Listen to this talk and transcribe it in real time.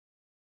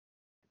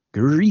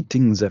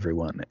Greetings,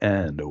 everyone,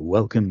 and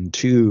welcome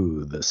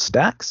to the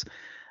Stacks.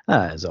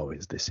 As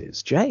always, this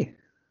is Jay,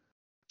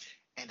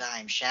 And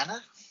I'm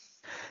Shanna.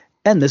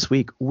 and this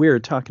week we're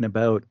talking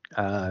about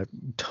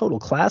total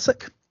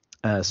classic,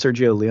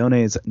 Sergio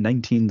Leone's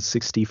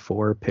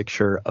 1964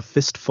 picture, A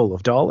Fistful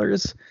of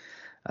Dollars.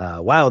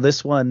 Wow,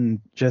 this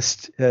one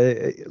just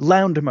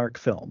landmark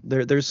film.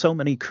 There's so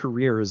many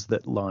careers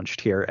that launched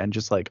here, and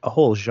just like a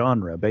whole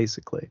genre,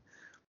 basically.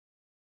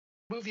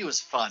 Movie was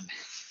fun.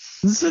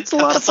 It's a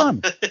lot of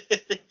fun.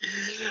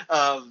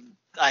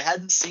 I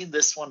hadn't seen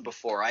this one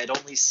before. I had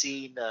only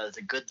seen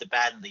The Good, the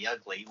Bad, and the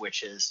Ugly,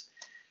 which is,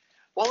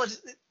 well,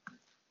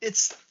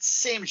 it's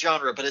same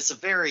genre, but it's a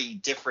very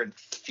different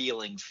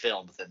feeling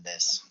film than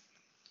this.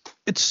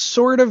 It's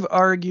sort of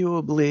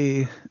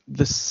arguably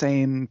the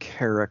same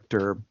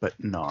character, but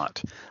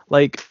not.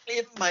 Like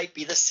It might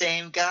be the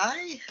same guy.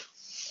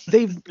 It's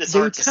they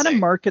hard to kind of say.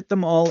 market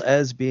them all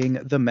as being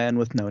the Man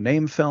with No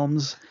Name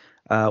films.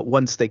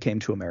 Once they came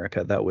to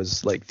America, that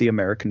was like the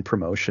American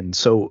promotion.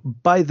 So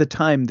by the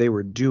time they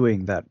were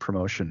doing that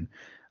promotion,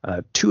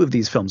 two of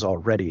these films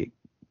already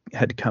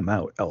had come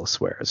out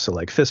elsewhere. So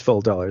like Fistful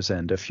of Dollars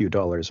and A Few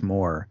Dollars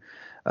More,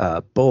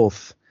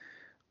 both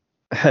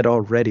had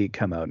already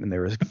come out,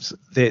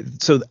 and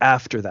so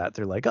after that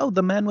they're like, oh,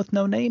 The Man with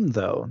No Name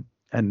though,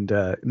 and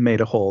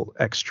made a whole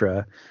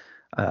extra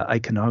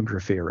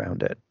iconography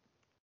around it.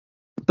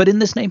 But in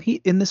this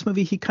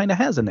movie he kind of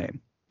has a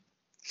name.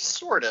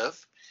 Sort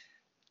of.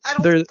 I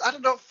don't. There, I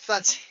don't know if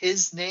that's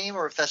his name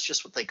or if that's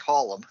just what they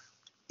call him.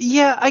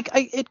 yeah,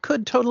 it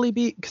could totally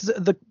be, because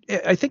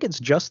I think it's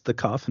just the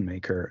coffin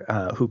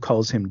maker who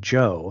calls him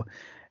Joe,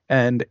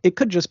 and it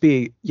could just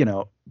be,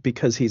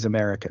 because he's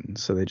American,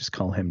 so they just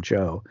call him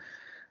Joe.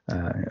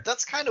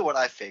 That's kind of what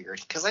I figured,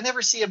 because I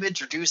never see him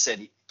introduce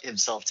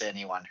himself to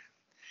anyone.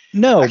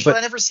 No, Actually, but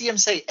I never see him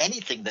say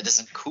anything that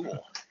isn't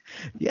cool.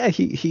 yeah,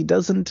 he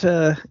doesn't.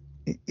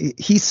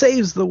 He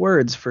saves the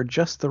words for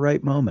just the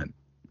right moment.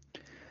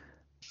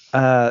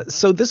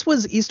 So this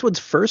was Eastwood's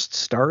first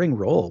starring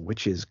role,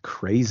 which is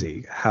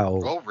crazy.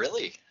 How, Oh,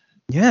 really?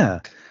 yeah.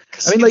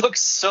 Because I mean, he like,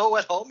 looks so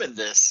at home in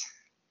this.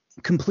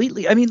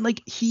 completely. I mean,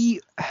 like,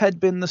 he had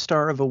been the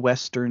star of a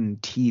Western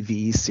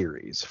TV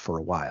series for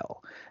a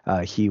while.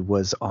 He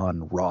was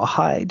on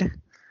Rawhide,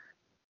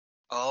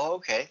 Oh,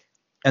 okay.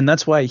 and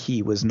that's why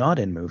he was not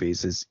in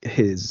movies. Is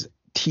his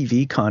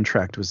TV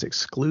contract was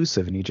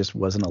exclusive, and he just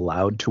wasn't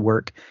allowed to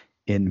work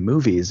in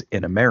movies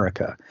in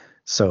America.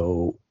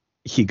 So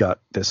he got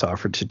this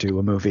offer to do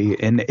a movie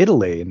in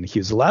Italy, and he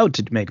was allowed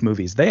to make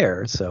movies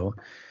there. So,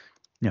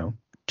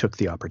 took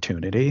the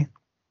opportunity,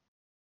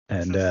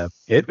 and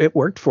it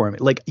worked for him.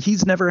 Like,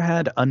 he's never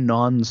had a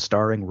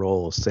non-starring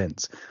role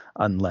since,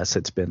 unless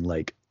it's been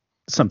like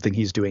something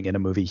he's doing in a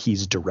movie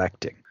he's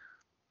directing.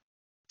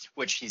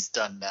 Which he's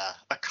done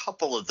a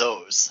couple of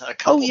those, a Oh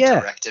couple yeah,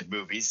 directed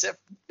movies,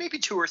 maybe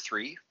two or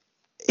three.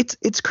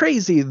 it's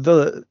crazy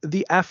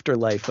the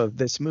afterlife of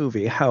this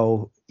movie,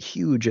 how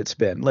huge it's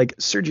been. Like,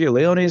 Sergio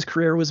Leone's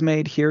career was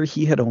made here.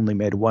 He had only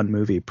made one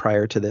movie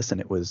prior to this,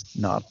 and it was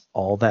not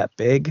all that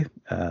big.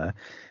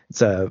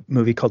 It's a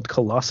movie called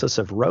Colossus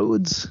of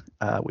Rhodes,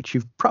 which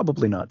you've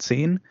probably not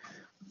seen.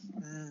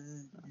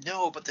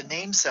 No, but the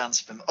name sounds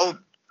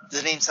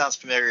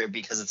familiar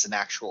because it's an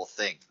actual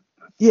thing.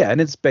 Yeah,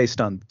 and it's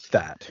based on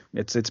that.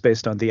 It's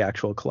based on the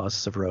actual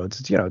Colossus of Rhodes.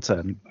 It's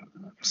a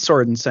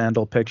sword and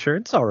sandal picture.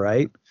 It's all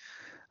right.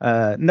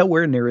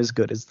 Nowhere near as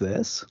good as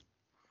this.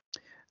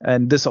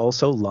 And this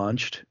also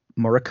launched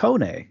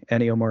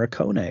Ennio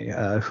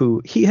Morricone,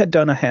 who he had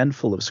done a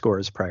handful of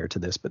scores prior to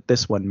this, but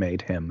this one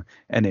made him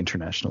an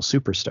international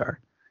superstar.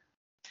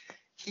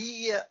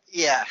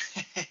 Yeah.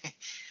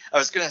 I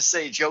was gonna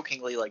say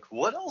jokingly, like,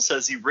 what else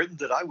has he written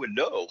that I would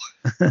know?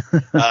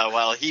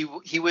 Well,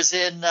 he was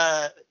in.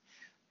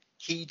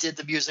 He did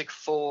the music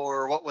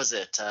for, what was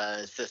it?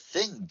 The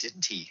Thing,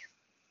 didn't he?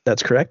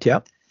 That's correct,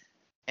 yeah.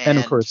 And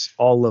of And course,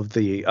 all of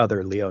the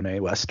other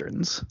Leone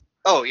westerns.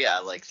 oh yeah,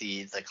 like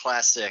the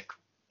classic.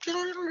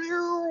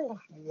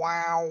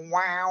 Wow,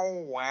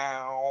 wow,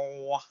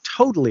 wow.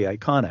 Totally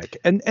iconic.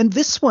 And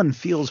this one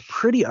feels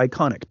pretty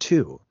iconic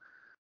too.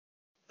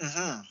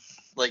 Mm-hmm.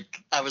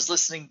 Like, I was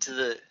listening to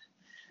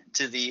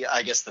the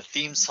I guess the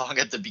theme song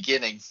at the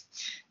beginning,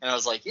 and I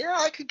was like, yeah,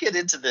 I could get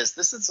into this.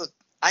 This is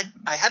I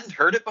hadn't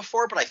heard it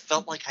before, but I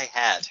felt like I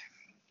had.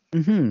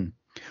 Hmm.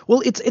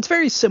 Well, it's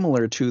very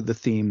similar to the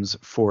themes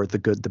for The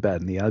Good, the Bad,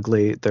 and the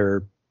Ugly.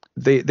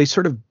 They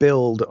sort of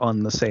build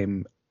on the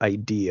same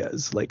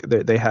ideas. Like,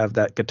 they have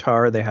that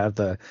guitar, they have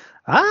the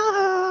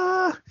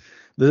ah,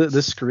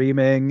 the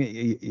screaming.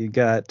 You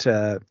got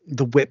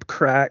the whip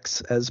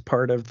cracks as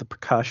part of the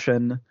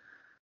percussion.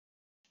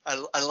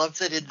 I love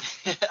that in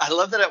I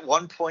love that at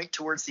one point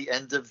towards the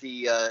end of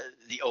the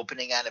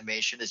opening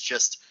animation, it's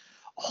just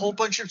a whole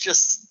bunch of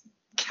just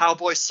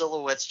cowboy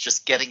silhouettes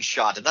just getting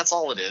shot, and that's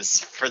all it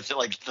is for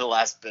the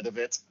last bit of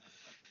it.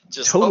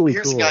 Just, oh, Totally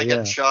here's a cool, guy getting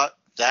yeah. shot.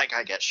 That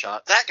guy gets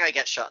shot. That guy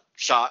gets shot.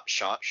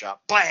 Shot.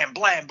 Blam,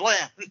 blam,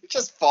 blam.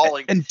 Just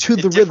falling And to in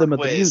the rhythm different of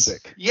the ways.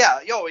 music. Yeah.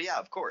 Oh, yeah.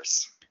 Of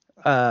course.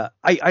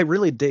 I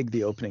really dig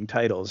the opening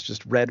titles,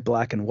 just red,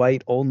 black, and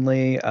white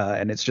only,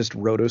 and it's just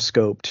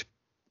rotoscoped,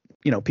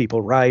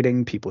 people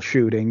riding, people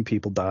shooting,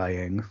 people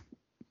dying.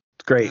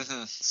 Great,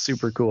 Hmm.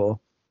 super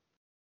cool.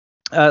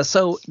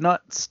 So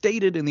not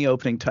stated in the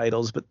opening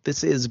titles, but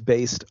this is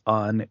based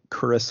on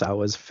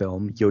Kurosawa's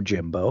film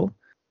Yojimbo.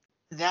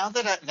 Now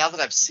that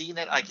I've seen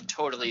it, I can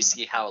totally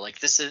see how like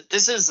this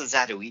is a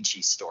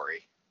Zatoichi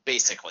story,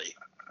 basically.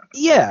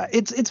 Yeah,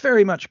 it's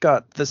very much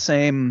got the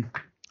same.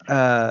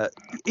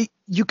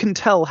 You can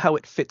tell how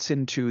it fits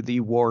into the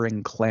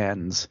warring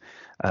clans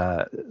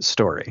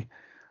story.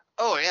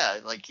 Oh yeah,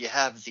 like you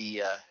have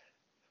the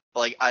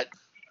like I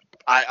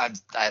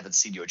haven't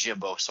seen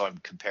Yojimbo, so I'm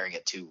comparing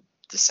it to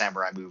the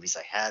samurai movies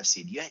I have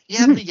seen. You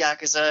have Mhm. the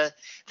Yakuza,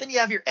 then you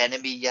have your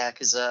enemy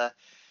Yakuza.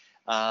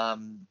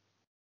 Um,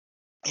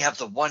 you have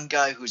the one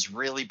guy who's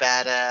really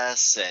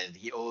badass, and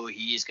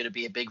he's going to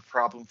be a big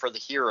problem for the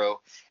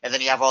hero. And then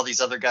you have all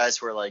these other guys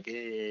who are like,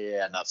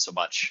 not so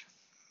much.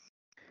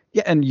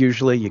 Yeah, and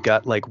usually you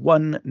got like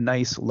one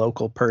nice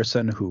local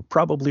person who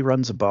probably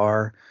runs a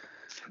bar.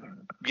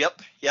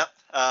 Yep, yep.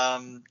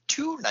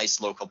 Two nice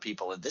local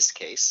people in this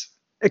case.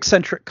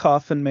 Eccentric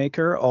coffin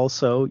maker,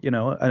 also,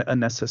 a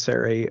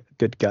necessary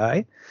good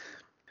guy.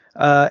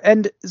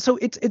 And so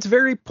it's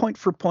very point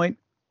for point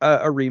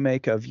a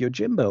remake of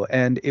Yojimbo,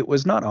 and it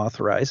was not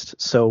authorized.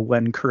 So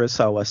when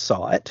Kurosawa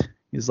saw it,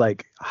 he's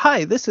like,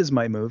 "Hi, this is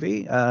my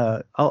movie.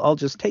 I'll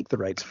just take the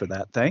rights for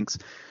that, thanks."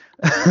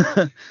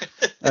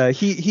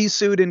 He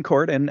sued in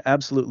court and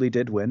absolutely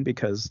did win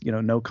because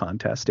no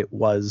contest. It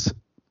was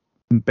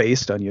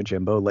based on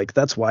Yojimbo. Like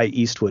that's why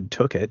Eastwood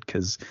took it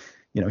because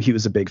he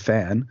was a big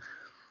fan.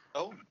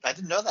 Oh, I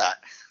didn't know that.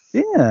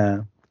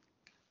 Yeah.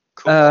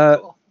 Cool, Uh,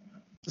 cool.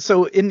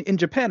 so in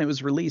Japan, it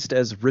was released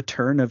as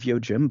Return of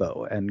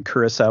Yojimbo, and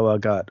Kurosawa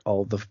got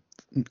all the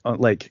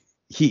like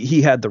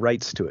he had the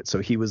rights to it, so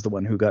he was the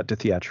one who got to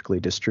theatrically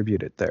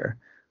distribute it there,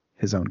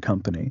 his own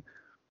company.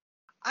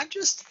 I'm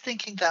just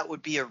thinking that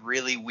would be a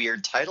really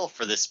weird title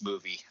for this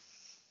movie.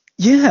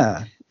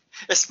 Yeah,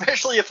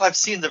 Especially if I've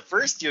seen the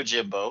first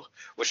Yojimbo,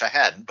 which I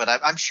hadn't, but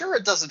I'm sure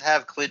it doesn't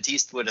have Clint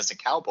Eastwood as a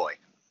cowboy.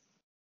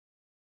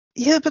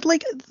 yeah, but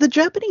like the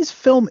Japanese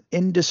film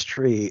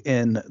industry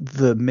in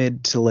the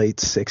mid to late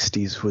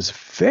 '60s was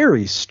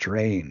very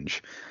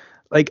strange.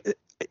 Like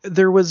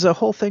there was a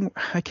whole thing,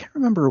 I can't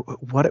remember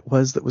what it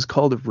was, that was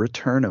called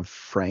Return of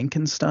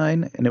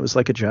Frankenstein, and it was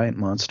like a giant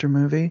monster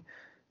movie.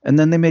 And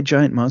then they made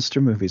giant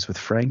monster movies with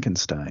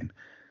Frankenstein.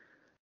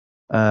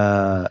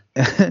 I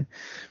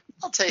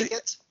I'll take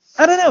it.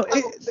 don't know.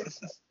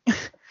 Oh,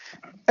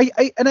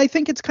 And I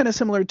think it's kind of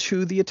similar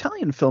to the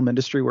Italian film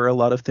industry, where a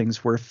lot of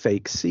things were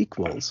fake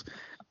sequels,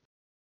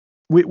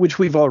 which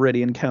we've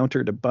already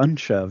encountered a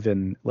bunch of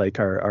in like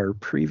our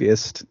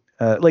previous,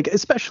 like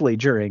especially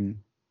during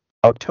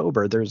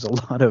October. There's a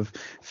lot of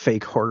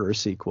fake horror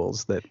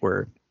sequels that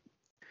were,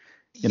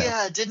 you know,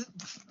 yeah,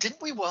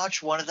 didn't we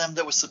watch one of them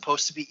that was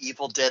supposed to be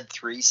Evil Dead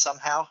 3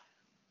 somehow?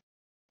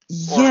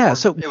 yeah. Or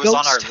So it was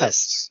on our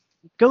list.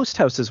 Ghost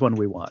House is one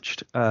we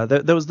watched.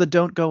 That was the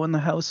Don't Go in the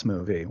House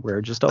movie,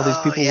 where just all these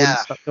Oh people wouldn't yeah.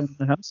 stop going in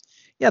the house.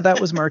 Yeah, that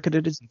was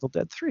marketed as Evil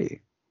Dead 3.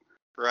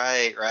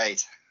 Right,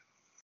 right.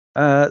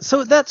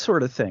 So that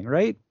sort of thing,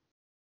 right?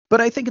 But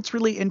I think it's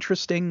really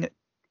interesting,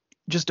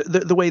 just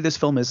the way this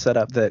film is set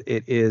up, that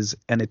it is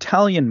an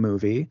Italian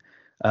movie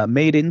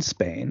made in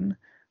Spain,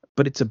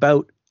 but it's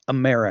about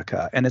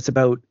America, and it's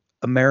about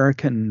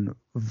American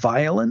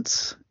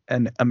violence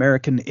and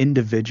American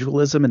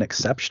individualism and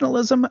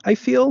exceptionalism, I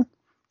feel,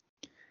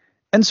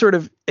 and sort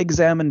of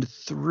examined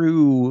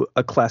through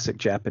a classic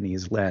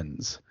Japanese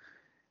lens.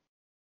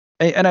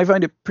 And I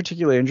find it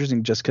particularly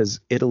interesting just because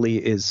Italy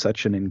is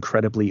such an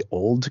incredibly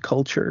old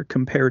culture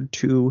compared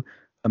to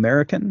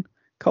American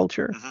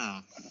culture. Hmm.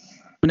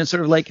 And it's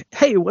sort of like,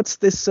 hey, what's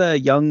this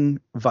young,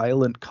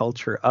 violent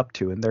culture up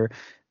to? And they're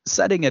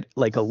setting it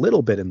like a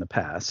little bit in the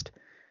past.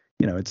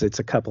 It's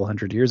a couple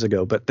hundred years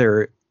ago, but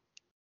they're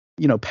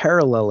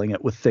paralleling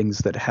it with things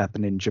that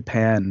happened in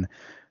Japan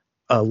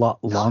a lot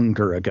Not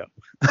longer ago.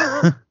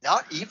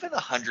 not even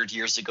 100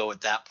 years ago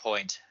at that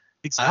point.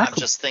 I'm Exactly.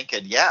 just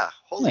thinking, yeah, Yeah,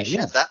 holy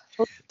yeah. shit, that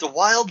the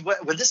Wild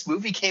West, when this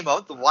movie came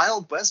out, the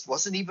Wild West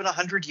wasn't even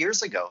 100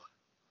 years ago.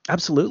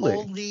 Absolutely.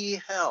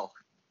 Holy hell!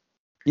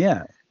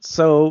 Yeah.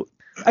 So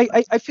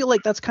I feel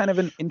like that's kind of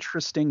an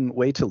interesting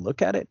way to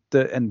look at it.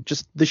 And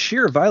just the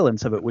sheer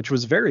violence of it, which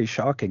was very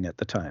shocking at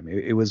the time.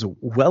 It was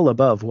well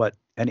above what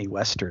any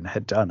Western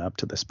had done up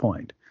to this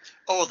point.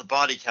 Oh, the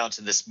body count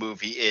in this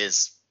movie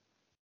is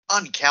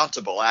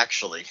uncountable,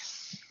 actually.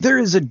 There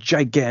is a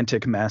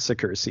gigantic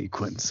massacre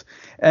sequence.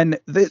 And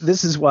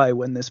this is why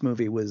when this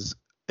movie was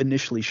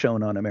initially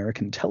shown on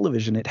American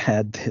television, it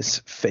had this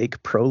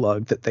fake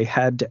prologue that they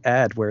had to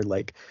add where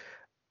like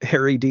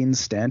Harry Dean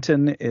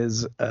Stanton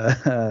is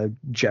a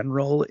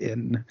general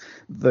in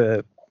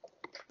the,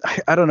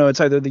 I don't know,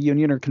 it's either the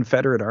Union or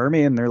Confederate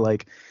Army, and they're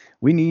like,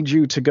 we need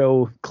you to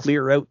go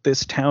clear out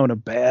this town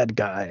of bad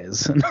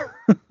guys.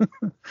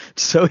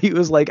 So he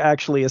was like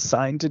actually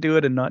assigned to do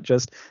it and not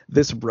just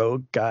this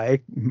rogue guy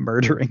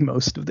murdering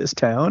most of this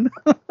town.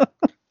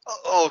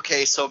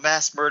 Okay, so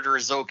mass murder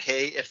is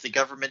okay if the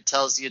government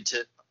tells you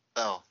to.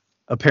 Oh,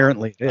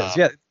 Apparently it is.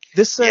 Yeah,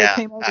 this yeah.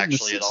 came out in the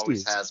Actually, it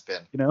always 60s. has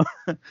been. You know,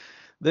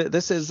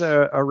 this is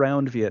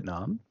around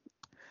Vietnam.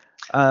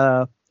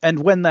 And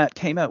when that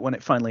came out, when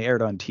it finally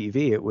aired on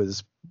TV, it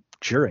was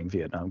during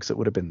Vietnam because it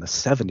would have been the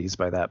 70s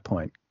by that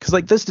point. Because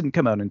like this didn't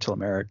come out until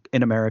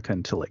America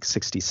until like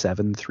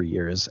 67, 3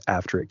 years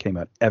after it came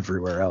out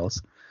everywhere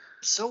else.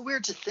 So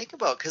weird to think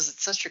about because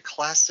it's such a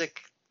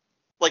classic.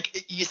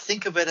 Like you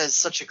think of it as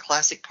such a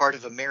classic part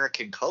of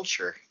American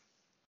culture.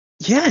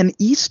 Yeah, and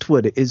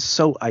Eastwood is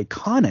so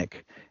iconic,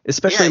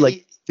 especially Yeah,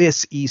 like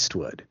this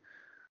Eastwood.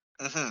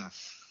 mm-hmm.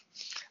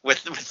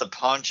 With the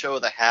poncho,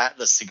 the hat,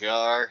 the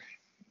cigar.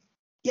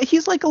 Yeah,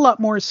 he's like a lot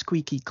more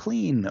squeaky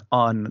clean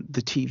on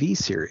the TV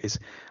series.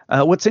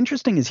 What's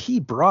interesting is he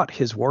brought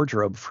his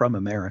wardrobe from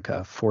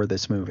America for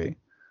this movie.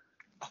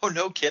 Oh,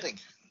 no kidding.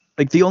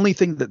 Like the only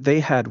thing that they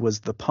had was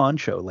the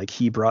poncho. Like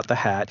he brought the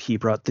hat, he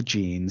brought the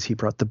jeans, he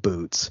brought the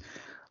boots.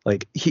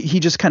 Like he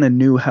just kind of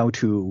knew how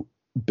to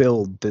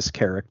build this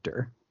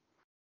character.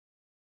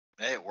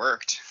 It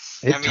worked.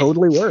 It I mean,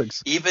 totally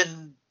works.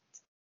 even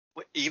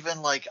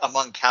like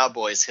among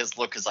cowboys, his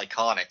look is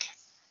iconic.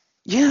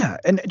 Yeah,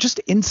 and just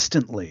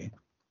instantly.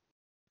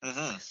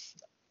 Mm-hmm.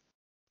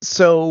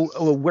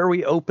 So where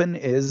we open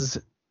is,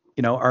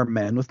 our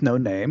man with no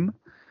name,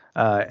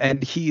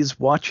 and he's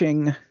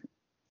watching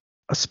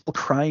a small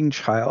crying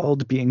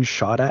child being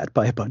shot at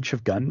by a bunch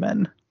of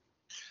gunmen.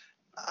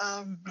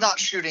 Not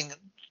shooting,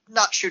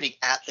 not shooting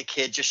at the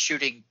kid, just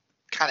shooting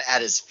kind of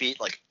at his feet,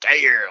 like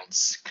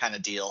 "Dance" kind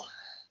of deal.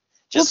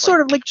 Well, Just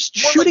sort of like just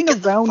shooting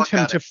get the around fuck him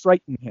out to of.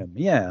 frighten him.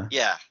 Yeah.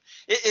 Yeah,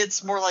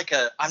 it's more like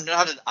a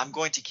I'm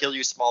going to kill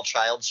you, small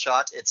child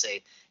shot. It's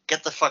a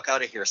get the fuck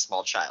out of here,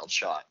 small child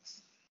shot.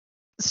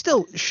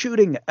 Still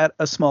shooting at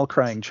a small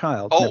crying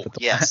child, Oh nevertheless.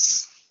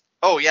 yes.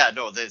 Oh yeah.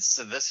 No, this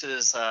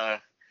is.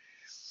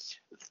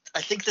 I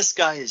think this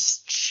guy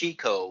is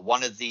Chico,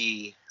 one of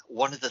the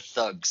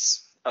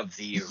thugs of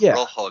the Yeah.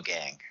 Rojo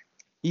gang.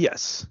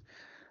 Yes.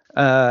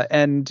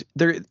 And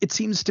there, it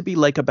seems to be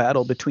like a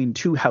battle between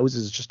two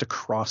houses just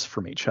across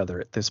from each other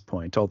at this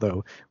point.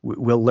 Although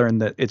we'll learn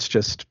that it's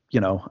just,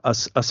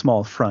 a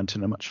small front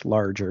in a much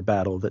larger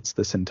battle that's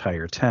this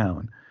entire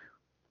town.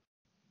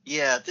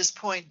 Yeah, at this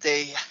point,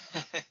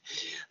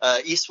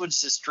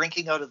 Eastwood's just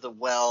drinking out of the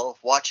well,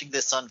 watching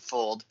this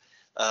unfold.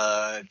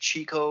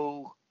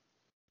 Chico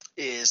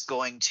is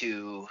going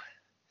to.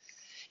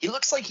 He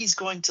looks like he's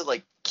going to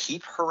like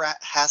keep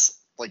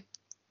like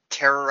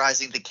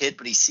terrorizing the kid,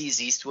 but he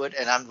sees Eastwood,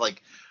 and I'm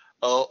like,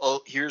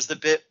 oh, here's the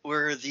bit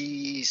where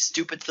the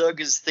stupid thug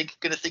is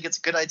gonna think it's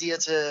a good idea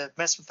to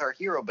mess with our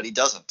hero, but he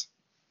doesn't.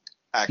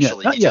 Yeah,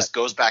 Actually, not he yet. just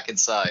goes back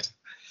inside.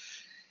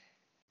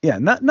 Yeah,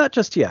 not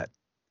just yet.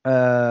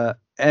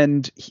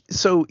 And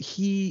so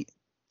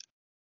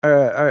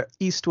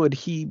Eastwood,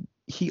 he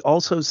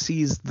also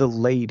sees the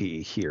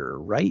lady here,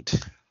 right?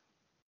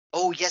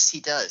 Oh, yes, he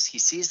does. He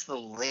sees the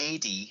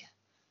lady.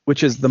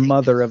 Which I is the think.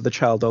 mother of the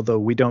child, although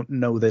we don't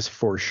know this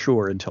for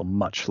sure until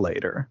much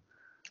later.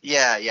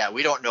 Yeah.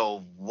 We don't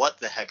know what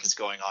the heck is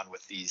going on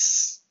with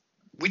these.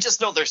 We just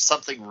know there's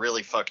something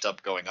really fucked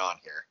up going on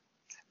here.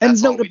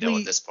 That's And all we know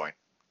notably, at this point.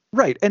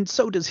 right, and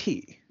so does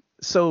he.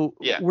 So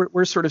Yeah.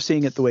 we're sort of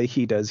seeing it the way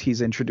he does.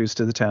 He's introduced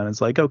to the town.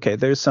 It's like, okay,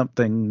 there's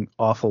something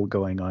awful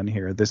going on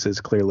here. This is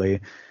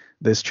clearly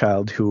this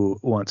child who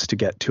wants to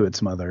get to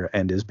its mother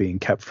and is being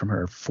kept from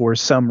her for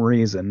some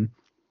reason.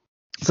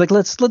 It's like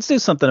let's do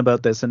something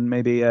about this and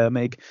maybe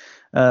make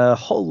a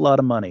whole lot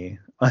of money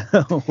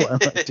while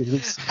I do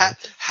so.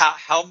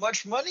 How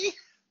much money?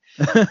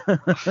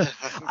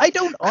 I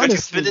don't Could you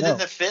honestly fit it know.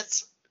 in a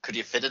fist? Could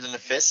you fit it in a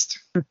fist?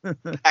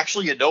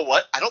 Actually, you know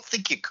what? I don't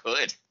think you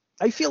could.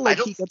 I feel I like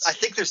don't. he gets. I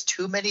think there's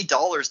too many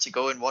dollars to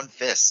go in one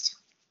fist.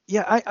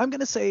 Yeah, I'm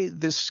gonna say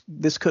this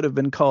could have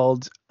been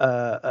called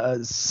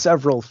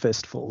several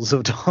fistfuls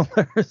of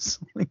dollars.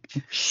 Like,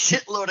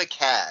 Shitload of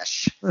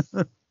cash.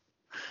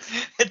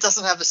 It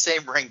doesn't have the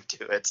same ring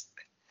to it.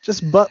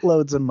 just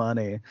buttloads of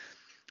money.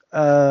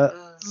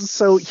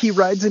 So he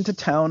rides into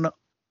town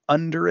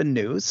under a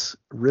noose.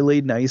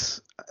 Really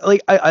nice.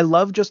 Like I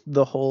love just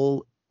the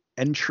whole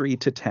entry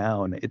to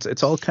town.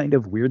 It's all kind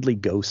of weirdly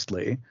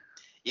ghostly.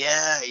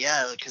 Yeah,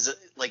 because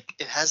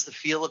it has the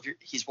feel of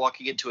he's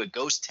walking into a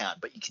ghost town,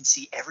 but you can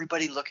see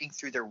everybody looking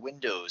through their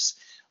windows,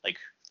 like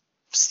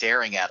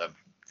staring at him.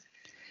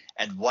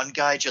 And one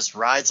guy just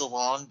rides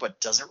along but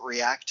doesn't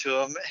react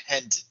to him,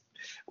 and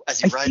as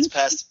he I rides think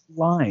past. he's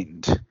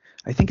blind.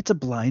 I think it's a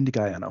blind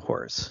guy on a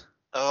horse.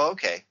 Oh,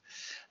 okay.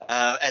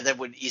 And then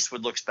when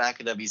Eastwood looks back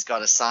at him, he's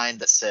got a sign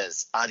that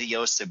says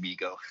 "Adios,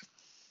 amigo."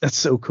 That's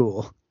so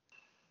cool.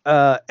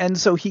 And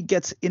so he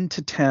gets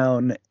into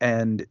town,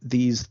 and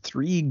these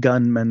three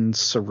gunmen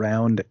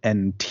surround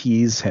and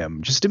tease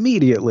him just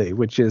immediately,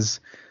 which is,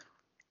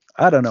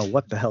 I don't know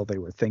what the hell they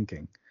were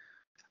thinking.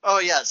 Oh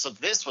yeah, so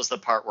this was the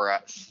part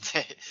where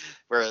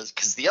whereas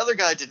because the other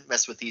guy didn't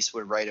mess with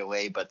Eastwood right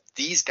away, but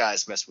these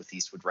guys mess with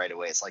Eastwood right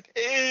away. It's like,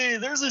 hey,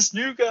 there's this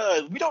new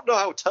guy. We don't know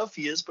how tough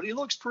he is, but he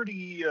looks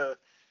pretty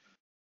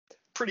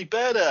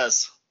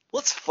badass.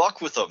 Let's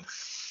fuck with him.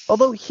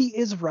 Although he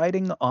is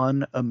riding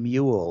on a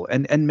mule,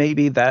 and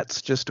maybe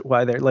that's just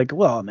why they're like,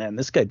 well, man,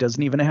 this guy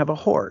doesn't even have a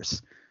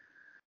horse.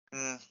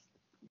 Mm,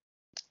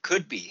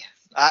 could be.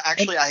 And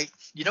Actually,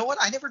 you know what?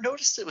 I never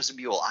noticed it was a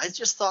mule. I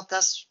just thought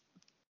that's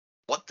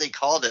what they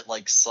called it,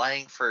 like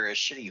slang for a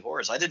shitty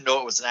horse. I didn't know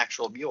it was an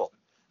actual mule.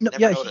 no,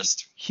 Never yeah, he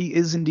noticed. he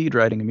is indeed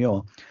riding a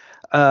mule,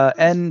 I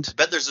and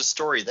bet there's a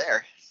story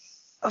there.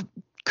 uh,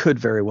 could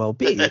very well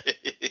be.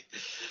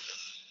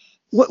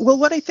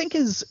 What I think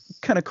is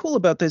kind of cool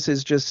about this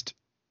is just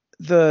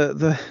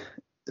the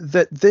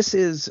that this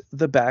is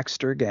the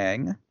Baxter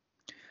gang,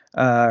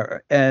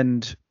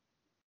 and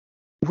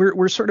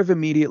we're sort of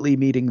immediately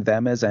meeting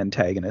them as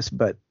antagonists,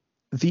 but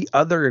the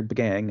other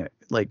gang,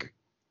 like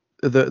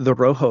the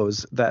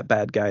Rojos, that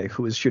bad guy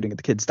who was shooting at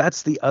the kids,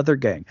 that's the other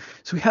gang.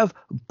 So we have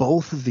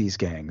both of these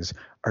gangs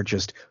are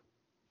just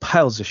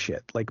piles of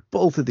shit. Like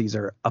both of these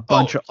are a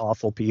bunch Oh, of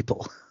awful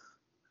people.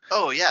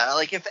 oh yeah.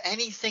 Like if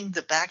anything,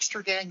 the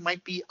Baxter gang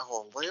might be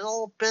a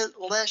little bit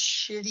less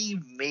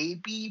shitty,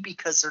 maybe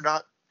because they're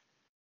not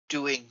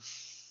doing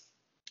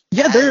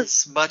Yeah,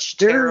 as much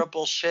they're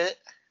terrible shit.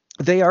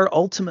 they are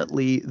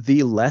ultimately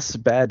the less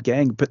bad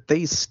gang, but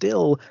they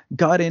still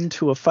got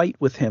into a fight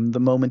with him the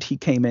moment he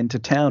came into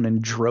town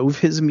and drove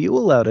his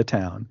mule out of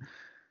town.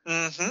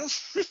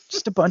 Mm-hmm.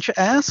 Just a bunch of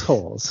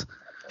assholes.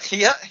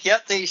 Yeah, yeah.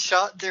 They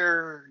shot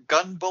their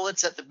gun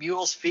bullets at the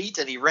mule's feet,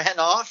 and he ran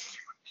off.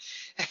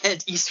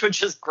 And Eastwood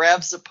just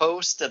grabs a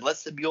post and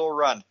lets the mule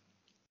run.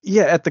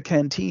 Yeah, at the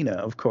cantina,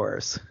 of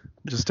course.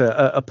 Just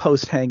a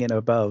post hanging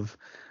above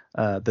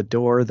the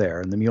door there,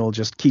 and the mule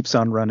just keeps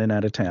on running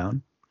out of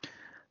town.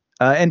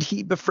 And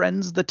he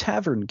befriends the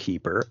tavern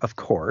keeper, of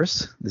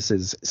course. This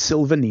is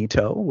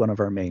Silvanito, one of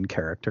our main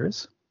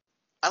characters.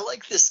 I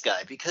like this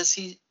guy because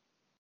he's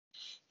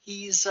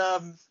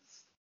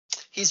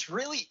he's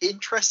really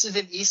interested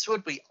in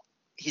Eastwood, but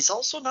he's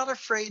also not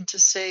afraid to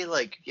say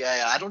like,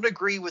 yeah, I don't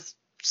agree with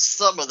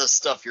some of the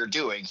stuff you're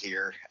doing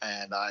here,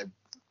 and I'm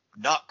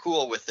not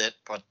cool with it,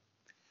 but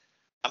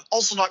I'm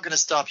also not going to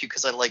stop you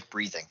because I like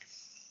breathing.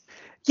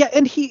 Yeah,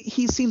 and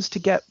he seems to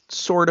get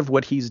sort of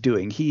what he's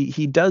doing.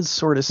 He does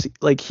sort of see,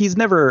 like he's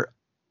never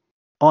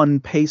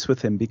on pace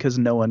with him because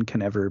no one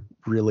can ever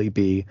really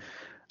be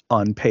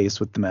on pace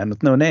with the man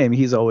with no name.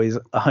 He's always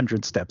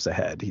 100 steps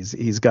ahead.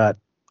 He's got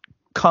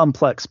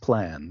complex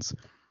plans.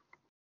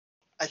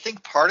 I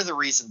think part of the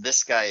reason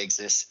this guy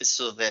exists is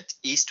so that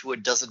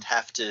Eastwood doesn't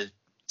have to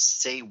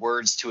say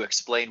words to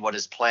explain what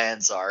his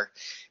plans are.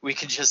 We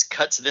can just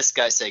cut to this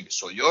guy saying,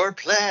 "So your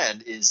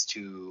plan is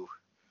to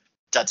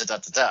da da da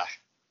da da."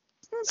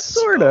 That's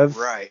Sort about of.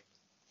 right.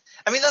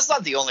 I mean, that's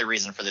not the only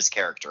reason for this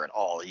character at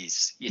all.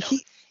 He's,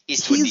 He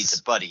Eastwood needs he's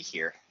a buddy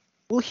here.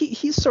 well,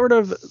 he's sort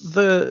of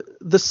the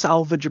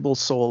salvageable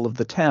soul of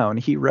the town.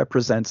 He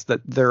represents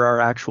that there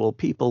are actual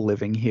people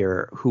living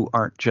here who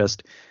aren't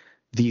just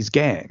these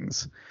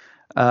gangs.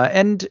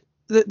 And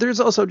there's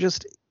also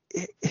just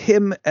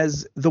him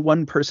as the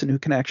one person who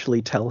can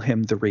actually tell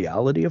him the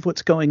reality of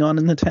what's going on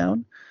in the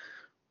town.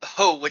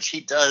 Oh, which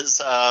he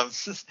does. I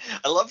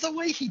love the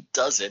way he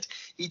does it.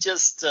 He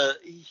just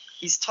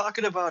he's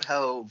talking about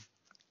how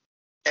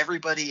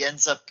everybody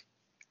ends up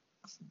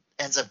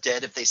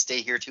dead if they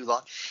stay here too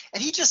long.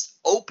 And he just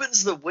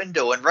opens the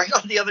window, and right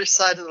on the other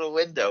side of the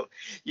window,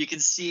 you can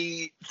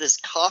see this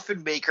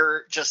coffin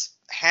maker just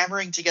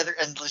hammering together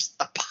and just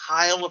a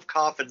pile of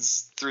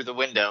coffins through the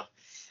window.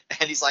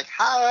 And he's like,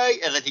 "Hi,"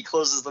 and then he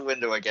closes the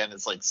window again.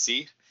 It's like,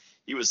 see,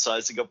 he was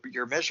sizing up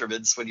your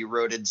measurements when you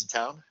rode into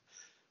town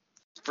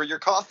for your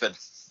coffin.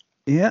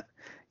 Yeah.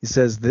 He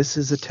says, "This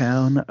is a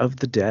town of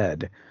the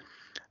dead."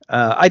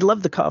 I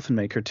love the coffin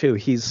maker too.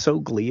 He's so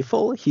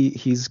gleeful.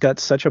 He's got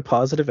such a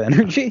positive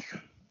energy.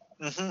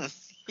 Mm-hmm.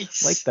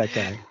 Like that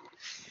guy.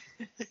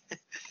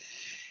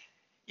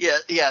 Yeah,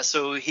 yeah.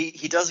 So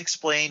he does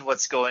explain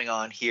what's going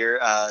on here.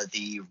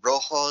 The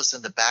Rojos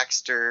and the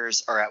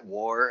Baxters are at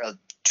war.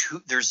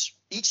 There's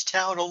each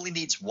town only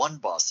needs one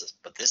boss,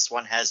 but this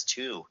one has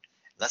two.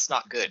 That's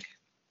not good.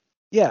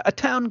 Yeah, a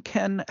town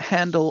can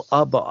handle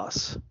a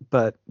boss,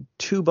 but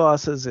two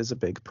bosses is a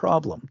big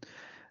problem.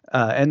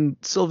 And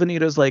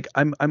Sylvanita's like,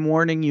 I'm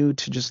warning you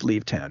to just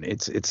leave town.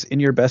 It's in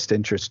your best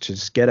interest to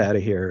just get out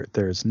of here.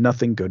 There's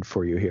nothing good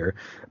for you here.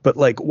 But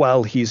like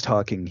while he's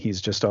talking,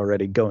 he's just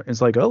already going.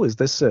 It's like, oh, is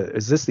this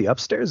the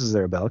upstairs? Is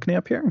there a balcony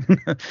up here?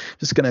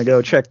 Just gonna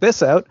go check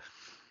this out.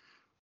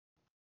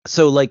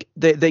 So like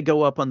they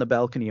go up on the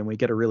balcony and we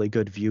get a really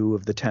good view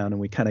of the town and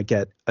we kind of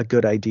get a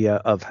good idea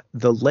of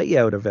the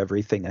layout of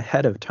everything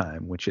ahead of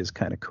time, which is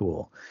kind of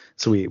cool.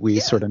 So we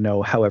Yeah, sort of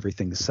know how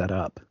everything's set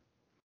up.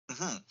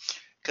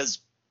 because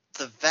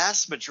the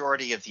vast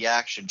majority of the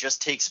action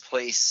just takes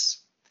place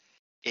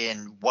in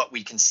what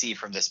we can see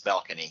from this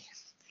balcony.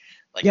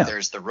 Like Yeah.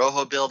 there's the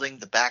Rojo building,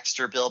 the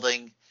Baxter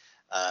building,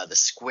 the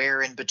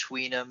square in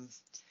between them,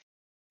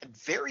 And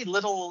very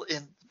little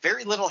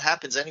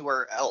happens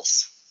anywhere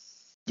else.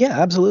 Yeah,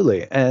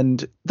 absolutely.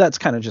 And that's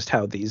kind of just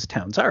how these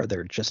towns are.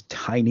 They're just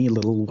tiny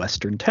little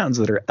Western towns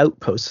that are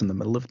outposts in the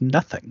middle of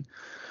nothing.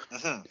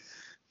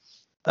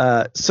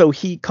 Mm-hmm. So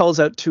he calls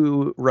out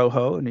to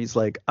Rojo and he's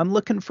like, I'm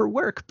looking for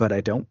work, but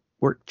I don't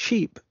work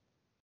cheap.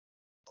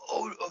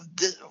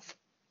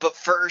 But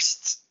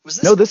first, was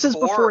this No, this is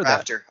before before or that.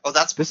 after? Oh,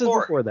 that's This is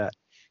before. before that.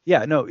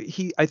 Yeah, no,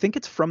 I think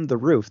it's from the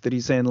roof that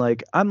he's saying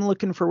like, I'm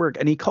looking for work.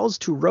 And he calls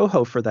to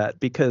Rojo for that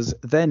because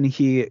then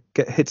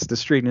hits the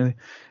street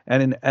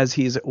as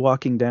he's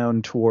walking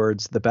down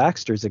towards the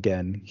Baxters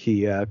again,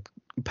 he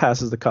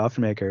passes the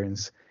coffin maker and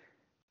says,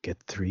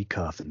 get 3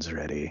 coffins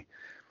ready,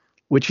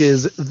 which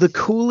is the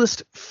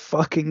coolest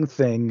fucking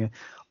thing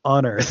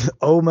on earth.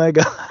 Oh my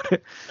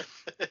God.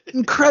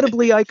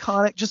 Incredibly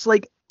iconic, just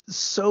like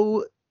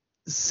so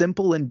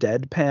simple and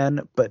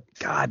deadpan, but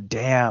god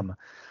damn.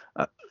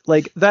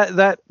 Like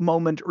that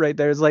moment right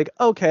there is like,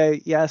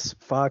 okay, yes,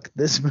 fuck,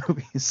 this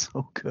movie is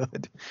so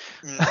good.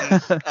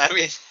 Mm-hmm. I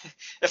mean,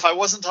 if I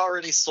wasn't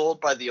already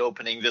sold by the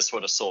opening, this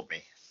would have sold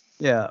me.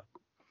 Yeah.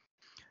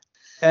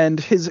 And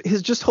his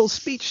just whole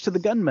speech to the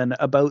gunman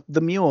about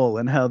the mule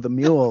and how the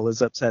mule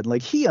is upset,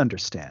 like he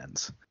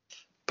understands.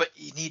 But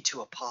you need to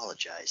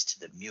apologize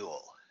to the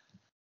mule.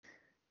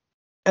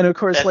 And of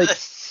course, And like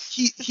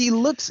he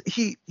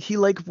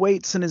like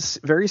waits and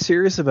is very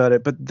serious about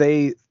it, but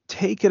they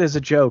take it as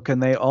a joke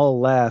and they all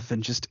laugh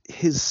and just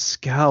his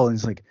scowl and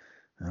he's like,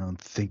 I don't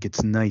think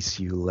it's nice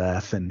you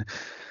laugh and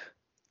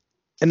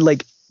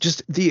like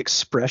just the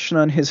expression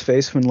on his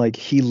face when like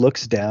he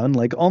looks down,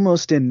 like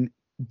almost in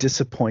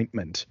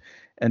disappointment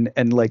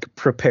and like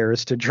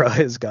prepares to draw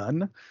his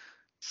gun.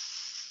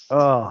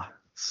 Oh,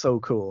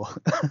 so cool.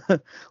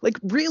 Like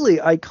really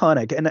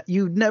iconic. And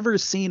you've never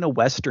seen a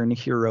Western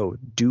hero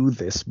do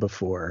this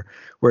before,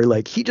 where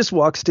like he just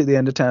walks to the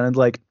end of town and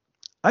like,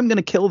 I'm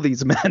gonna kill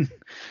these men.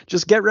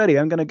 Just get ready.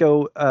 I'm gonna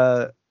go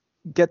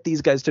get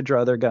these guys to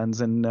draw their guns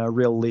and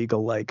real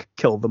legal like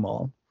kill them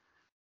all.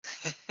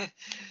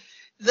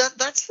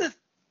 that's the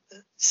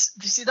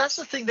you see that's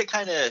the thing that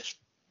kind of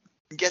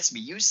gets me.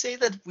 You say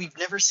that we've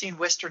never seen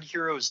Western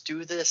heroes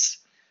do this.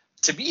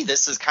 To me,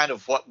 this is kind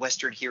of what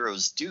Western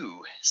heroes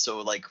do.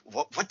 So, like,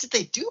 what did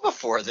they do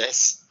before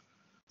this?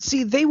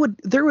 See, there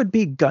would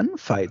be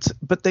gunfights,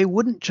 but they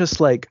wouldn't just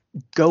like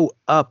go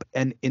up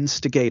and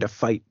instigate a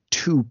fight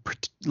to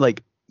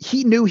like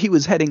he knew he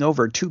was heading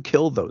over to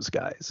kill those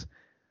guys.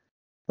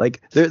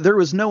 Like there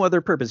was no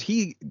other purpose.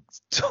 He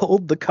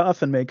told the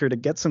coffin maker to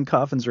get some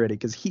coffins ready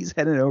because he's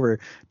heading over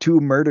to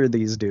murder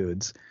these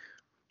dudes.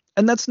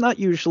 And that's not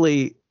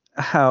usually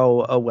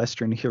how a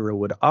Western hero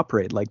would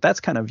operate. Like that's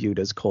kind of viewed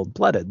as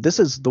cold-blooded. This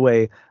is the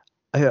way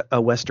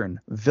a Western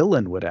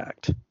villain would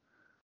act.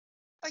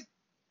 I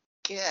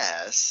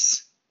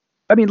guess.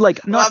 I mean,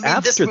 like Well, not I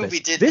mean, this after movie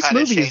this. did This kind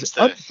of movie change is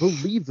the.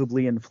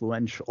 unbelievably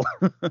influential.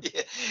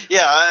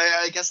 Yeah,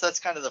 I guess that's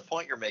kind of the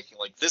point you're making.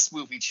 Like, this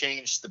movie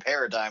changed the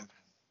paradigm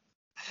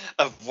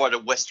of what a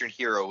Western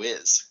hero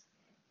is.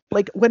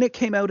 Like when it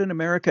came out in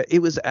America, it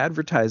was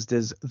advertised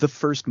as the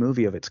first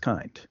movie of its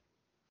kind.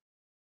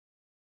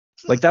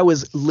 Like that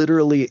was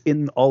literally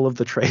in all of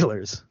the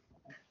trailers.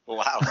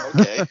 Wow.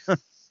 Okay.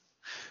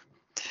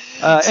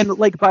 And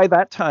like by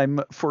that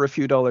time, for a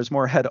few dollars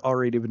more, had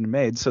already been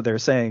made. So they're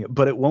saying,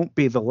 but it won't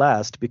be the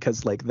last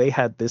because like they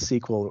had this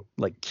sequel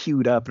like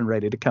queued up and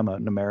ready to come out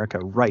in America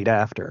right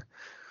after.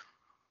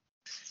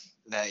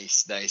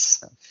 Nice.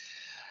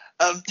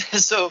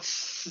 So,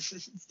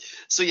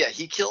 so yeah,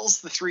 he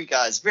kills the 3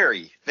 guys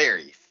very,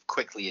 very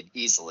quickly and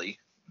easily.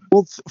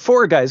 Well,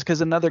 4 guys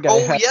because another guy.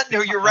 Oh yeah,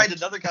 no, you're right.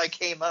 Another guy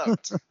came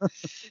out,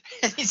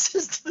 and he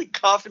says to the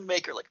coffin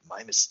maker, "Like,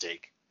 my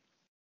mistake.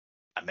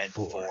 I meant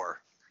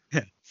 4."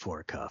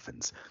 4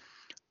 coffins.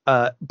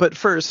 But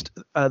first,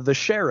 the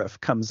sheriff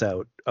comes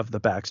out of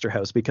the Baxter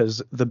house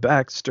because the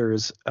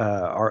Baxters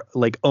are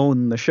like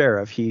own the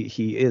sheriff.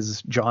 He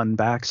is John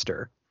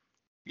Baxter.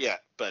 Yeah,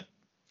 but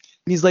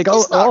he's like,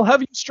 I'll have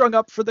you strung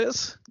up for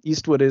this.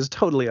 Eastwood is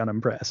totally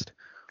unimpressed.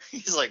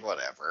 He's like,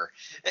 whatever.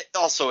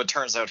 Also, it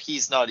turns out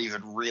he's not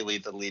even really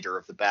the leader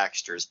of the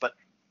Baxters, but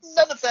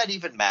none of that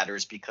even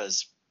matters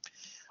because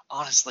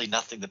honestly,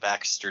 nothing the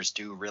Baxters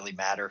do really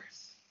matter.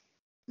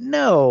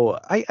 No,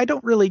 I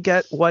don't really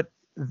get what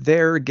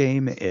their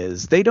game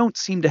is. They don't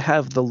seem to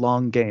have the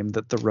long game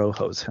that the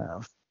Rojos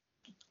have.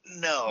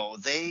 No,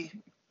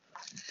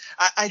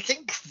 I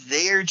think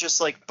they're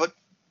just like, but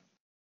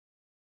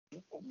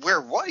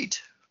we're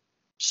white,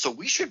 so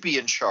we should be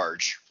in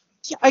charge.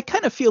 Yeah, I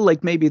kind of feel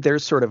like maybe they're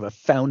sort of a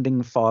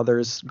founding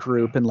fathers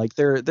group, and like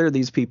they're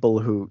these people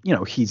who, you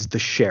know, he's the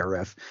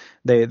sheriff.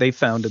 They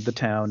founded the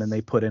town and they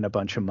put in a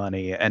bunch of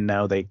money, and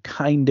now they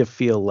kind of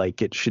feel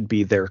like it should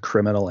be their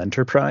criminal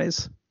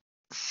enterprise.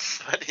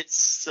 But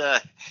it's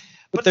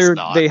but it's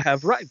not. They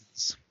have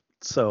rivals.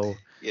 So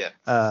yeah.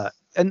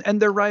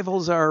 And their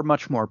rivals are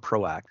much more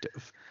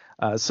proactive.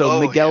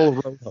 So Miguel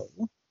Rojo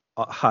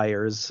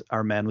hires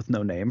our man with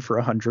no name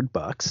for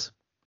 $100.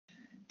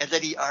 And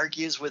then he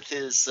argues with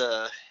his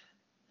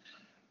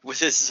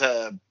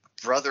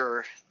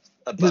brother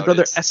His about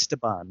brother it.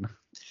 Esteban.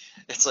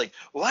 It's like,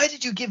 why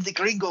did you give the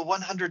gringo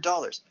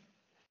 $100?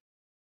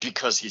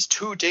 Because he's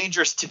too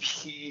dangerous to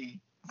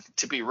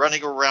be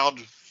running around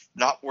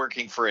not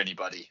working for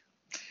anybody.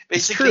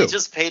 It's Basically, true.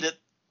 just paid him.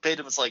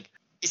 It's like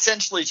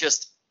essentially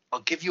just, I'll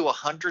give you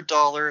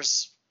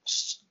 $100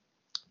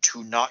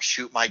 to not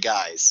shoot my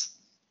guys.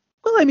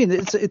 Well, I mean,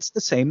 it's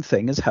the same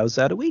thing as how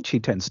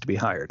Zatoichi tends to be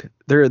hired.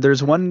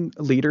 There's one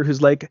leader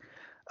who's like,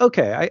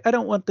 okay, I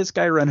don't want this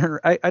guy running.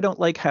 I don't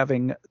like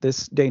having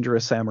this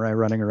dangerous samurai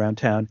running around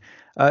town.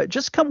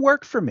 Just come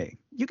work for me.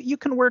 You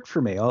can work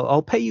for me.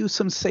 I'll pay you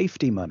some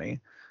safety money.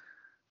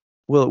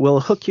 We'll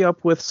hook you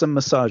up with some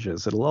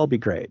massages. It'll all be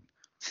great.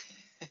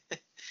 This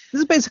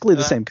is basically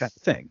the Uh, same kind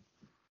of thing.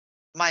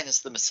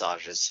 Minus the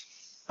massages.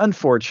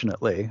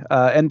 Unfortunately.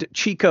 And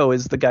Chico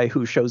is the guy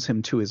who shows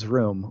him to his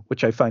room,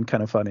 which I find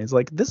kind of funny. It's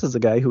like, this is the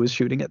guy who was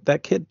shooting at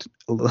that kid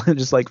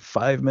just like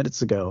 5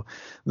 minutes ago.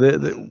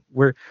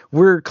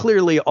 We're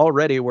clearly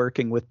already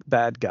working with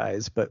bad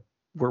guys, but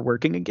we're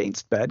working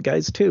against bad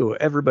guys too.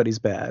 Everybody's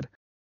bad.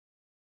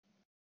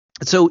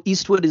 So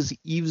Eastwood is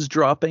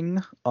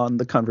eavesdropping on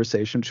the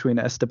conversation between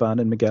Esteban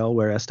and Miguel,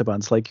 where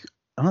Esteban's like,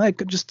 oh, I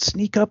could just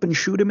sneak up and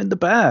shoot him in the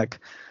back.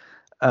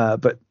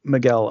 But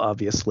Miguel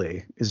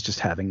obviously is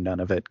just having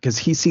none of it because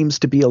he seems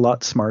to be a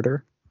lot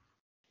smarter.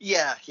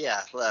 Yeah.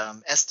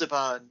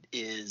 Esteban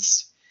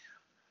is,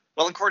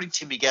 well, according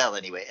to Miguel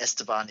anyway,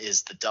 Esteban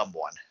is the dumb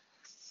one.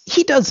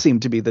 He does seem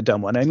to be the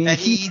dumb one. I mean, And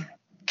he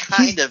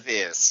kind of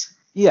is.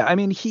 Yeah, I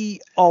mean, he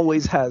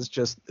always has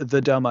just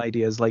the dumb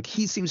ideas. Like,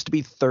 he seems to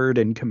be third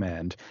in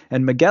command,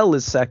 and Miguel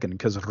is second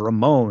because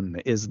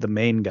Ramon is the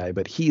main guy,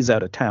 but he's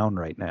out of town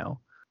right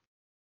now.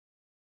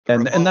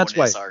 And that's Ramon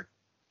why, is our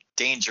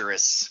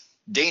dangerous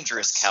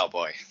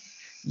cowboy.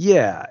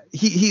 yeah,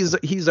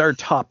 he's our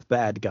top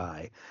bad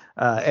guy.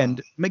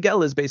 And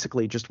Miguel is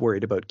basically just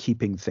worried about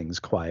keeping things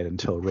quiet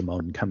until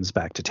Ramon comes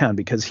back to town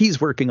because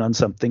he's working on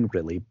something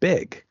really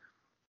big.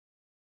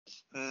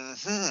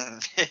 Mm-hmm.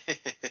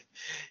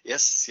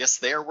 Yes,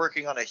 they are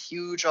working on a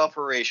huge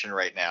operation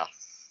right now.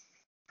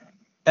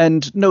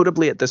 And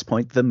notably at this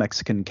point, the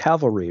Mexican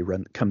cavalry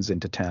comes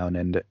into town,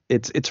 and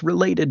it's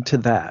related to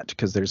that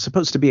because there's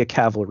supposed to be a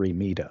cavalry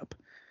meetup,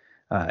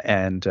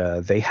 and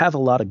they have a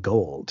lot of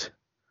gold.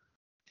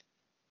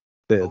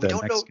 But we don't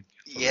know. Mexican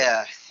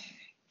Yeah,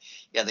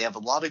 they have a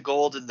lot of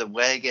gold in the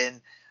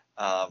wagon.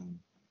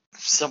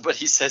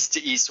 Somebody says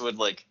to Eastwood,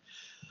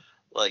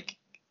 like,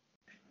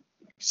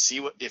 see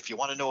what, if you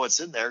want to know what's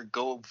in there,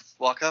 go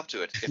walk up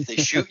to it. If they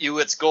shoot you,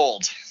 it's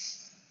gold.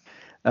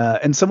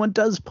 And someone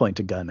does point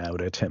a gun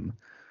out at him.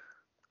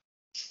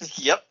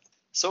 Yep.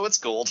 So it's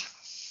gold.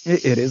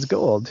 It is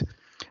gold.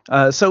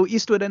 So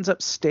Eastwood ends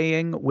up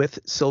staying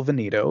with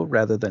Silvanito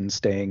rather than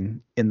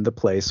staying in the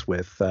place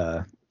with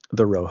the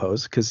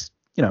Rojos because,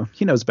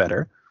 he knows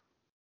better.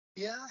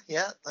 Yeah.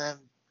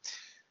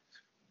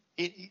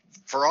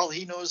 For all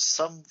he knows,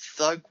 some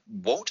thug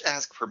won't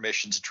ask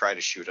permission to try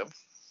to shoot him.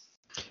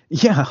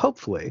 Yeah,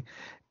 hopefully.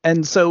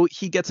 And so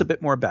he gets a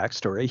bit more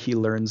backstory. He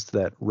learns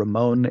that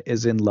Ramon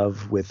is in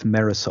love with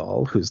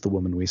Marisol, who's the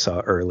woman we saw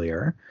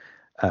earlier.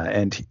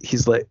 And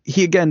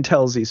he again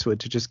tells Eastwood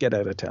to just get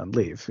out of town,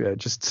 leave,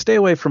 just stay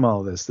away from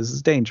all this. This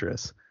is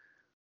dangerous.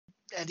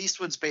 And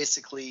Eastwood's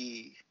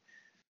basically,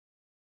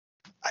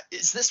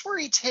 is this where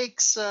he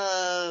takes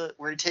the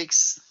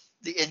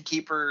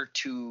innkeeper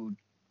to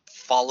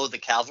follow the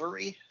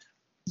cavalry?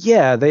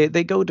 Yeah,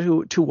 they go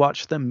to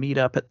watch them meet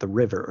up at the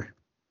river.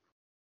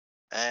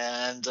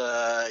 And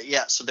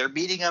so they're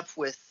meeting up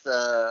with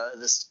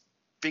this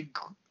big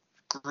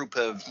group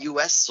of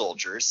U.S.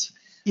 soldiers.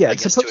 Yeah,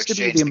 it's supposed to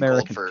be the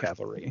American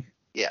cavalry.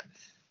 Yeah,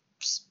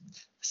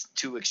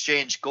 to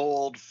exchange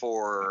gold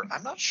for,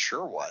 I'm not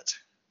sure what.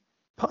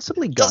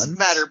 Possibly guns. Doesn't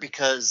matter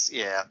because,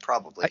 yeah,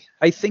 probably.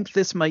 I think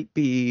this might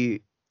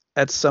be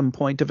at some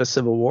point of a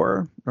civil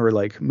war or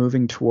like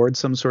moving towards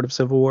some sort of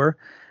civil war.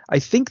 I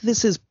think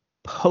this is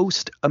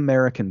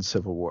post-American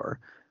Civil War.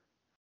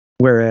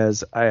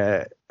 Whereas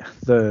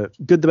the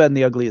Good, the Bad, and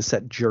the Ugly is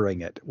set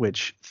during it,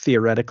 which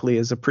theoretically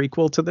is a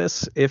prequel to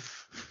this.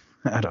 If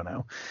I don't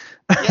know.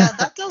 Yeah,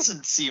 that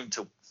doesn't seem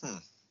to.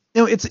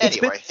 No, it's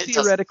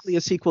theoretically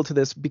a sequel to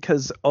this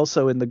because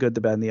also in The Good,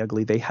 the Bad, and the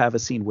Ugly, they have a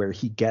scene where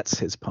he gets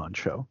his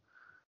poncho.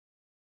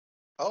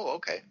 Oh,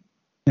 okay.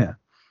 Yeah.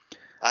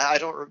 I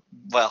don't.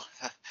 Well,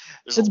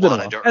 there's it's a been lot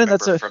a I don't and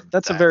remember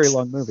that's a very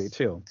long movie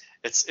too.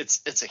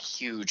 It's a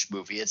huge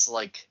movie. It's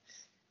like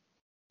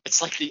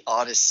the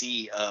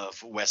Odyssey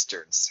of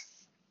Westerns.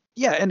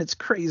 Yeah, and it's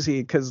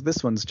crazy because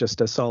this one's just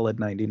a solid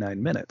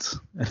 99 minutes.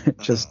 It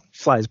just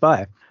flies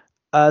by.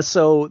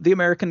 So the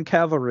American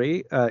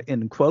cavalry,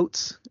 in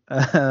quotes,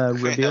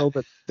 reveal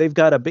that they've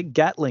got a big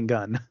Gatling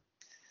gun.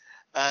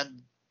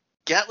 And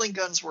Gatling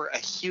guns were a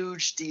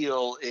huge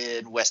deal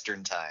in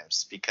Western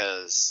times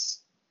because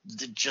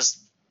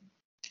just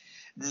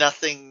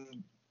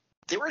nothing.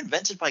 They were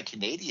invented by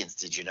Canadians.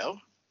 Did you know?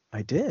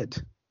 I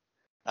did.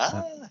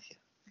 Ah.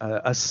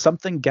 A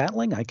something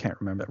Gatling? I can't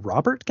remember.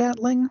 Robert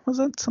Gatling? Was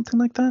it something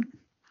like that?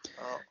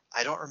 Oh,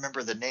 I don't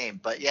remember the name,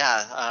 but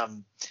yeah,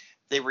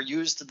 They were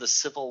used in the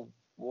Civil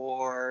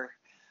War,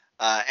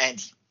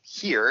 and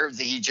here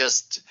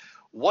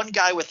one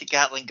guy with a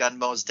Gatling gun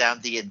mows down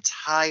the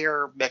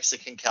entire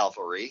Mexican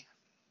cavalry.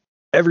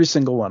 Every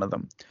single one of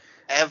them.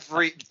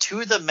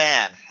 To the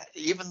man.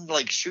 Even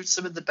like shoots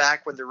them in the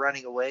back when they're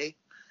running away.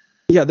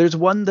 Yeah, there's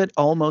one that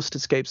almost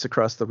escapes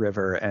across the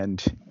river,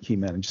 and he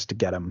manages to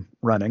get him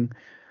running.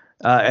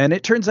 And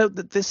it turns out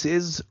that this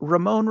is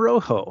Ramon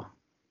Rojo.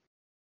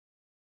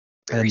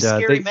 Very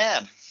scary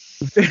man.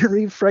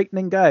 Very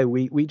frightening guy.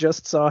 We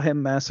just saw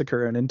him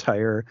massacre an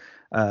entire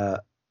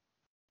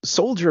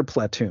soldier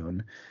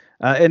platoon.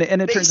 And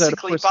it turns out, of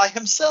course, by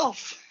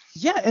himself.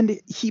 Yeah, and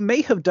he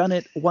may have done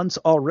it once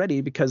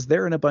already because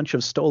they're in a bunch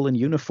of stolen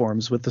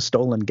uniforms with the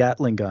stolen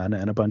Gatling gun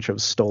and a bunch of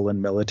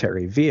stolen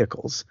military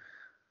vehicles.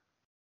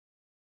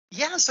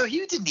 Yeah, so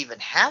he didn't even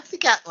have the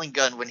Gatling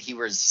gun when he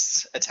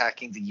was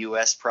attacking the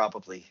U.S.,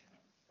 probably.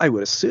 I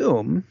would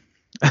assume.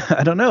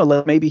 I don't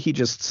know. Maybe he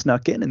just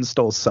snuck in and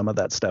stole some of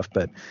that stuff,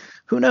 but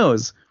who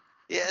knows?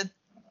 Yeah,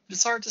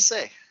 it's hard to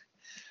say.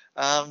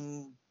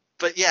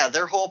 But yeah,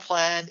 their whole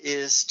plan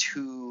is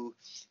to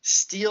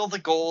steal the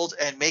gold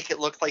and make it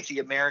look like the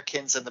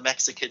Americans and the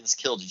Mexicans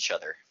killed each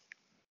other.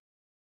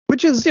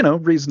 Which is,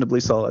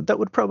 reasonably solid. That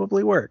would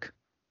probably work.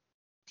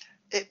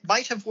 It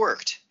might have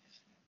worked.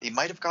 He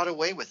might have got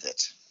away with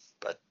it.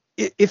 But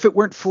if it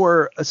weren't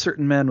for a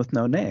certain man with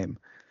no name,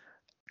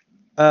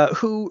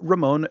 who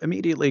Ramon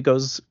immediately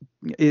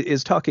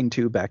is talking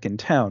to back in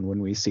town when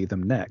we see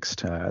them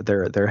next.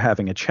 They're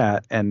having a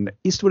chat, and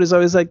Eastwood is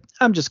always like,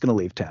 "I'm just gonna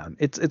leave town.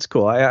 It's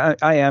cool. I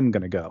am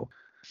gonna go."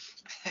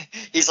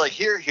 He's like,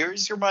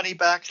 here's your money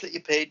back that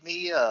you paid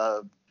me.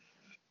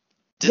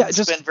 Didn't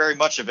spend very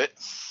much of it.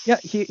 Yeah,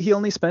 he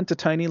only spent a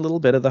tiny little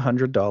bit of the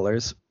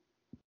 $100.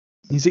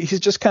 He's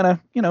just kind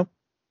of,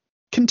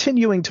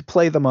 continuing to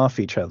play them off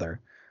each other.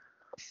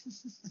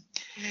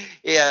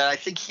 Yeah, I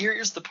think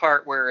here's the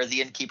part where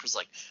the innkeeper's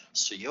like,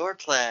 so your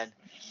plan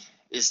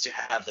is to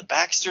have the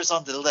Baxters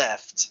on the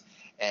left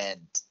and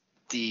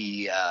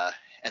the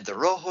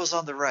Rojos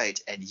on the right,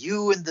 and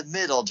you in the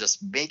middle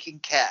just making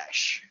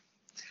cash.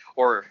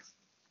 Or,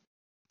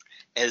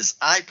 as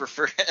I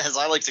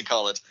like to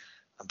call it,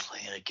 I'm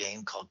playing a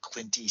game called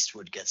Clint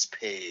Eastwood Gets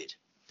Paid.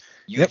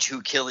 You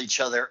two kill each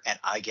other, and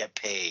I get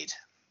paid.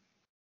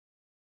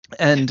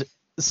 And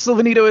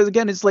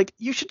Silvanito is like,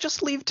 you should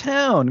just leave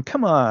town.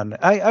 Come on.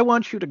 I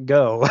want you to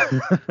go.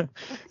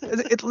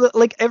 It's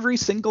like every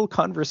single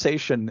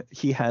conversation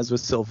he has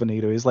with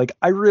Silvanito, he's like,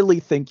 I really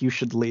think you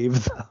should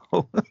leave,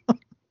 though.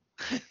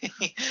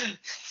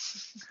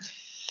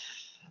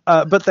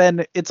 But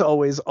then it's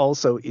always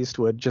also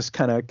Eastwood just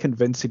kind of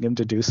convincing him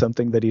to do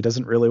something that he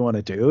doesn't really want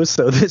to do.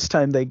 So this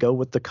time they go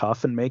with the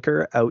coffin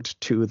maker out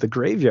to the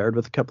graveyard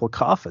with a couple of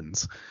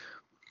coffins.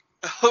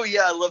 Oh,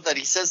 yeah, I love that.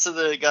 He says to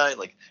the guy,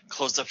 like,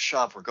 close up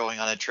shop, we're going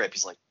on a trip.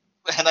 He's like,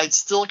 and I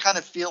still kind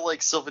of feel like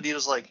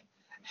Silvanito's like,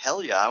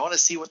 hell yeah, I want to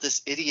see what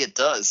this idiot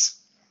does.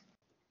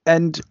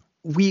 And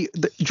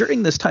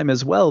during this time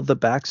as well, the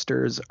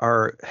Baxters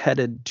are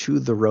headed to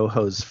the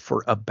Rojos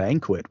for a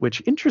banquet,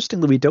 which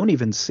interestingly we don't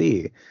even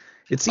see.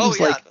 It seems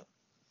like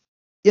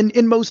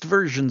in most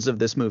versions of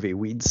this movie,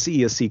 we'd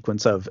see a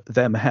sequence of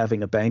them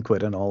having a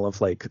banquet and all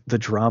of like the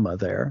drama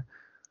there.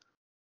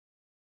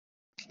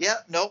 Yeah,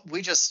 nope,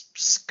 we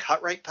just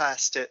cut right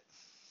past it.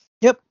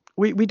 Yep,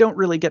 we don't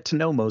really get to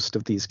know most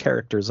of these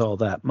characters all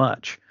that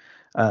much.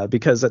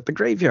 Because at the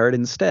graveyard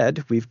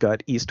instead, we've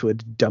got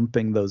Eastwood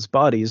dumping those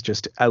bodies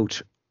just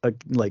out,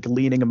 like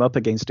leaning them up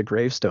against a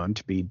gravestone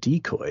to be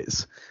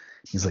decoys.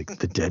 He's like,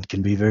 the dead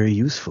can be very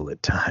useful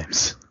at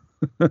times.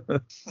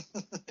 And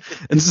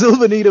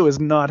Silvanito is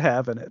not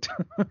having it.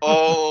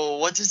 Oh,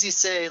 what does he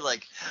say?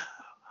 Like,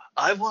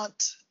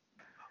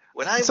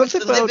 when I am with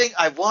the living,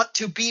 I want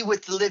to be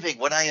with the living.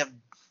 When I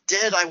am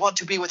dead, I want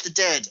to be with the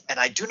dead. And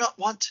I do not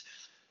want...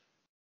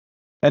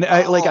 And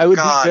I would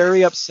be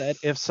very upset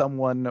if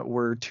someone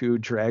were to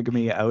drag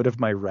me out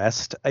of my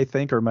rest, I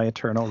think, or my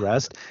eternal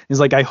rest. He's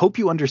like, I hope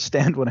you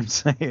understand what I'm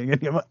saying,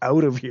 and I'm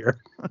out of here.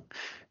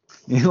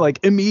 Like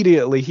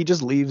immediately, he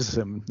just leaves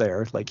him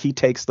there. Like he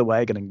takes the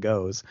wagon and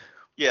goes.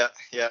 Yeah.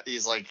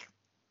 He's like,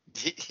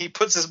 he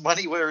puts his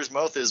money where his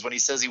mouth is when he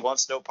says he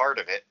wants no part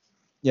of it.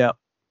 Yeah.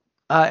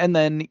 And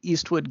then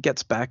Eastwood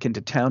gets back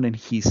into town and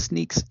he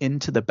sneaks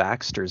into the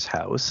Baxter's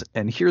house.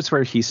 And here's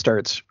where he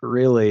starts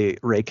really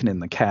raking in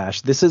the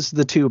cash. This is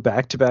the two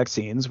back-to-back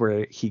scenes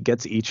where he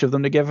gets each of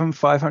them to give him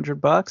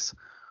 $500.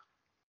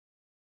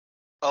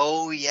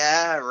 Oh,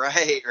 yeah,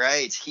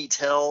 right. He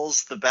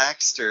tells the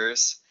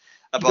Baxters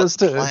about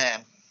the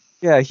plan.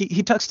 Yeah,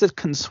 he talks to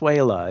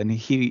Consuela and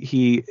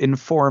he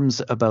informs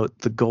about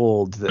the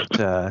gold that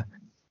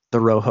the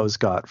Rojos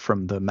got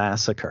from the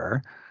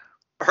massacre.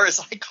 Or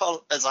as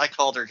I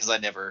called her because I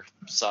never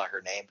saw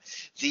her name,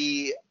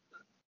 the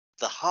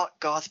hot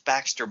goth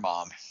Baxter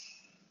mom.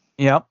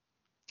 Yep.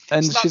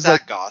 And she's not she's that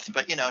like goth,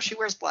 but she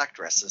wears black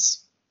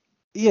dresses.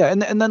 Yeah,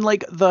 and then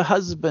like the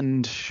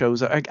husband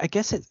shows up. I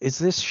guess is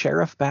this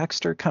Sheriff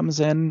Baxter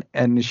comes in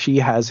and she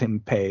has him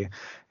pay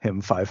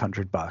him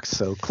 $500.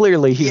 So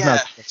clearly he's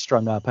not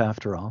strung up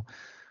after all.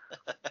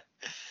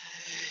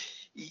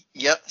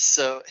 Yep.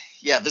 So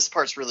yeah, this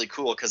part's really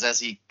cool because as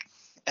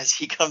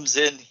he comes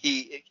in,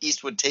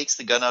 Eastwood takes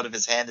the gun out of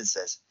his hand and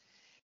says,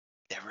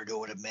 "Never know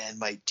what a man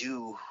might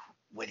do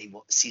when he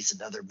sees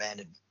another man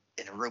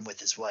in a room with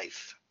his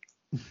wife."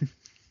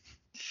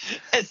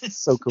 and,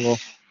 So cool.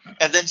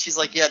 and then she's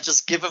like, "Yeah,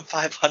 just give him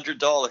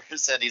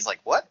 $500," and he's like,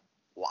 "What?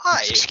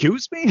 Why?"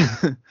 Excuse me?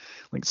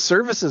 Like,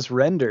 services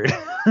rendered.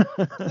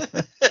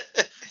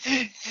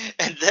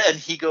 And then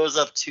he goes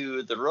up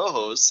to the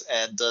Rojos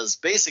and does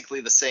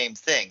basically the same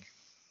thing.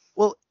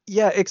 Well,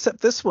 yeah,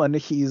 except this one,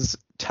 he's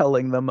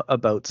telling them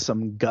about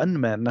some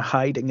gunmen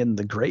hiding in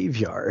the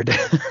graveyard.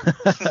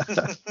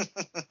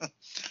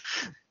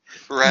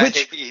 Right.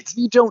 Which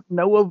we don't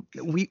know of,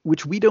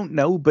 which we don't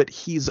know, but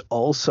he's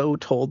also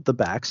told the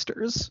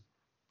Baxters.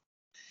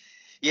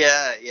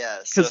 Yeah, yeah.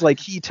 So Because like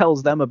he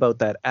tells them about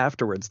that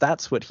afterwards.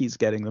 That's what he's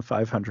getting the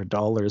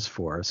 $500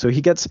 for. So he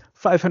gets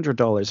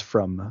 $500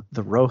 from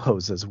the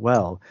Rojos as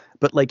well.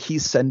 But like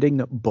he's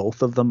sending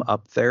both of them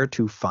up there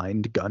to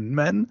find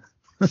gunmen.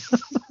 well,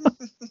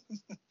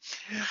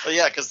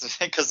 yeah, because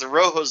the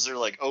Rojos are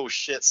like, oh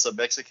shit, some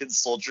Mexican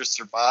soldiers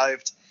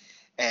survived,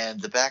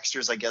 and the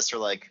Baxters, I guess, are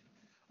like,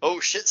 oh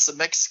shit, some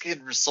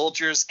Mexican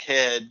soldiers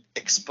can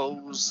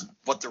expose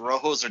what the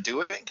Rojos are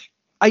doing.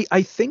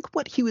 I think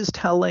what he was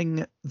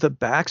telling the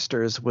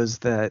Baxters was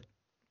that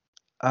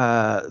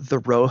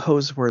the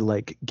Rojos were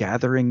like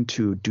gathering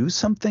to do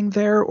something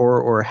there,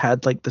 or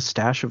had like the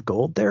stash of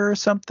gold there or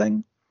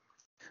something.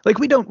 Like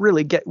we don't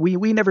really get we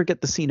never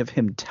get the scene of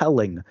him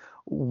telling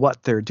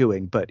what they're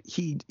doing, but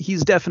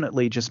he's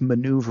definitely just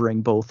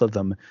maneuvering both of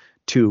them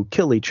to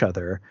kill each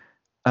other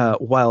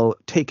while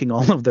taking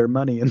all of their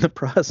money in the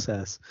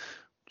process,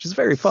 which is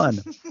very fun.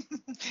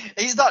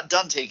 He's not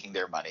done taking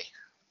their money.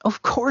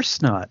 Of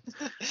course not.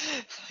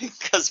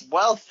 Because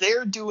while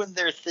they're doing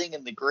their thing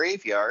in the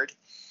graveyard,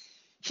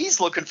 he's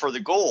looking for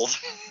the gold.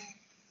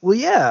 Well,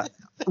 yeah.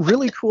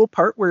 Really cool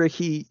part where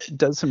he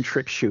does some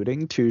trick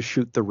shooting to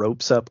shoot the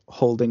ropes up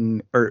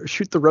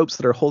shoot the ropes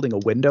that are holding a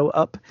window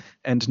up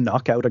and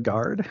knock out a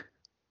guard.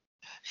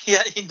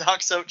 Yeah, he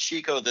knocks out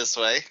Chico this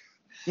way.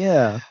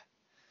 Yeah.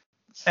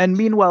 And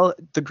meanwhile,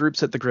 the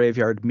groups at the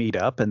graveyard meet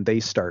up and they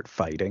start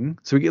fighting.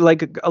 So we get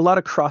like a lot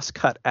of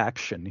cross-cut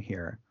action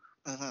here.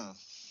 Mm-hmm.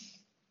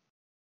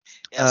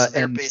 Yeah,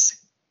 so they're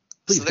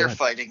they're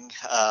fighting.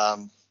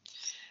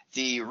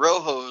 The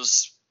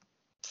Rojos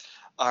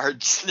are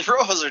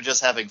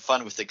just having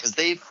fun with it because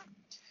they've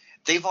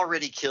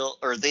already killed,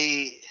 or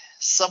they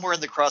somewhere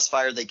in the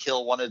crossfire they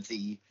kill one of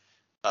the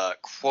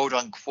quote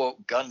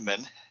unquote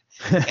gunmen.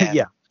 And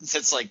yeah.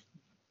 it's like,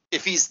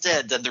 if he's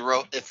dead, then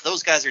if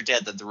those guys are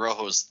dead, then the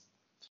Rojos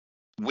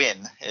win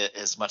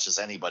as much as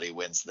anybody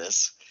wins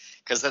this,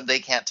 because then they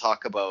can't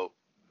talk about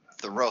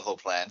the Rojo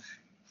plan.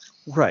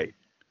 Right.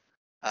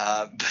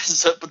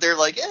 But they're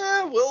like,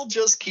 we'll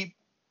just keep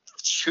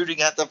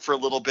shooting at them for a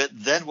little bit,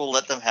 then we'll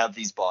let them have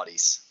these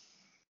bodies.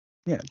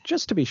 Yeah,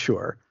 just to be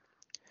sure.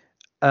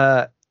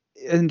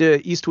 And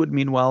Eastwood,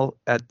 meanwhile,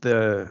 at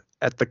the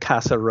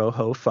Casa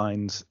Rojo,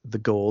 finds the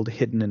gold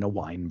hidden in a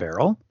wine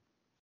barrel.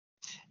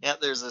 Yeah,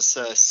 there's this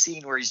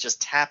scene where he's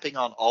just tapping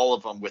on all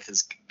of them with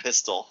his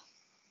pistol.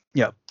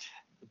 Yep.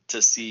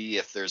 To see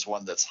if there's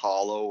one that's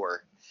hollow,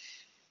 or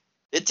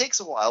it takes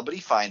a while, but he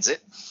finds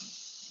it.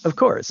 Of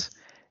course.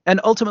 And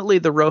ultimately,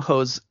 the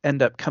Rojos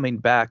end up coming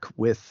back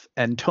with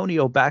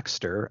Antonio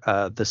Baxter,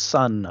 the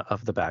son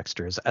of the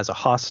Baxters, as a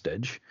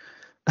hostage.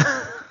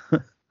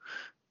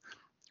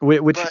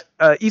 Which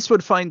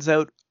Eastwood finds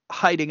out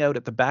hiding out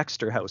at the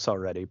Baxter house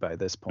already by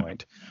this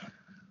point.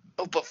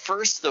 Oh, but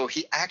first, though,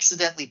 he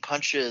accidentally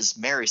punches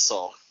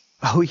Marisol.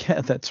 Oh, yeah,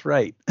 that's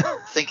right.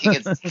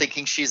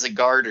 thinking she's a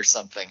guard or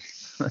something.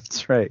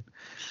 That's right.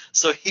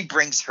 So he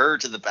brings her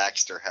to the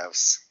Baxter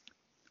house.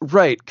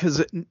 Right,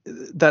 because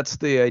that's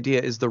the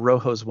idea, is the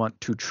Rojos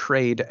want to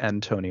trade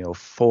Antonio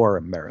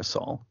for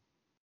Marisol.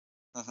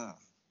 Uh-huh.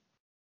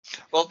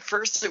 Well,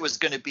 first it was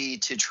going to be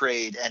to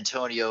trade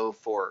Antonio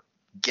for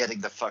getting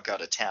the fuck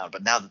out of town,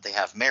 but now that they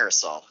have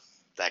Marisol,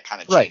 that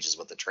kind of changes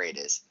what the trade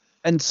is.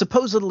 And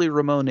supposedly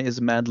Ramon is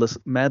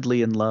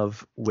madly in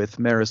love with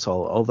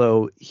Marisol,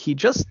 although he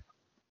just...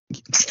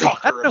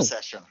 Stalker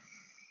obsession.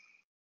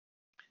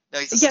 No,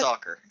 he's a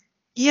stalker.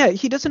 Yeah,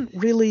 he doesn't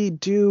really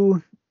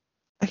do...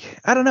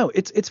 I don't know.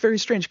 It's very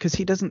strange because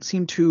he doesn't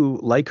seem to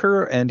like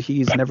her, and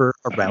he's never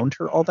around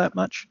her all that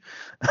much.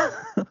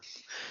 Yeah,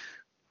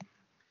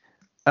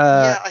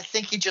 I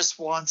think he just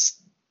wants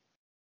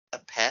a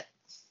pet.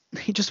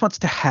 He just wants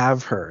to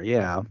have her.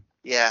 Yeah.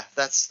 Yeah,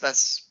 that's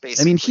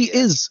basically. I mean, he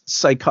is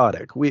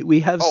psychotic.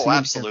 We have seen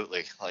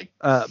absolutely him,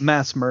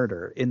 mass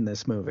murder in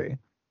this movie.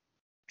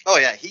 Oh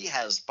yeah, he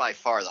has by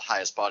far the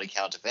highest body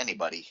count of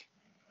anybody.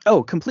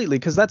 Oh, completely,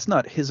 because that's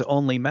not his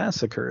only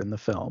massacre in the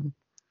film.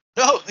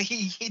 No,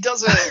 he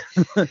doesn't.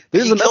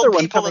 There's another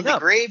one people coming in the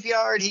up.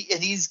 graveyard,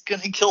 and he's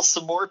gonna kill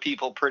some more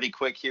people pretty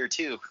quick here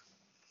too.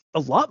 A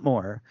lot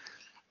more.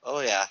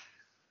 Oh yeah.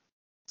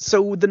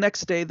 So the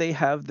next day they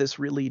have this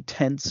really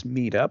tense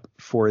meetup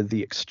for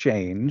the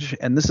exchange,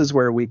 and this is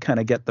where we kind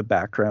of get the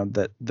background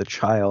that the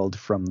child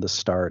from the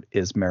start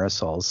is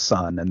Marisol's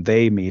son, and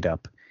they meet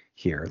up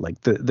here. Like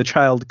the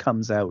child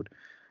comes out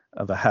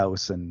of a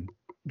house and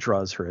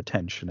draws her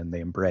attention, and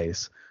they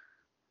embrace.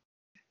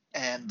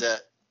 And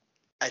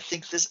I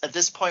think at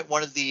this point,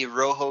 one of the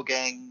Rojo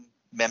gang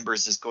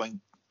members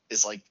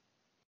is like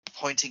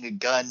pointing a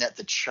gun at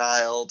the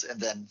child,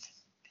 and then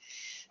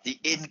the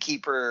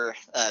innkeeper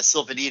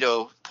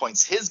Silvanito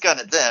points his gun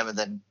at them, and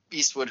then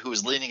Eastwood, who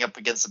is leaning up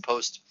against the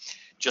post,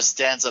 just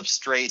stands up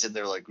straight, and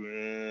they're like,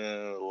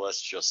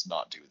 let's just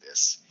not do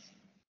this.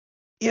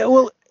 Yeah,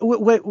 well,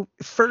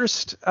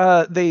 first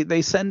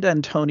they send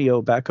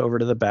Antonio back over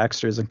to the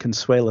Baxters, and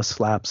Consuela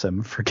slaps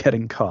him for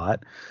getting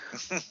caught.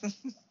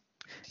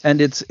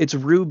 And it's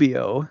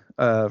Rubio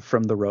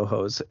from the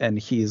Rojos, and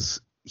he's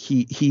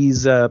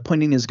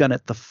pointing his gun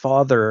at the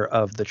father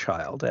of the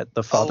child, at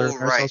the father of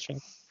Marisol's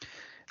child.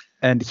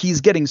 And he's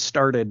getting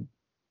started,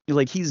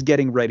 like he's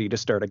getting ready to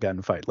start a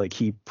gunfight. Like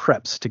he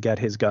preps to get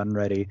his gun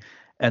ready,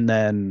 and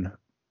then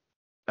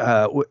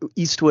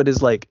Eastwood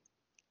is like,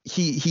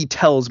 he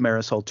tells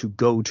Marisol to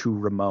go to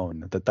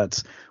Ramon,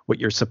 that's what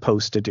you're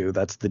supposed to do.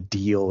 That's the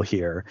deal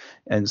here.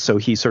 And so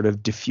he sort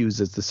of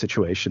diffuses the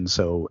situation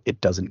so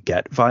it doesn't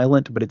get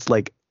violent, but it's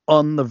like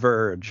on the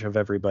verge of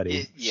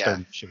everybody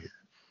starting to shoot.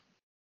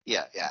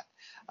 Yeah.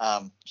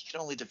 You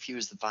can only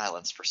diffuse the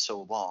violence for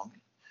so long.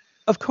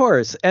 Of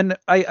course. And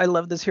I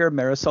love this here,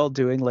 Marisol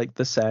doing like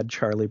the sad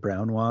Charlie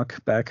Brown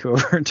walk back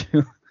over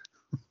to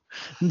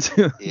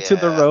the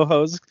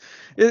Rojos.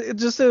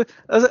 It's just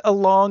a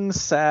long,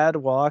 sad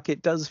walk.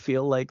 It does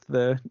feel like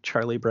the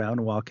Charlie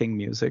Brown walking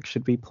music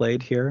should be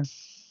played here.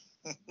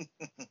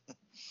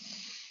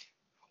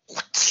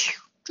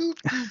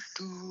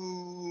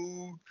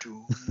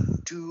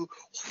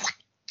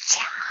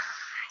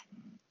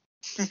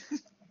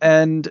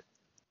 And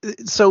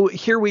so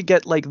here we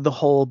get like the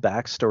whole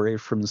backstory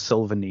from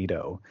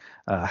Silvanito,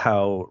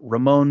 how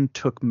Ramon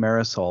took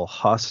Marisol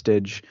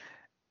hostage,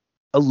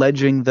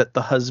 alleging that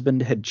the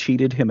husband had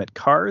cheated him at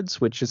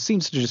cards, which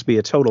seems to just be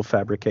a total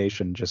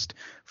fabrication, just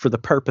for the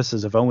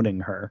purposes of owning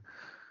her.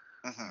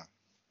 Mm-hmm.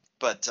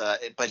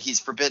 But he's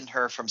forbidden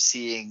her from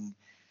seeing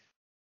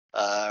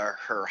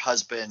her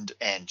husband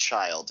and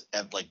child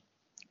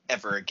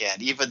ever again,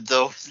 even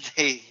though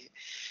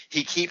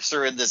he keeps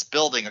her in this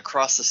building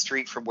across the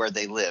street from where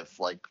they live.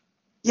 Like,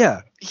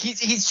 yeah,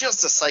 he's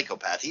just a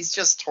psychopath. He's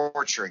just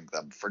torturing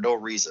them for no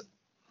reason.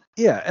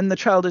 Yeah, and the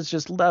child is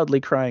just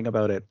loudly crying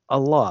about it a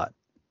lot.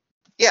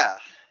 Yeah,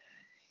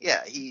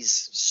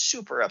 he's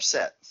super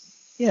upset.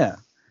 Yeah,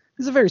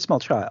 he's a very small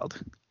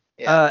child.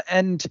 Yeah.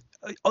 And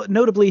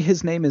notably,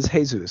 his name is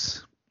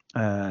Jesus.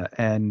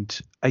 And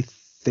I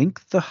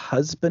think the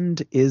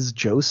husband is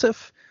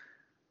Joseph.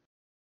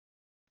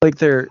 Like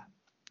they're...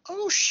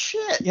 Oh,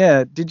 shit.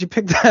 Yeah, did you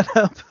pick that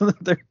up?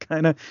 They're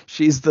kind of...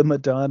 She's the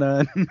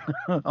Madonna and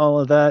all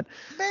of that.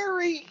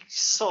 Mary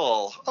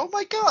Soul. Oh,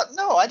 my God.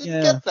 No, I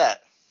didn't get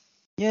that.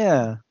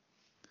 Yeah.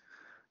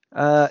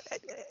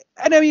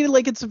 And I mean,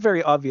 like, it's a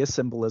very obvious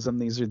symbolism.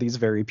 These are these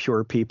very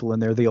pure people,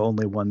 and they're the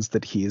only ones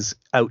that he's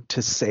out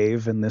to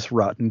save in this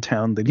rotten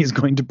town that he's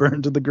going to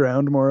burn to the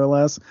ground, more or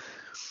less.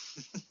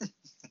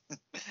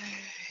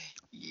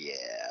 Yeah.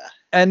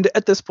 And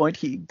at this point,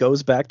 he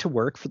goes back to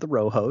work for the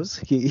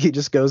Rojos. He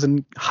just goes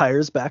and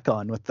hires back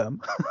on with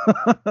them.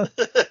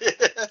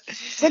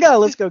 It's like,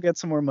 let's go get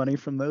some more money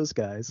from those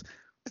guys.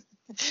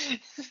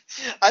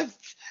 And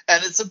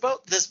it's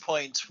about this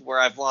point where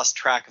I've lost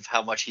track of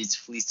how much he's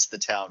fleeced the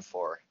town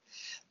for.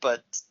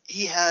 But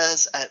he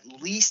has at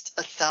least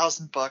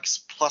 $1,000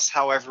 plus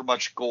however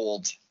much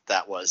gold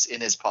that was in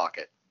his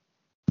pocket.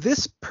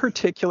 This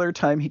particular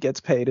time he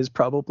gets paid is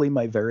probably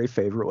my very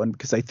favorite one,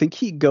 because I think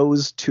he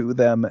goes to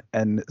them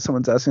and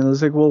someone's asking him,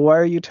 like, well, why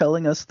are you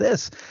telling us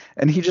this?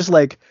 And he just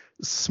like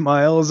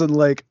smiles and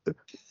like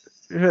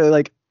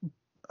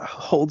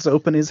holds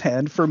open his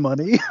hand for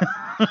money.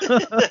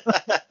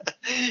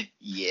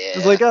 Yeah.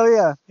 It's like,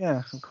 oh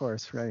yeah, of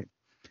course, right.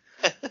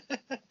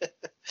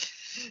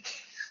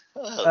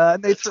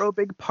 And they throw a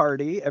big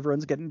party.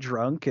 Everyone's getting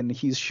drunk, and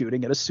he's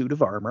shooting at a suit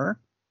of armor.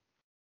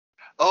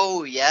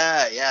 Oh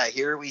yeah.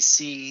 Here we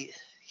see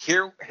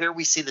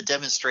the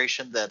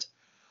demonstration that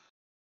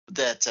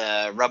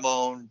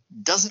Ramon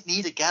doesn't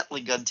need a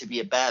Gatling gun to be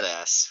a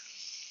badass.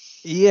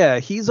 Yeah,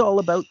 he's all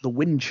about the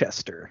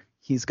Winchester.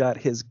 He's got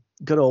his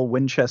good old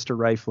Winchester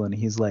rifle, and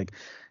he's like,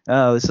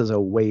 oh, this is a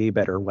way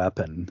better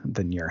weapon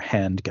than your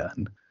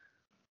handgun.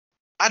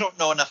 I don't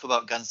know enough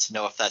about guns to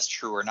know if that's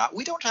true or not.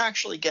 We don't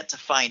actually get to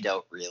find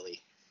out,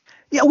 really.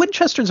 Yeah,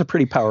 Winchester's a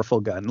pretty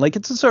powerful gun. Like,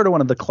 it's sort of one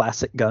of the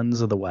classic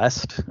guns of the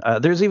West.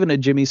 There's even a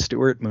Jimmy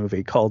Stewart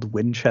movie called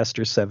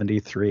Winchester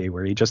 73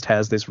 where he just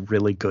has this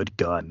really good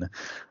gun.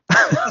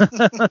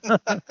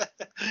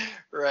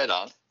 Right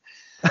on.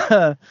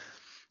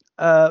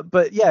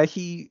 But yeah,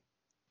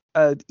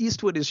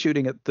 Eastwood is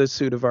shooting at the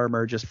suit of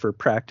armor just for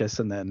practice,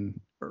 and then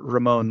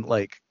Ramon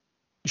like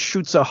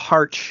shoots a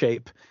heart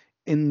shape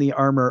in the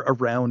armor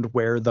around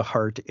where the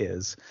heart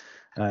is.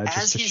 just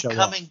As to he's show off.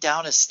 coming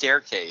down a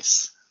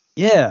staircase.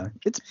 Yeah,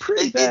 it's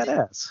pretty It, it,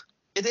 badass.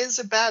 it is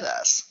a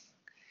badass.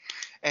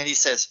 And he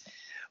says,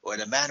 when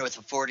a man with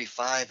a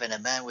 45 and a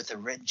man with a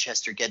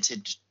Winchester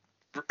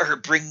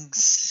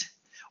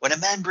when a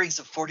man brings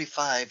a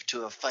 45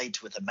 to a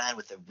fight with a man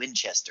with a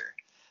Winchester,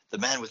 the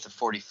man with the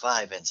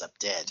 45 ends up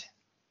dead.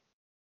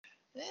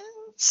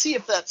 Let's see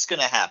if that's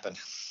going to happen.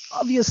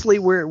 Obviously,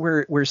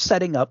 we're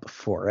setting up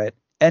for it,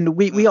 and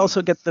we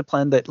also get the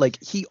plan that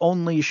like he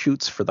only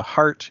shoots for the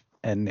heart,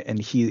 and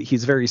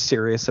he's very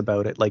serious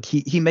about it. Like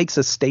he makes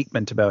a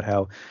statement about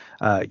how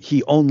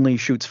he only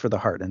shoots for the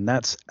heart, and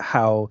that's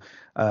how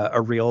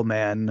a real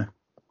man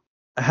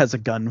has a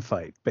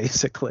gunfight,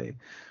 basically.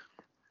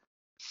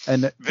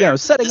 And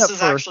setting This up is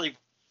for actually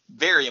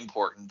very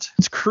important.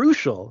 it's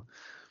crucial.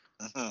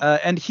 Mm-hmm.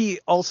 And he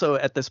also,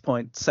 at this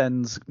point,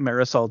 sends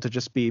Marisol to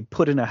just be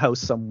put in a house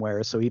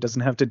somewhere so he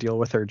doesn't have to deal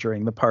with her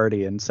during the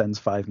party, and sends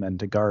 5 men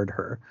to guard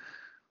her.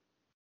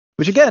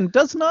 Which, again,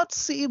 does not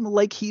seem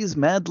like he's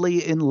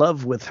madly in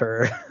love with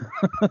her.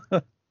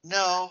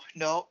 No.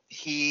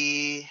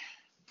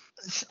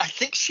 I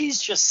think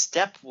she's just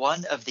step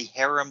one of the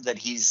harem that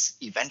he's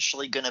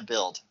eventually going to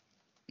build.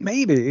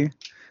 Maybe.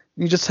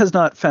 He just has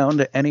not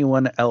found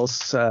anyone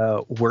else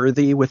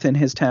worthy within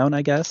his town,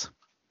 I guess.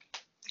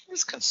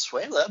 There's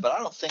Consuela, but I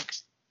don't think.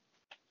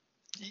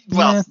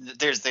 Well,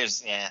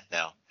 there's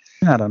no.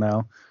 I don't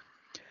know.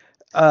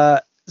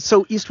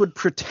 So Eastwood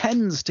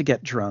pretends to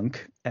get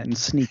drunk and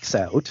sneaks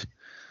out.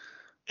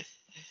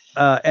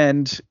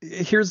 And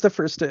here's the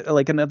first,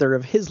 like another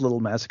of his little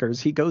massacres.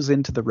 He goes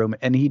into the room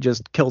and he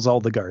just kills all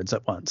the guards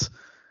at once.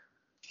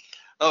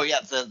 Oh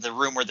yeah, the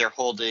room where they're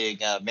holding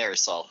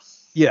Marisol.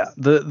 Yeah,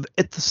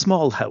 at the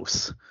small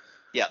house.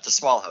 Yeah, the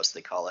small house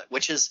they call it,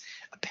 which is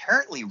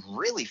apparently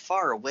really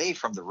far away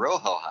from the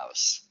Rojo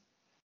house.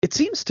 It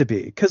seems to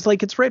be, because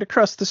like it's right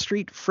across the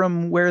street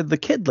from where the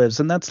kid lives,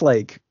 and that's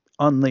like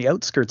on the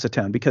outskirts of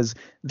town, because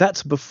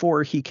that's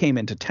before he came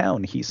into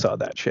town. He saw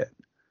that shit.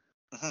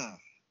 Mm-hmm.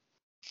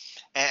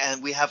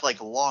 And we have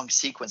like a long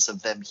sequence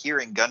of them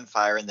hearing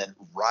gunfire and then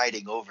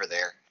riding over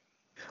there.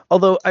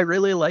 Although I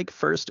really like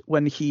first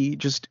when he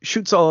just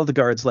shoots all of the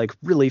guards like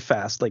really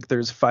fast. Like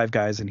there's 5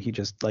 guys and he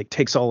just like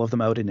takes all of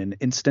them out in an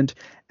instant.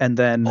 And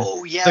then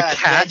the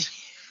cat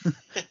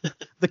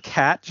the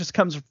cat just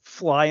comes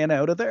flying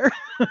out of there.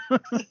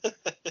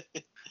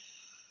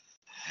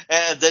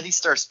 And then he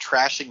starts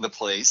trashing the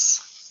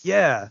place.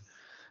 Yeah.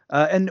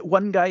 And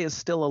one guy is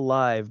still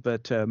alive,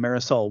 but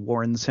Marisol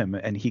warns him,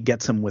 and he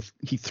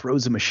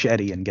throws a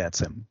machete and gets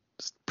him.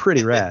 It's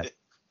pretty rad.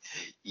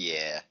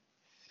 Yeah.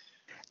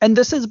 And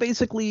this is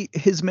basically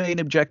his main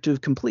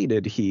objective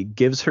completed. He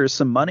gives her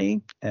some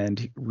money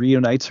and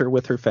reunites her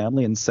with her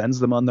family and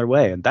sends them on their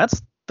way. And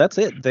that's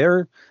it.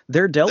 They're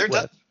dealt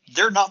with.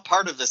 They're not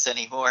part of this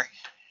anymore.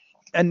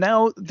 And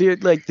now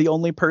the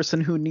only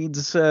person who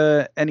needs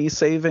any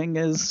saving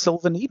is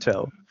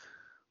Silvanito.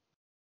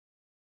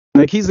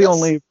 Like he's the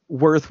only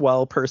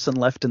worthwhile person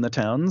left in the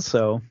town,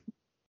 so.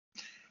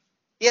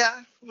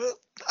 Yeah, well,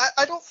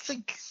 I don't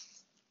think.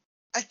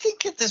 I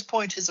think at this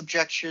point his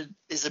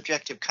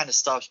objective kind of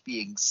stops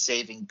being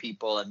saving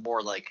people and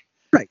more like.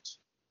 Right.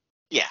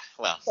 Yeah,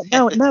 well.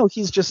 now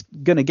he's just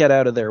gonna get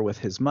out of there with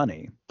his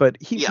money, but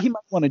he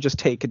might want to just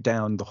take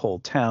down the whole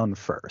town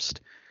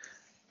first.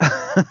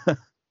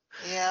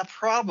 Yeah,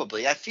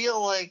 probably. I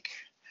feel like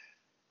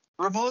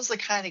Ramon's the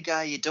kind of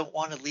guy you don't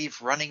want to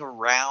leave running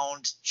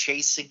around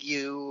chasing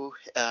you.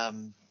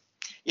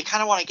 You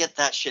kind of want to get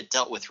that shit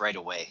dealt with right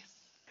away.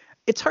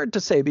 It's hard to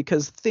say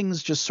because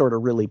things just sort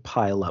of really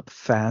pile up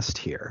fast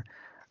here.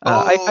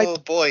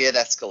 Boy, it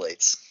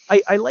escalates.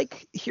 I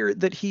like here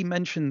that he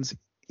mentions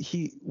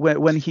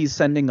when he's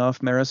sending off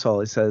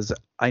Marisol, he says,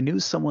 "I knew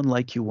someone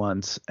like you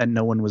once, and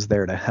no one was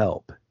there to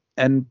help."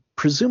 And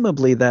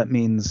presumably that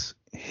means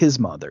his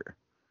mother.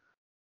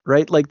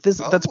 Right? Like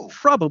that's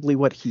probably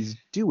what he's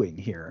doing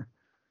here.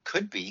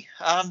 Could be.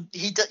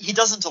 He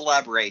doesn't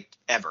elaborate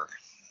ever.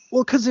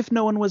 Well, because if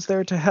no one was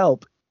there to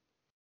help,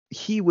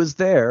 he was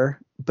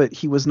there, but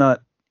he was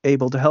not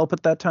able to help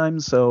at that time,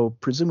 so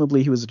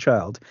presumably he was a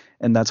child,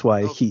 and that's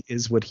why he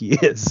is what he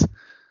is.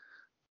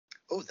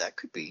 Oh, that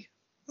could be.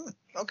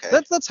 Okay.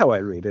 That's how I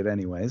read it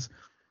anyways.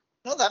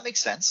 No, that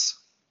makes sense.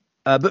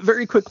 But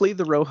very quickly,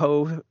 the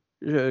Rojo...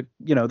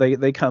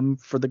 they come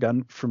for the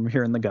gun from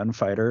hearing the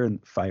gunfighter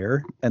and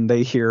fire, and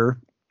they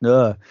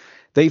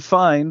they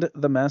find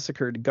the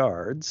massacred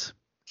guards,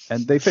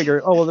 and they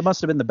figure, oh well, it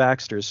must have been the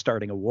Baxters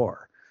starting a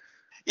war.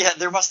 Yeah,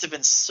 there must have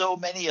been so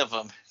many of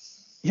them.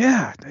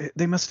 Yeah,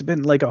 they must have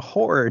been like a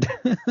horde.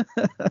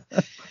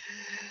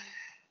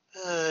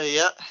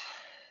 Yeah.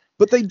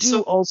 But they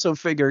do also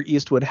figure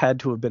Eastwood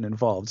had to have been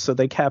involved, so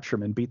they capture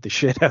him and beat the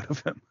shit out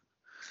of him.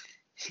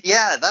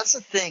 Yeah, that's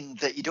a thing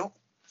that you don't.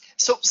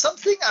 So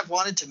something I've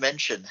wanted to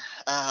mention,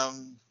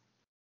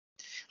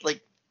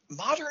 like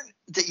modern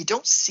that you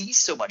don't see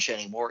so much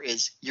anymore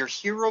is your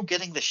hero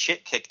getting the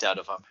shit kicked out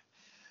of him.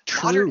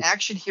 True. Modern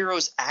action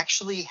heroes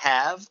actually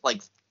have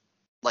like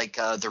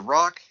The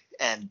Rock,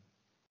 and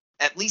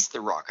at least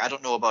The Rock. I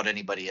don't know about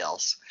anybody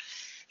else.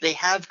 they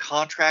have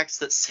contracts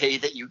that say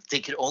that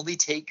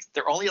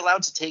they're only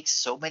allowed to take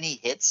so many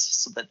hits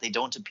so that they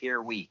don't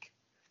appear weak.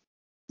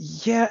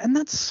 Yeah, and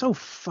that's so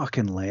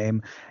fucking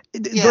lame.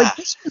 Yeah.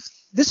 Like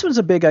this was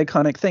a big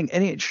iconic thing,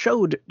 and it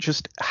showed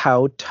just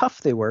how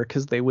tough they were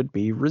because they would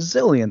be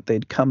resilient.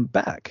 They'd come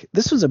back.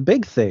 This was a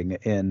big thing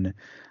in,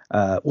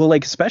 well,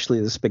 like especially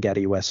the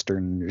spaghetti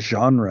western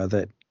genre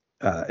that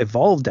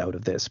evolved out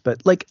of this,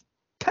 but like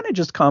kind of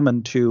just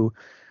common to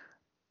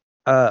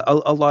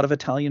a lot of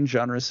Italian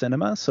genre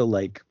cinema. So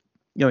like,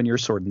 in your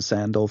sword and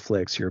sandal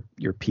flicks, your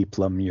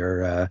peplum,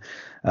 your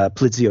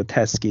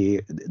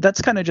poliziotteschi,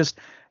 that's kind of just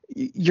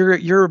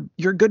your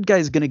good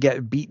guy's gonna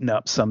get beaten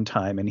up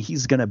sometime, and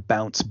he's gonna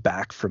bounce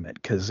back from it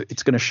because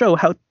it's gonna show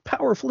how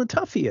powerful and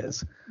tough he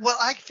is. Well,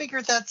 I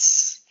figure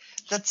that's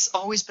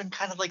always been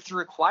kind of like the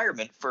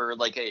requirement for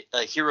like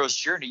a hero's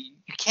journey.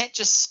 You can't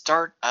just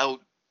start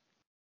out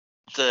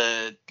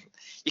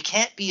you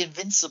can't be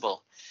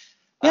invincible.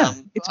 Yeah,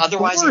 it's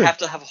Otherwise, you boring. have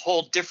to have a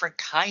whole different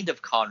kind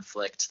of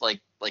conflict,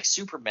 like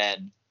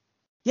Superman.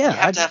 You Yeah,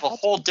 have to have a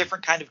whole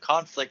different kind of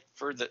conflict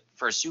for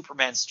a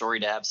Superman story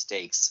to have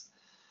stakes.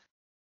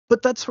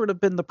 but that's sort of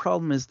been the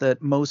problem is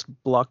that most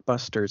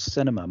blockbuster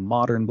cinema,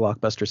 modern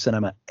blockbuster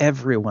cinema,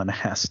 everyone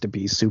has to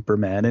be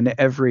Superman, and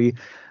every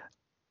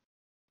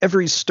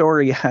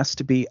story has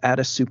to be at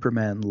a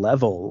Superman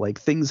level. Like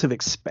things have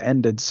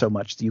expanded so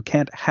much that you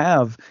can't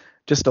have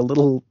just a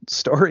little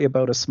story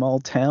about a small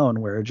town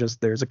where just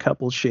there's a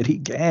couple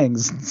shitty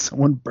gangs and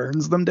someone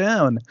burns them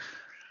down.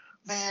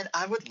 Man,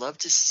 I would love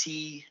to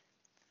see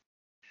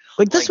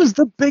Like this like was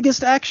the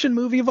biggest action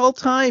movie of all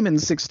time in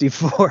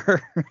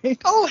 64,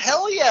 right? oh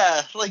hell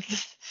yeah! Like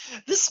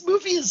this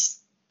movie is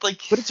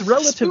like But it's this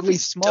relatively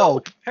movie's small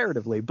dope.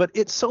 comparatively, but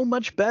it's so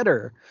much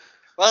better.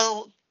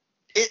 Well,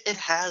 it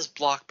has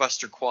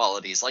blockbuster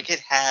qualities. Like it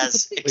Oh,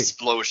 has completely.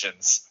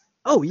 explosions.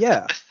 Oh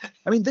yeah.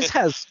 I mean, this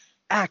has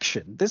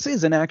action. This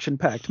is an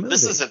action-packed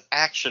This is movie. an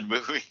action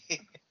movie.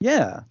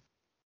 Yeah.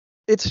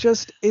 It's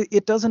just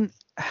it doesn't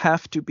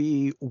have to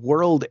be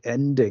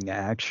world-ending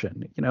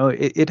action.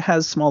 It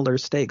has smaller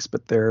stakes,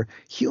 but they're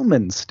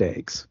human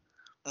stakes.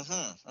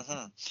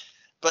 Hmm.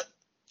 But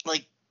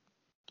like,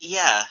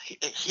 yeah,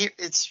 here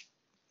it's.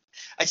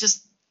 I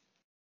just,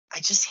 I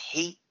just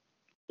hate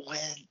when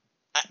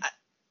I, I,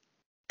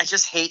 I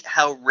just hate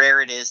how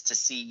rare it is to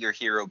see your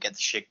hero get the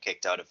shit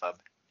kicked out of him.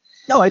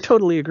 No, I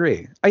totally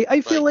agree.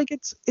 I feel Like,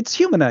 like it's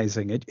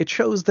humanizing. It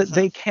shows that mhm,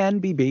 they can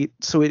be beat,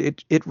 so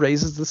it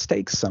raises the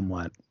stakes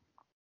somewhat.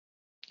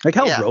 Like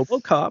how yeah,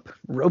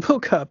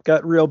 RoboCop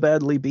got real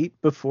badly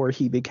beat before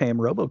he became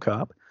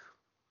RoboCop.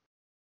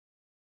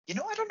 I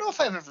don't know if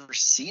I've ever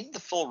seen the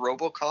full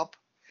RoboCop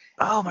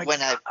Oh my when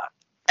god.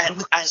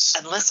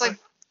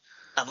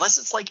 unless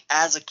it's like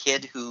as a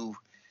kid who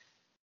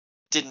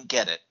didn't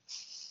get it.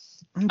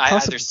 I either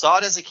Possibly. saw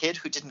it as a kid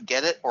who didn't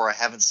get it, or I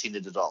haven't seen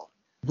it at all.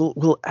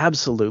 We'll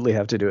absolutely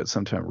have to do it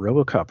sometime.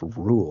 RoboCop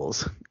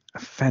rules. A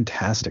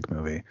fantastic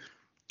movie.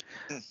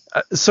 Hmm.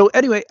 So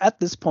anyway, at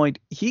this point,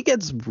 he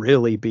gets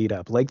really beat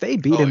up. Like they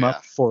beat Oh him up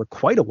yeah. for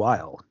quite a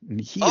while, and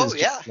he Oh is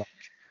just yeah. like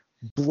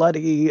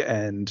bloody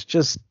and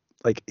just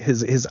like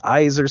his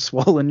eyes are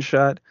swollen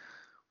shut.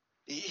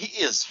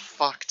 He is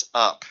fucked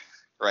up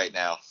right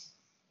now.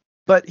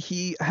 But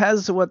he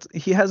has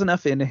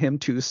enough in him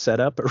to set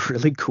up a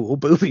really cool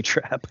booby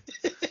trap.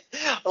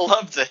 I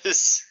love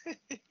this.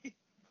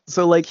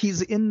 So like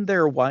he's in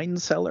their wine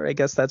cellar. I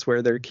guess that's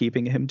where they're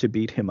keeping him to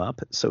beat him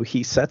up. So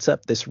he sets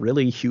up this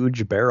really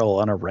huge barrel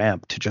on a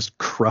ramp to just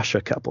crush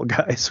a couple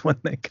guys when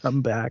they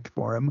come back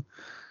for him.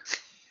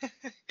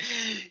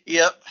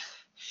 Yep.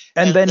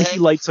 And And then he then,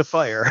 lights a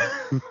fire.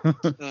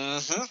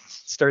 mhm,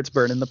 Starts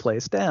burning the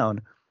place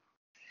down.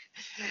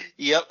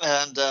 yep.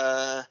 And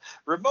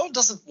Ramon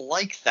doesn't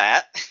like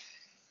that.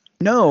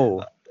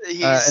 No. And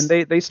He's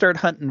they start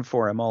hunting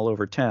for him all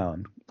over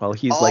town while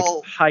he's like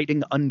all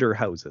hiding under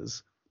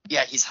houses.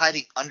 yeah, he's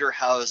hiding under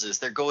houses.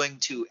 They're going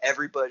to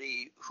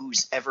everybody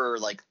who's ever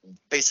like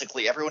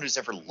basically everyone who's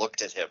ever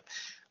looked at him.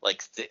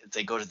 Like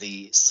they go to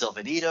the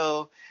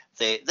Silvanito.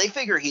 They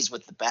figure he's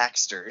with the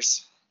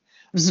Baxters.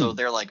 So Mhm.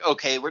 they're like,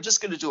 okay, we're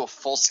just going to do a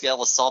full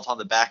scale assault on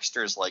the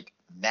Baxters like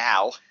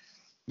now.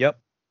 Yep.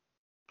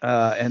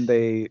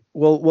 And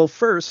well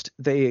first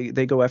they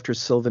go after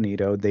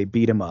Silvanito. They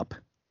beat him up.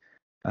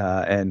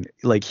 And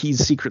like he's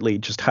secretly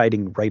just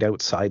hiding right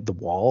outside the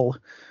wall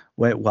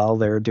while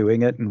they're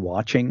doing it and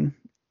watching.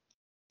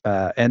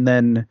 And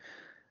then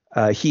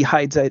he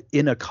hides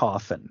in a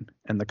coffin,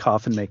 and the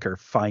coffin maker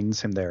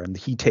finds him there, and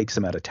he takes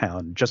him out of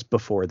town just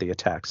before the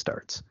attack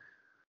starts.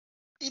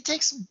 He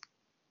takes him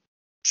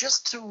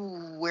just to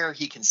where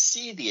he can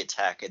see the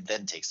attack and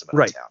then takes him out of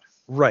Right, town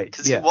right,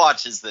 because he yeah.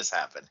 watches this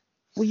happen.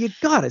 Well, you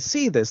gotta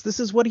see this. This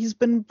is what he's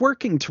been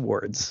working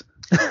towards.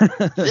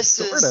 This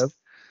Sort is of.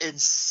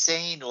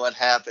 insane what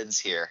happens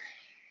here.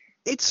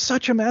 It's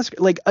such a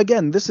massacre. Like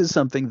again, this is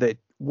something that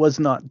was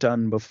not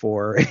done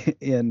before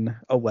in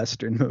a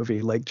Western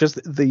movie. Like just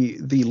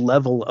the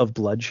level of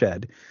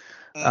bloodshed.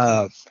 Hmm.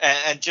 Uh,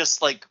 And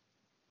just like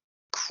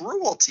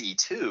cruelty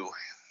too.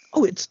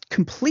 Oh, it's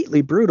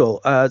completely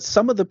brutal.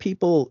 Some of the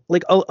people,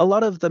 like a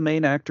lot of the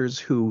main actors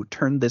who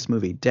turned this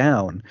movie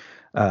down,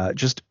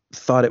 just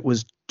thought it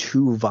was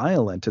too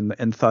violent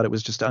and thought it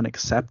was just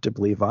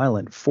unacceptably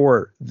violent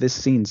for this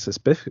scene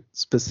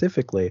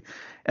specifically.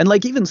 And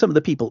like even some of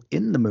the people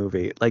in the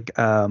movie, like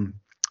the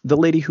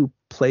lady who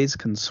plays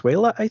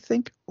Consuela, I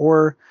think,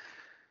 or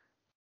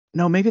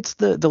no, maybe it's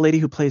the lady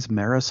who plays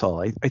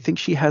Marisol. I think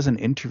she has an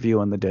interview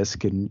on the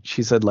disc, and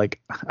she said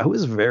like I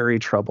was very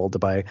troubled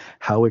by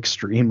how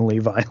extremely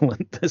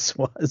violent this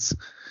was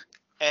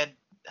And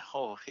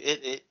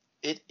it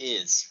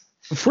is.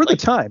 for the Like,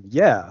 time.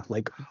 Yeah,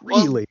 like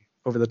well, really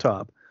over the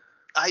top.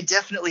 I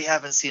definitely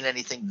haven't seen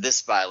anything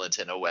this violent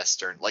in a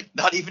Western. Like,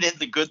 not even in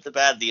The Good, the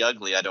Bad, the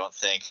Ugly, I don't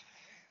think.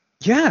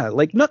 Yeah,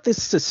 like not this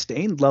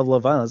sustained level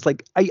of violence.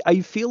 Like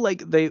I feel like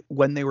they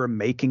when they were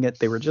making it,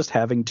 they were just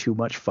having too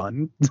much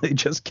fun. They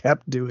just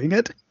kept doing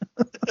it.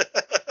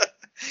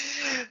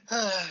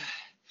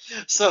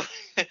 So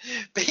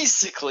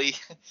basically,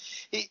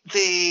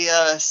 they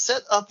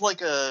set up like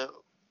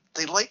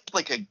they liked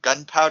like a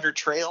gunpowder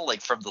trail,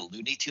 like from the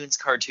Looney Tunes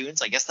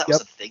cartoons. I guess that was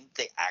Yep. a thing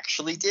they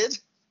actually did.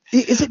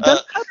 Is it Uh,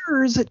 gunpowder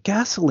or is it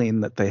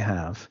gasoline that they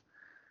have?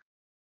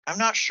 I'm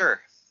not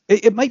sure.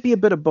 It might be a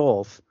bit of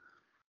both.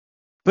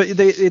 But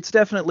it's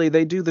definitely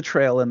they do the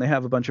trail and they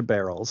have a bunch of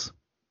barrels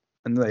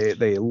and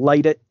they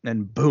light it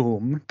and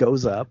boom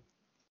goes up.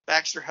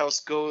 Baxter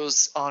House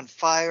goes on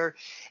fire,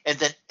 and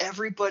then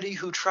everybody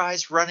who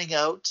tries running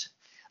out,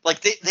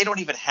 like they don't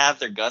even have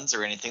their guns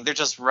or anything. They're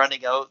just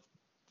running out.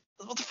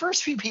 Well, the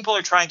first few people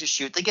are trying to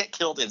shoot, they get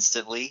killed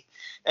instantly.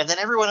 And then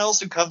everyone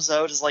else who comes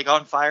out is like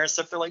on fire and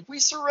stuff. They're like, we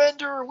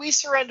surrender,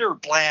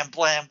 blam,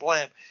 blam,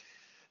 blam.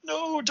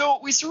 No,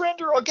 don't, we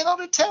surrender. I'll get out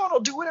of town.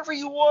 I'll do whatever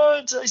you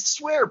want. I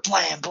swear,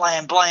 blam,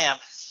 blam, blam.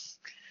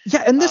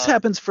 Yeah, and this Uh,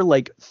 happens for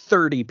like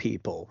 30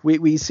 people.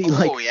 We see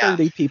like oh, yeah.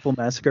 30 people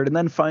massacred and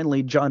then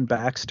finally John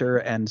Baxter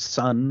and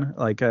son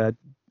like I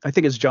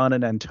think it's John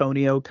and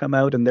Antonio come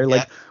out and they're Yeah.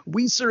 like,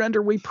 "We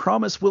surrender, we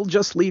promise we'll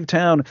just leave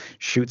town."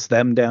 Shoots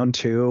them down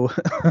too.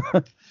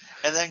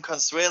 And then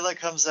Consuela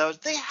comes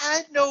out. They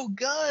had no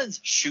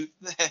guns. Shoot.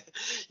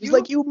 He's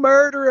like, you "You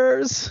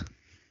murderers."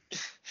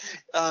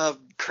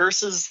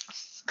 curses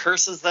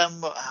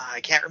them. I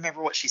can't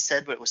remember what she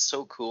said, but it was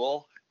so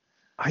cool.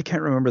 I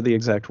can't remember the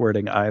exact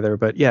wording either,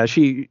 but yeah,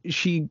 she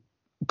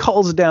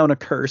calls down a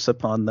curse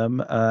upon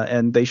them,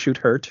 and they shoot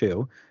her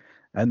too.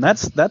 And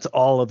that's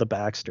all of the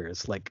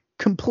Baxters, like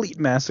complete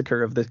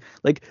massacre of the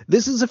like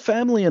this is a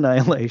family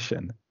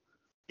annihilation.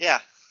 Yeah.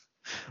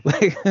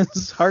 Like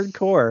it's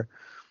hardcore.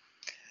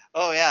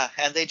 Oh yeah.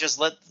 And they just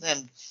let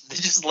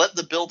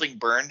the building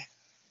burn.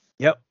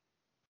 Yep.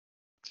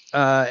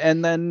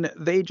 And then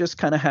they just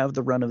kind of have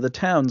the run of the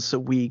town, so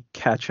we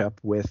catch up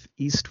with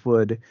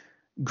Eastwood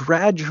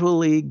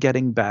gradually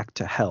getting back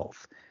to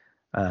health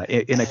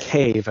in a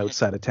cave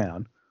outside of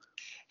town.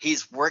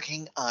 He's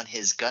working on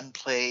his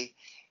gunplay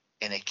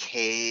in a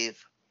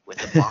cave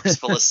with a box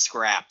full of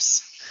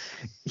scraps.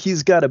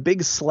 He's got a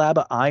big slab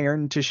of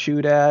iron to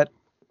shoot at.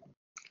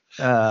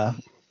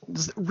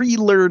 Just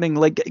relearning,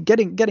 like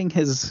getting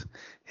his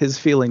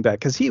feeling back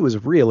because he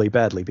was really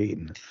badly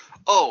beaten.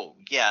 Oh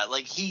yeah,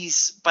 like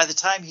he's and by the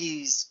time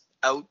he's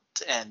out,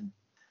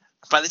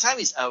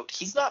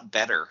 he's not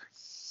better.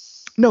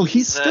 No,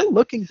 he's still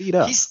looking beat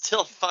up. He's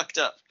still fucked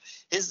up.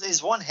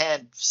 His one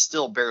hand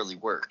still barely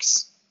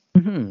works.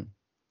 Mm-hmm.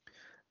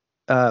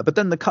 But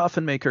then the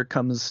coffin maker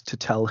comes to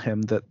tell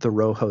him that the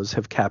Rojos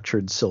have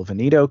captured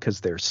Silvanito because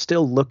they're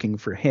still looking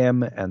for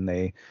him, and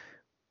they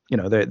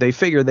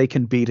figure they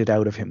can beat it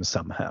out of him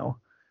somehow.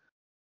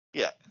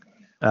 Yeah.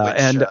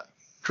 And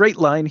great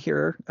line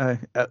here.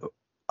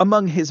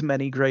 Among his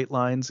many great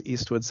lines,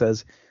 Eastwood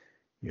says,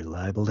 "You're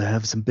liable to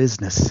have some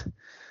business."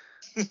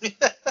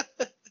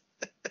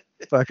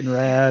 Fucking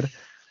rad.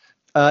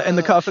 And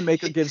the coffin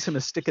maker gives him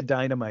a stick of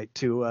dynamite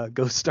to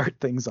go start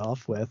things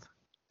off with.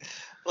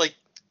 Like,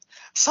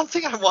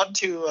 something I want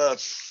to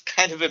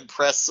kind of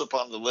impress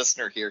upon the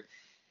listener here.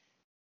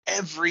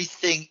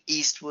 Everything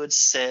Eastwood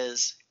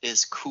says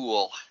is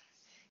cool.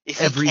 If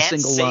he Every can't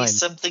single say line.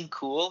 something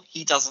cool,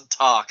 he doesn't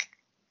talk.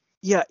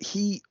 Yeah,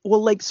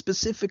 like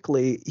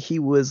specifically, he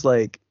was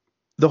like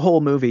the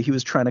whole movie, he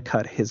was trying to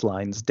cut his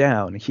lines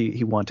down.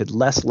 He wanted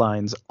less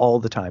lines all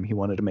the time. He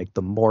wanted to make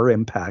them more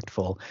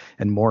impactful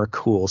and more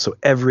cool. So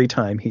every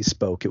time he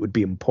spoke, it would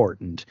be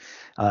important.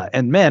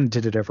 And man,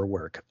 did it ever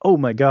work. Oh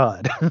my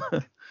God.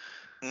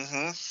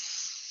 Mm-hmm.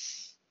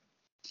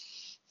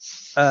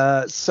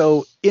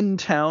 So in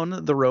town,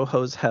 the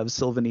Rojos have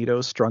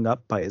Silvanito strung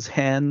up by his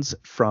hands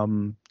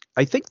from,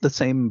 I think, the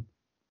same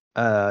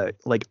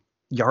like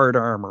yard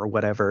arm or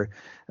whatever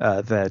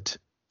that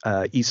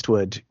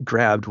Eastwood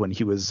grabbed when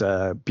he was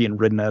being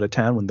ridden out of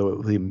town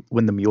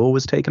when the mule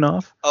was taken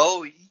off.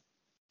 Oh,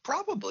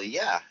 probably,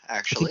 yeah, I think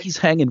actually. he's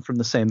hanging from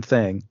the same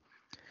thing.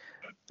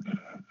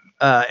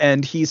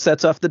 And he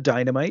sets off the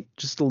dynamite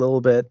just a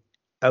little bit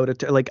out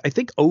of like I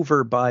think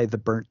over by the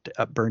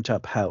burnt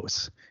up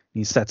house.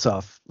 He sets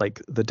off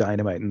like the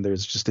dynamite and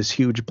there's just this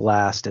huge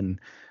blast and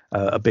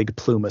a big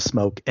plume of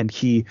smoke, and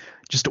he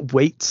just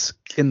waits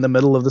in the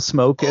middle of the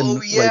smoke and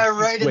Oh yeah,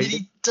 right. And then waiting.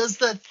 he does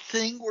that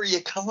thing where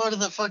you come out of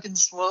the fucking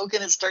smoke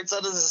and it starts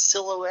out as a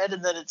silhouette,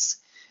 and then it's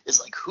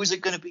like, who's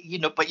it gonna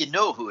be? But you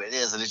know who it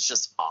is, and it's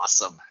just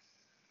awesome.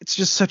 It's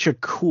just such a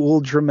cool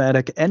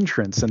dramatic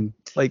entrance, and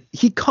like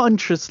he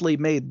consciously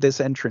made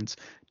this entrance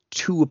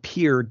to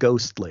appear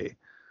ghostly.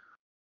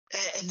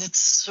 And it's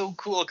so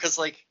cool because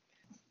like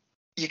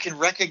you can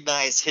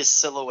recognize his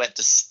silhouette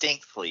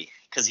distinctly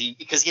because he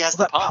has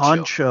the That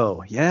poncho.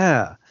 poncho,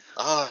 yeah.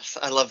 Oh,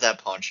 I love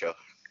that poncho.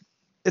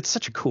 It's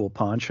such a cool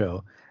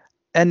poncho.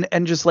 And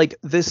just like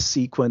this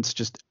sequence,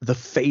 just the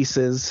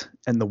faces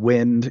and the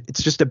wind,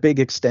 it's just a big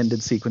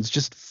extended sequence,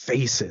 just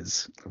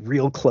faces,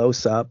 real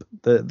close up,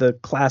 the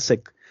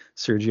classic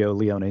Sergio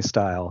Leone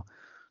style.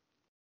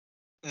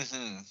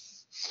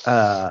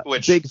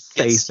 Which Big gets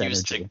face used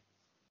energy. to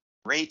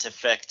great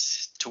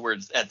effect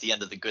towards at the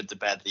end of The Good, the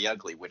Bad, the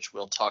Ugly, which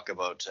we'll talk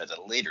about at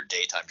a later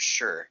date, I'm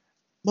sure.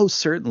 Most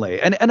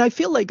certainly. And I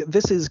feel like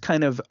this is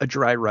kind of a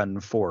dry run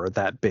for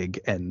that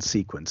big end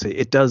sequence.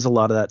 It does a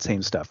lot of that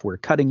same stuff. We're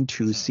cutting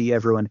to see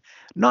everyone,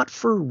 not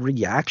for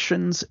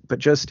reactions, but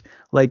just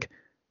like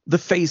the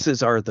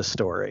faces are the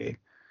story.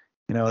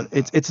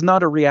 It's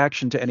not a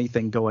reaction to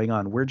anything going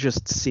on. We're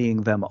just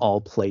seeing them all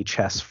play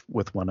chess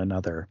with one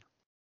another.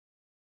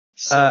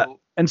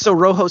 And so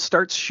Rojo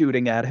starts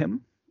shooting at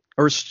him,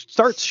 or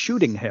starts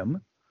shooting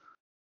him.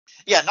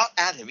 Yeah, not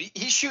at him.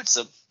 He shoots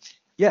him.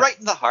 Yeah. Right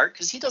in the heart,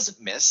 because he doesn't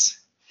miss.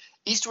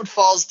 Eastwood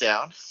falls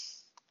down.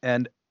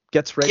 And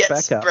gets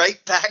back up. Right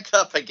back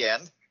up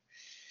again.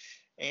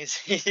 And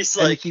he's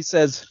and like... he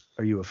says,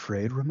 "Are you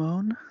afraid,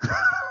 Ramon?"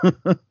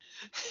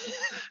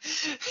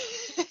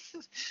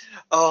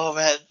 Oh,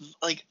 man.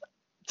 Like,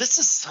 this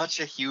is such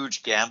a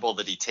huge gamble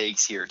that he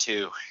takes here,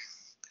 too.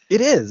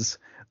 It is.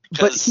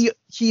 But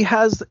he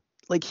has...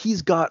 like,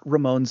 he's got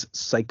Ramon's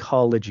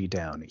psychology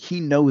down. He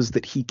knows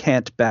that he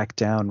can't back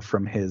down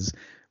from his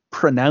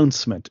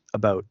pronouncement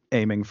about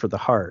aiming for the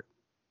heart.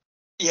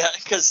 Yeah,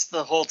 because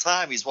the whole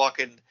time he's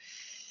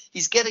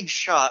he's getting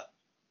shot,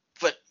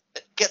 but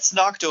gets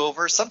knocked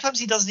over. Sometimes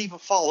he doesn't even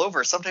fall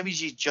over. Sometimes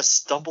he just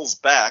stumbles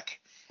back.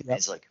 Yep.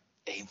 He's like,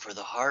 "Aim for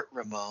the heart,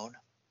 Ramon.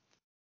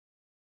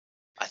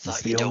 I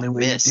thought you don't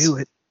miss." That's the only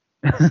way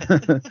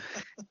to do it.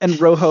 And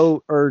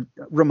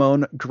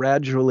Ramon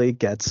gradually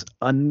gets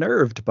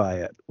unnerved by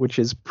it, which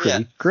is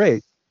pretty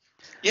great.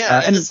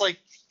 Yeah, and it's like,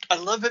 I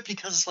love it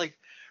because it's like,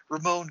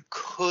 Ramon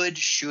could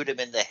shoot him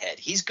in the head.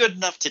 He's good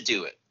enough to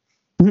do it,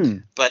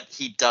 but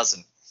he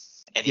doesn't,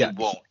 and he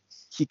won't.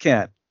 He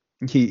can't.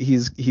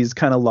 He's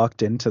kind of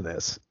locked into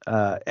this.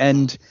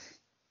 And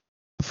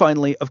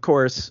finally, of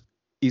course,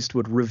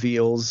 Eastwood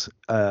reveals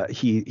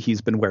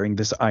he's been wearing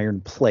this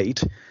iron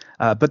plate,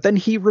 but then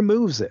he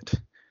removes it.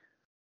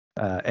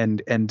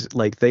 And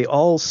like they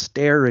all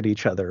stare at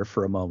each other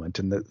for a moment,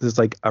 and there's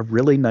like a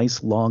really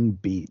nice long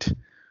beat.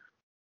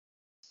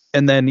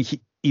 And then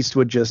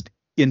Eastwood just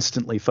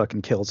instantly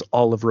fucking kills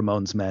all of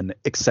Ramon's men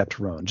except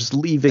Ramon, just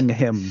leaving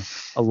him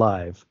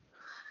alive.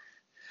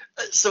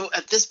 So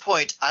at this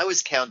point, I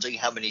was counting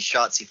how many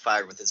shots he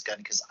fired with his gun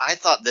because I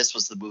thought this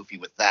was the movie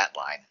with that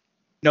line.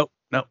 Nope,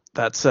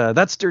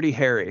 that's Dirty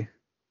Harry.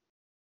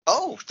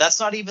 Oh, that's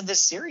not even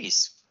this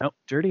series. Nope,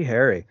 Dirty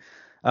Harry,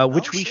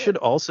 which we should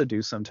also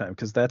do sometime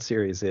because that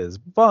series is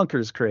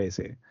bonkers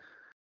crazy.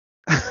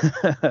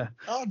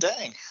 Oh,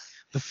 dang.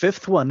 The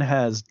fifth one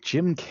has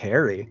Jim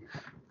Carrey.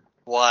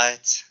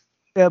 What?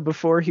 Yeah,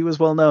 before he was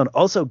well known.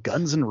 Also,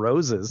 Guns N'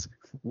 Roses.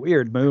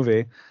 Weird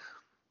movie.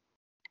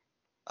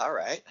 All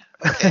right.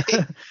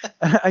 Okay.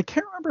 I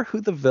can't remember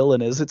who the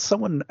villain is. It's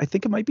someone, I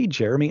think it might be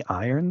Jeremy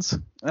Irons.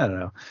 I don't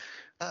know.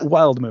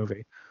 Wild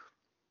movie.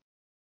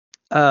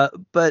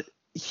 But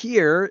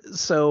here,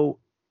 so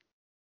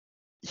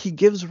he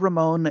gives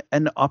Ramon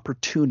an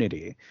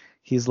opportunity.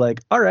 He's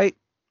like, all right,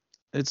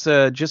 it's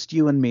just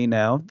you and me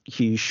now.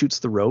 He shoots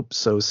the rope,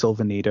 so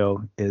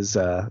Silvanito is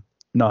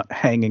not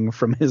hanging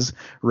from his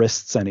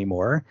wrists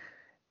anymore.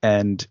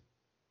 And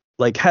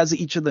like has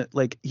each of the,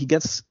 like he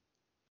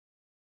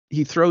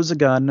throws a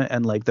gun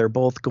and like they're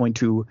both going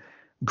to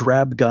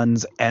grab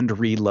guns and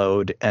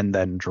reload and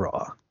then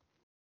draw.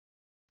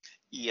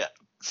 Yeah.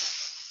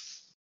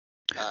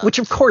 Which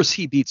of course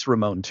he beats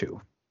Ramon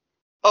to.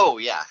 Oh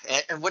yeah.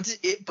 And what did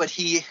it, but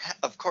he,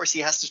 of course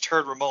he has to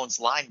turn Ramon's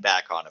line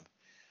back on him.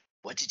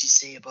 What did you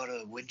say about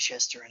a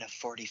Winchester and a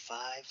 45?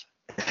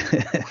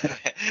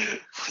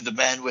 The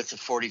man with the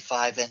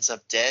 45 ends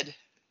up dead.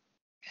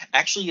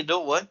 Actually, you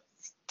know what?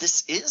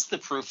 This is the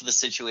proof of the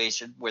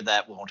situation where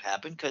that won't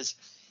happen because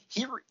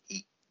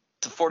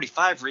the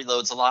 45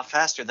 reloads a lot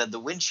faster than the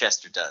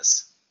Winchester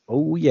does.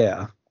 Oh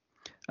yeah.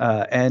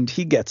 And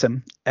he gets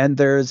him, and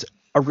there's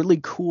a really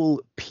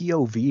cool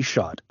POV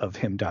shot of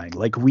him dying.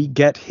 Like we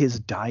get his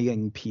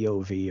dying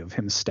POV of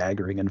him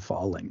staggering and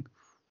falling.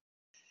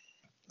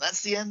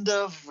 That's the end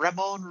of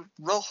Ramon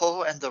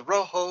Rojo and the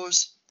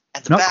Rojos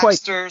and the Not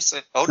Baxters.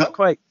 Not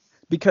quite.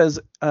 Because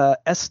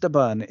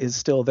Esteban is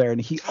still there,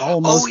 and he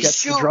almost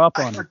gets the drop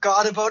on him. I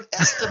forgot about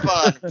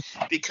Esteban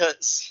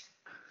because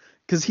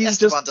because he's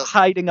Esteban just doesn't.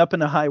 hiding up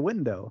in a high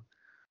window.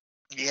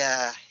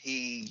 Yeah,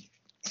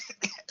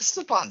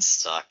 Esteban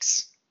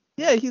sucks.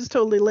 Yeah, he's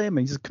totally lame.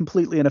 He's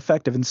completely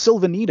ineffective. And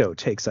Silvanito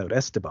takes out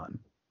Esteban.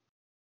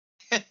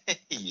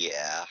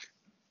 Yeah.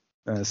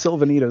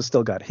 Silvanito's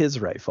still got his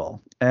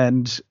rifle,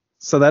 and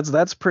so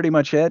that's pretty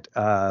much it.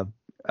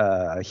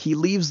 He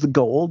leaves the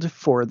gold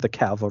for the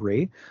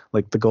cavalry,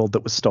 like the gold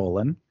that was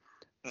stolen.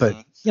 But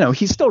Mhm.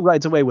 he still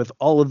rides away with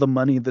all of the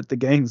money that the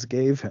gangs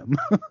gave him.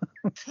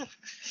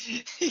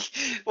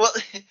 Well,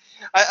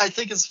 I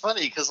think it's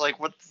funny because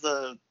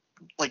the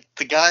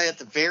guy at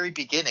the very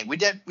beginning, we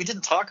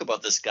didn't talk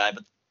about this guy,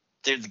 but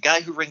the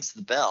guy who rings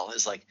the bell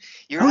is like,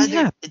 you're Oh either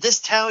yeah, in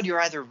this town,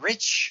 you're either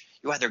rich,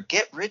 you either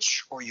get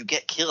rich or you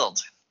get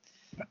killed.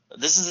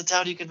 This is a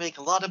town you can make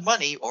a lot of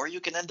money or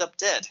you can end up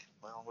dead.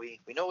 Well,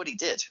 we know what he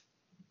did.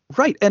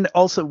 right. And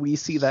also we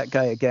see that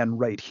guy again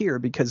right here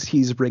because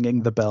he's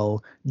ringing the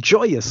bell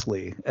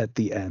joyously at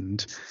the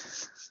end.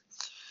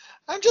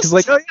 I'm He's just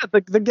like, oh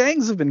yeah, the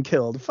gangs have been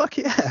killed. Fuck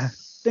yeah.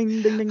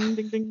 Ding ding ding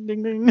ding ding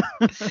ding ding.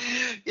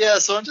 Yeah,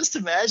 so I'm just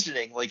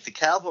imagining like the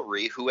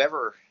cavalry,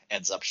 whoever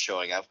ends up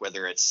showing up,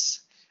 whether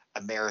it's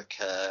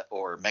America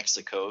or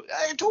Mexico.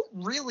 I don't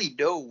really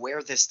know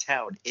where this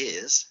town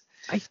is,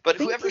 I but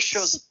think whoever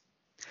shows.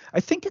 I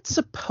think it's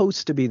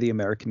supposed to be the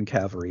American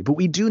cavalry, but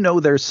we do know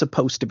they're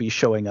supposed to be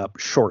showing up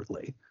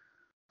shortly.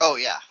 Oh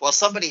yeah, well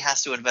somebody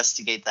has to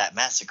investigate that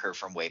massacre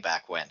from way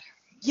back when.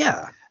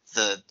 Yeah.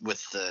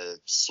 With the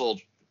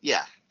soldier.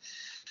 Yeah.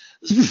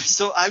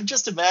 So I'm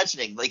just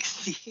imagining like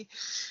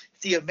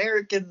the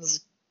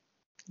Americans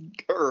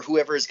or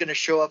whoever is going to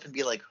show up and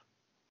be like,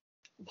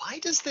 why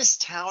does this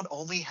town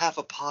only have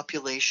a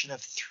population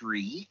of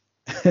 3?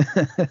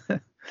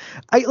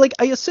 I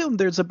assume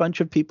there's a bunch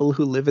of people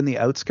who live in the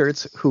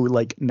outskirts who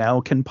like now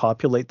can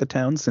populate the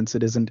town since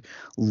it isn't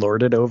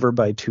lorded over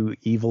by 2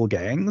 evil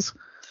gangs.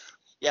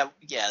 Yeah,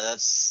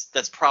 that's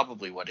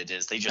probably what it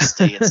is. They just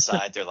stay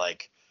inside. They're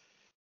like,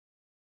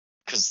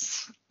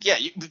 because yeah,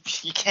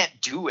 you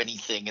can't do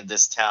anything in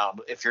this town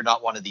if you're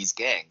not one of these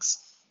gangs.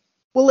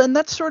 Well, and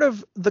that's sort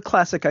of the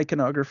classic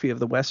iconography of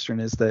the Western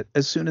is that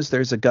as soon as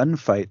there's a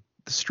gunfight,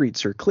 the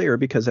streets are clear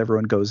because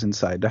everyone goes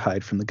inside to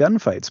hide from the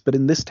gunfights. But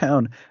in this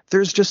town,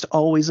 there's just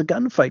always a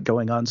gunfight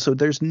going on, so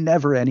there's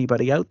never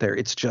anybody out there.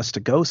 It's just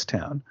a ghost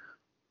town.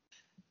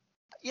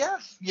 Yeah,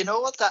 you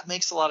know what? That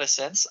makes a lot of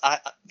sense. I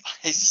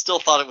still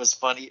thought it was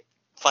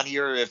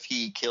funnier if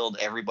he killed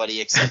everybody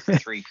except for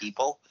 3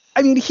 people.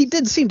 I mean, he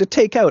did seem to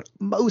take out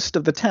most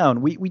of the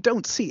town. We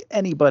don't see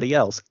anybody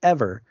else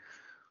ever.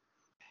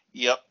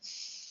 Yep.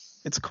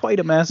 It's quite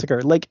a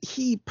massacre. Like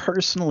he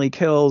personally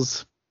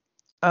kills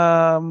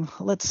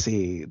let's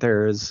see.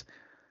 There's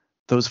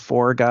those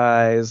 4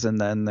 guys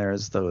and then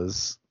there's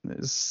 6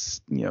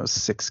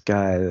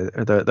 guys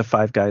or the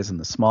 5 guys in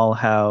the small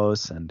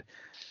house and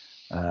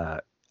I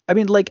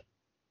mean like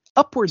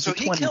upwards So of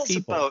he 20 kills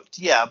people.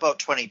 about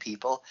 20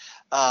 people.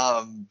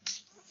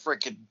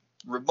 Freaking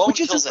Ramon Which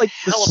kills isn't a like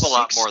the hell of a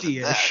lot more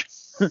than that.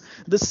 60-ish.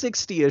 The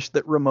 60-ish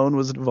that Ramon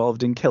was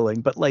involved in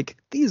killing, but like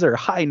these are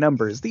high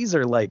numbers. These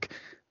are like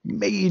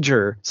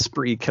major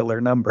spree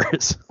killer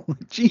numbers.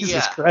 Jesus Yeah,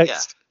 yeah.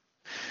 Christ.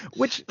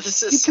 Which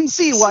you can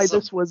see why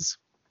this was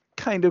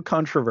kind of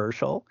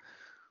controversial.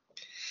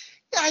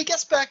 Yeah, I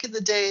guess back in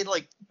the day,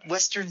 like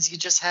westerns, you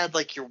just had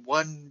like your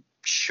one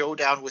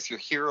showdown with your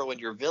hero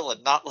and your villain,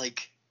 not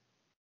like.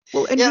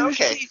 Well, and Yeah,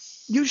 okay.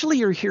 usually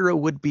your hero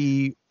would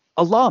be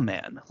a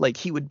lawman. Like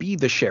he would be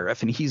the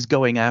sheriff and he's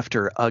going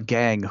after a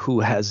gang who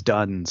has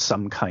done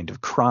some kind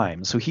of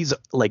crime. So he's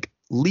like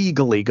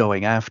legally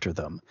going after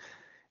them,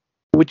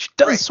 which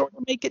does Right. sort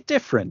of make it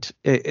different.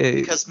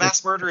 Because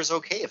mass murder is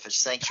okay if it's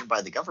sanctioned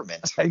by the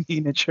government. I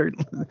mean, it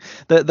certainly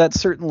that's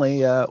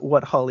certainly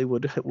what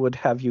Hollywood would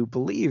have you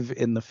believe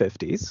in the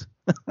 50s.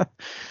 And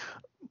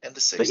the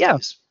 60s. But yeah,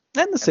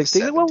 and the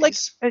 60s. The Well, like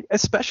 70s.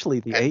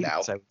 especially the And 80s,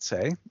 now. I would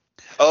say.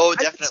 Oh, I would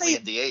definitely say,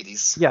 in the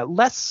 80s. yeah,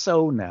 less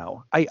so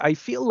now. I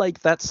feel like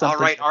that's something.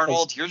 All right,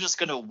 Arnold, you're just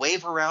going to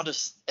wave around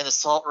an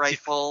assault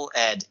rifle,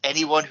 and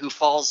anyone who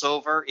falls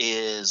over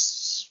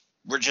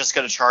we're just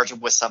going to charge them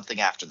with something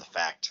after the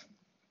fact.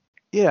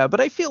 Yeah, but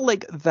I feel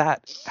like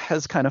that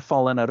has kind of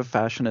fallen out of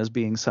fashion as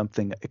being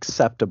something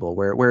acceptable,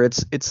 where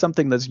it's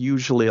something that's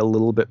usually a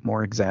little bit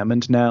more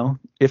examined now,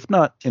 if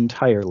not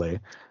entirely.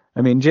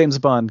 I mean, James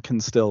Bond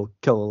can still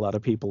kill a lot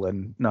of people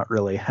and not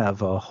really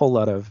have a whole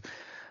lot of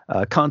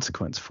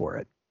consequence for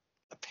it.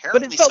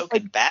 Apparently, so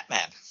can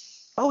Batman.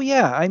 Oh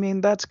yeah, I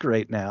mean that's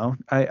great now.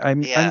 I'm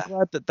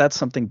glad that that's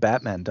something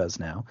Batman does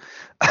now.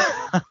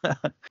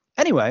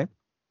 Anyway,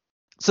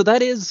 so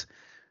that is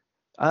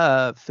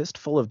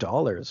Fistful of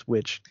Dollars,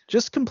 which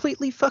just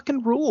completely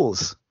fucking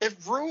rules. It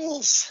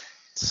rules.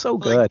 It's so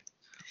good.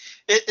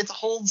 It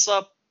holds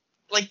up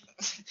like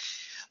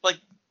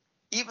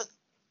even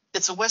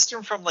it's a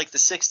western from like the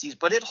 60s,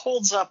 but it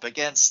holds up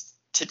against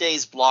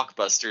today's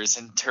blockbusters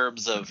in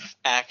terms of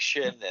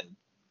action and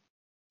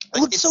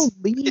it's so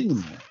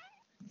lean.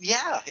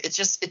 Yeah,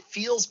 it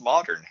feels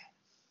modern.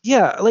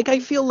 Yeah, like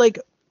I feel like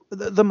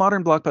the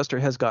modern blockbuster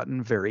has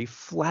gotten very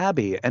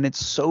flabby, and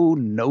it's so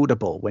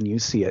notable when you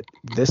see it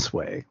this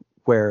way,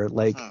 where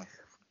like, Hmm.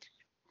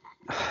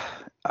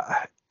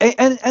 uh,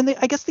 and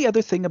I guess the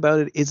other thing about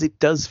it is it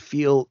does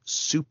feel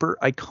super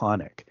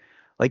iconic.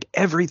 Like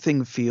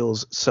everything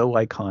feels so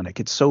iconic.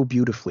 It's so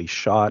beautifully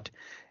shot.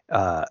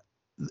 Uh,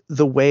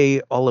 the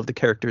way all of the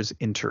characters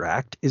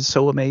interact is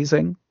so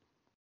amazing.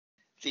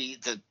 The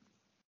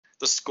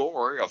the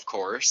score, of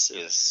course,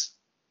 is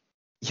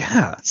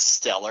Yeah,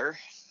 stellar.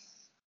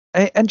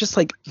 and just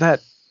like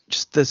that,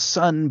 just the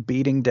sun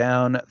beating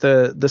down.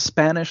 The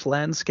Spanish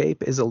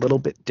landscape is a little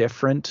bit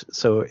different,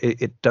 so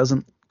it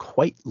doesn't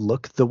quite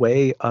look the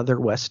way other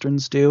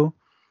westerns do,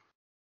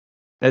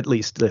 at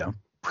least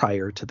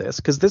prior to this,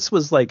 because this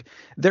was like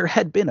there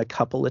had been a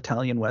couple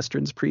Italian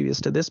westerns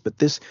previous to this, but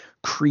this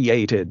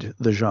created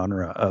the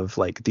genre of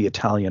like the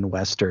Italian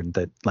western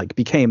that like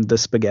became the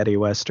spaghetti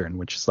western,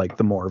 which is like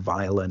the more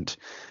violent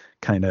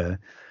kind of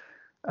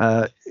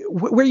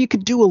where you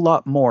could do a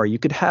lot more. You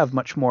could have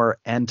much more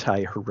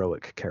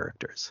anti-heroic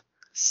characters.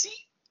 See,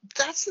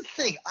 that's the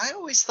thing. I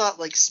always thought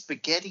like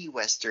spaghetti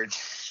western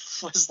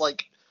was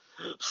like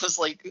was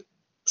like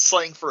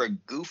slang for a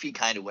goofy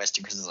kind of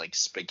western because it's like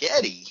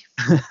spaghetti.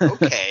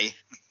 Okay,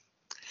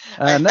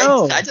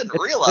 No, I didn't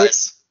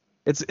realize.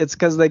 it's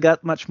because they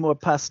got much more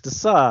pasta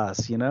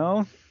sauce, you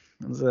know.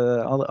 It's,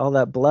 all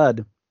that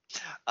blood.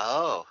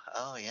 Oh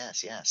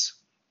yes, yes.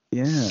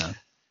 Yeah.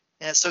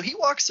 Yeah, so he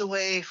walks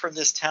away from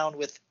this town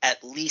with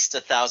at least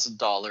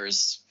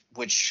 $1,000,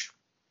 which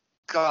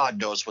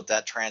God knows what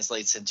that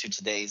translates into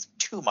today's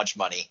too much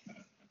money.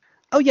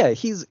 Oh yeah,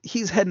 he's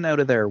heading out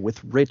of there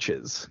with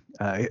riches.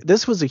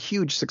 This was a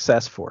huge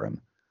success for him,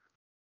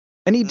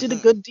 and he did a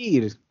Hmm. good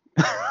deed.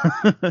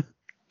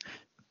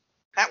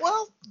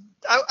 Well,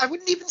 I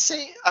wouldn't even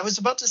say, I was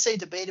about to say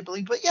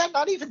debatably, but yeah,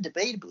 not even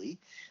debatably.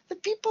 The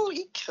people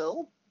he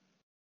killed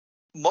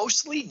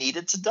mostly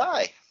needed to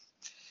die.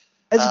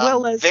 As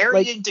well as like,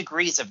 Varying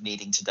degrees of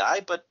needing to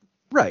die, but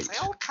they right.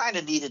 all kind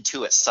of needed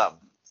to on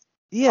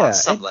Yeah,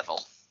 some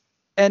level.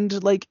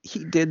 and like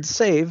he did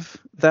save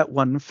that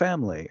one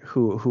family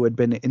who had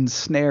been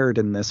ensnared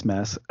in this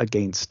mess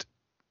against,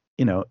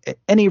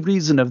 any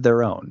reason of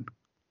their own.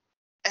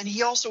 And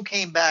he also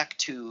came back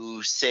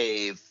to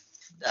save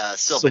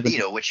Sylvan,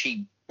 Silvanito, which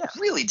he yeah,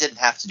 really didn't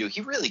have to do.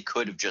 He really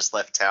could have just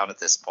left town at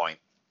this point.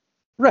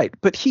 right.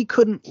 But he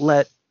couldn't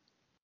let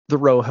the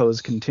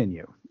Rojos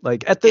continue.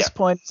 Like at Yeah. this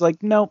point, it's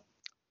like, no,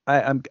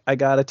 I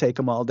gotta take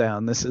them all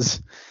down. This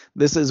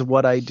is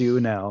what I do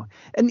now.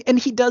 And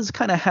he does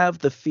kind of have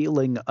the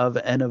feeling of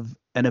an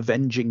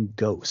avenging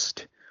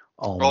ghost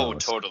Oh,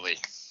 almost. totally.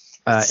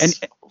 Uh, and It's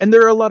and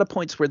there are a lot of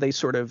points where they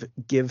sort of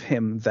give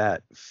him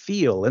that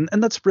feel, and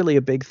that's really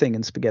a big thing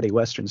in spaghetti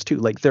westerns too.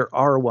 Like there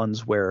are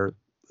ones where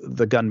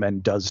the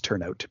gunman does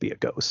turn out to be a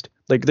ghost.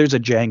 Like there's a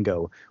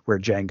Django where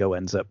Django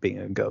ends up being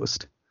a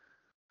ghost.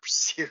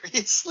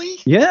 seriously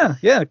Yeah,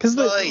 because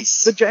the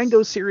nice.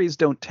 Django series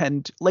don't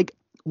tend like,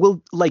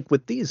 well, like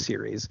with these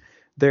series,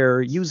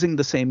 they're using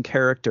the same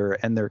character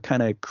and they're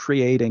kind of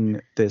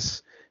creating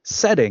this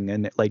setting,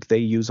 and like they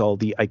use all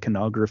the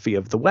iconography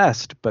of the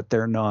West, but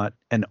they're not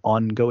an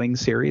ongoing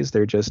series.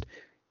 They're just,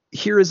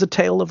 here is a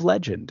tale of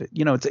legend.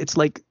 It's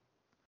like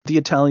the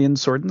Italian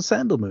sword and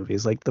sandal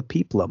movies, like the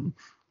Peplum.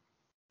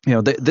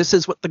 This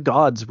is what the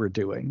gods were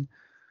doing.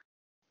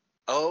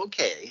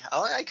 Okay,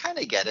 I kind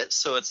of get it.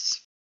 So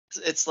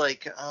it's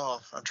like,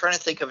 oh, I'm trying to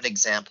think of an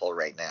example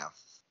right now.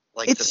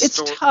 Like the It's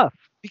story. tough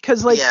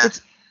because like Yeah.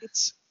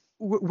 it's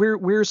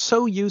we're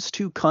so used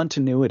to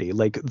continuity.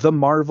 Like the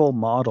Marvel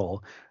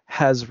model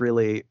has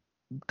really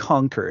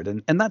conquered,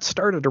 and that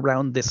started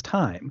around this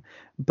time.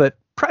 But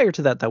prior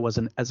to that, that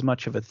wasn't as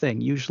much of a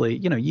thing. Usually,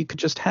 you could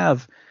just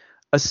have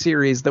a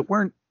series that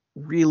weren't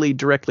really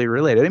directly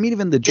related. I mean,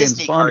 even the James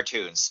Disney Bond.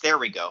 cartoons. There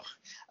we go.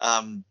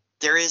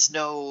 There is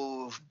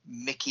no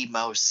Mickey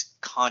Mouse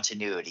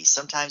continuity.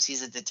 Sometimes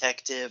he's a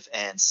detective,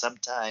 and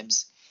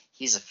sometimes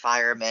he's a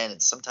fireman,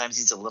 and sometimes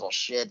he's a little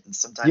shit, and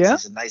sometimes Yeah,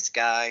 he's a nice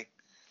guy.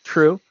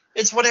 true.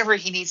 It's whatever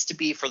he needs to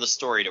be for the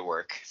story to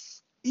work.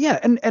 Yeah,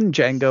 and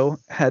Django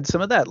had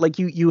some of that. Like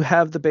you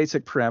have the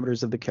basic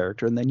parameters of the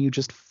character, and then you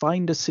just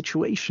find a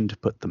situation to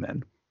put them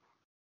in.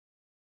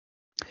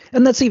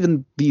 And that's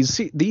even these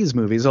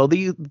movies.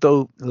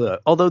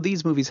 Although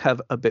these movies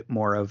have a bit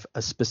more of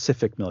a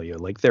specific milieu,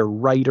 like they're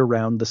right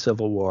around the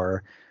Civil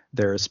War,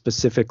 they're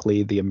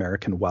specifically the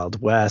American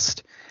Wild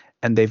West,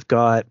 and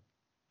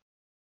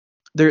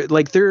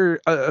there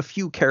are a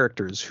few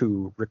characters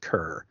who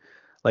recur.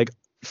 Like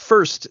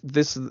first,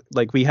 this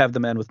like we have the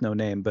Man with No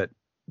Name, but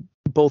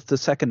both the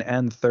second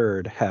and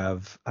third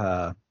have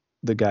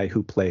the guy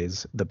who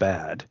plays the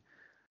bad.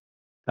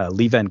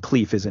 Lee Van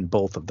Cleef is in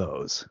both of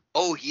those.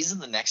 Oh, he's in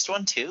the next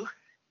one too?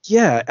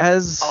 Yeah,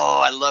 as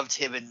Oh, I loved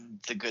him in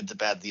The Good, the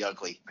Bad, the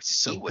Ugly.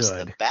 so He was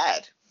the good.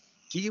 bad.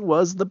 He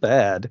was the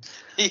bad.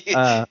 he,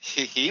 Uh,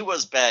 he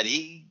was bad.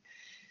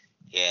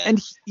 Yeah. and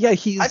yeah, I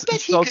he's bet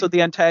he's he also could.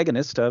 the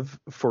antagonist of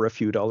For a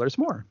Few Dollars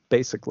More,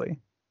 basically.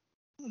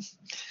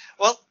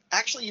 Well,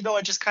 actually,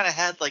 I just kind of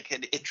had like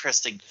an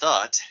interesting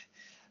thought.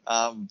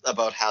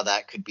 about how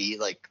that could be.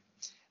 Like,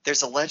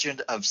 there's a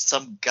legend of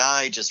some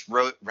guy just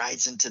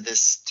rides into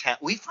this town.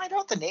 We find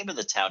out the name of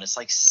the town. It's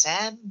like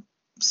San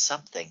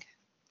something.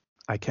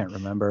 I can't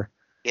remember.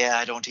 Yeah,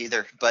 I don't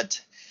either. But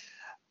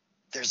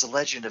there's a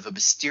legend of a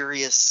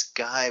mysterious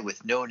guy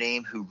with no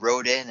name who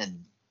rode in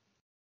and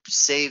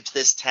saved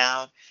this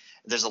town.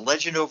 There's a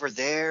legend over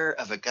there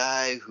of a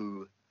guy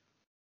who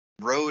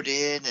rode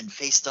in and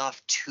faced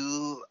off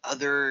two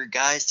other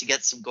guys to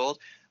get some gold.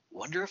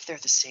 Wonder if they're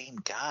the same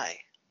guy.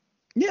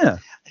 Yeah.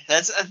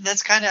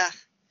 That's kind of.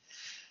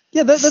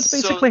 Yeah, that's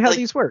basically how like,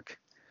 these work.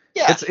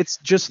 Yeah. It's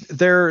just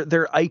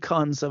they're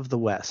icons of the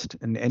West,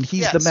 and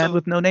he's the man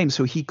with no name,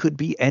 so he could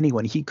be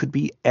anyone. He could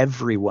be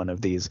every one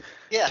of these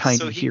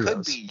tiny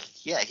heroes.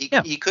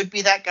 He could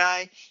be that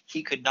guy.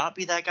 He could not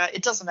be that guy.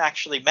 It doesn't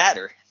actually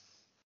matter.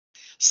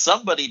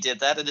 Somebody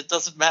did that, and it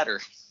doesn't matter.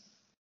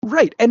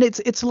 Right, and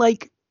it's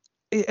like,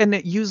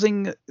 and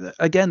using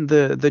again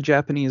the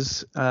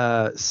Japanese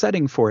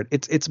setting for it,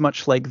 it's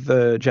much like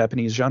the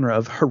Japanese genre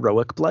of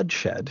heroic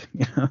bloodshed.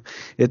 You know,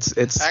 it's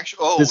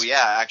actually.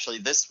 Actually,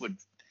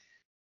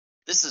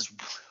 this is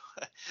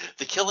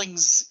the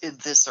killings in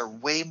this are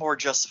way more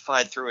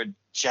justified through a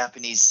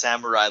Japanese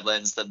samurai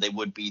lens than they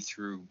would be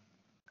through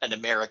an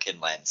American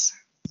lens.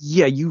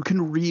 Yeah, you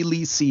can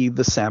really see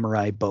the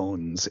samurai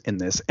bones in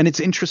this. And it's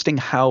interesting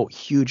how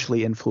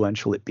hugely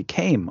influential it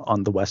became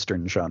on the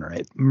Western genre.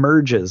 It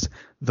merges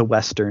the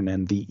Western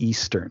and the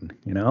Eastern,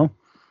 you know?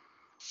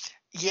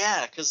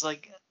 Yeah, because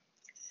like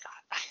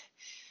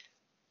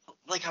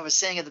I was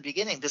saying at the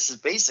beginning, this is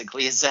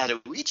basically a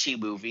Zatoichi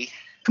movie.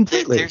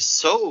 Completely.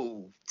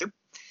 So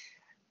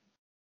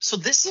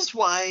this is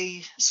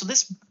why. So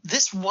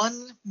this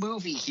one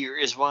movie here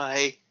is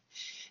why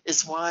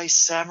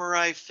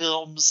samurai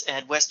films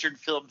and Western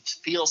films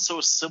feel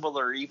so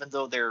similar, even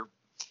though they're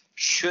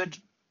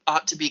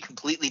ought to be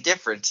completely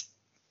different.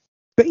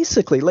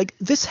 Basically, like,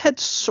 this had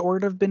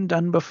sort of been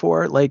done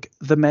before. Like,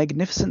 The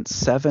Magnificent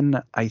Seven,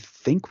 I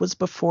think, was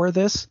before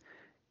this,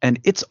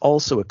 and it's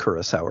also a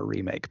Kurosawa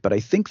remake, but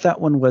I think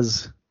that one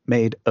was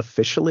made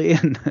officially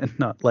and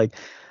not like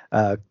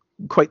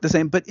quite the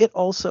same. But it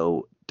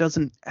also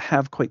doesn't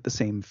have quite the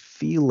same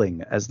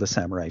feeling as the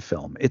samurai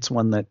film. It's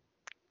one that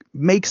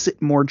makes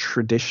it more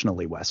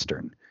traditionally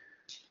Western.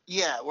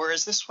 Yeah,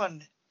 whereas this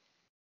one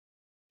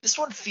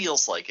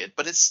feels like it,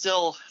 but it's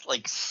still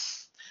like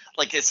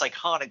it's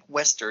iconic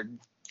Western,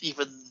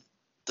 even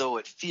though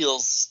it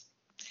feels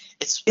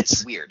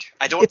it's weird.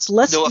 I don't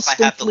know if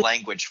I have the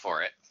language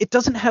for it. It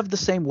doesn't have the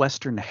same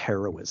Western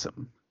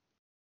heroism.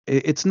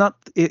 It's not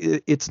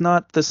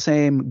the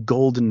same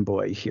golden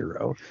boy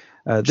hero.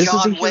 This John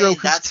is a hero Wayne,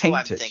 who's that's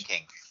tainted. who I'm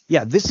thinking.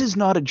 Yeah, this is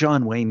not a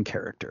John Wayne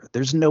character.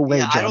 There's no way.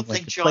 Yeah, John I don't Wayne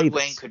think John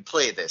Wayne could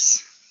play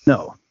this.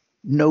 No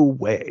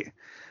way.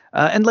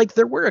 And like,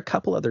 there were a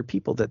couple other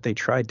people that they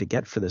tried to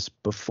get for this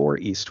before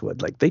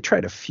Eastwood. Like, they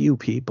tried a few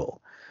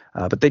people,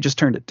 but they just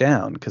turned it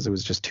down because it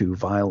was just too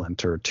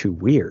violent or too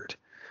weird.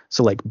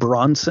 So like,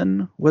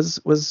 Bronson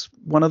was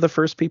one of the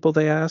first people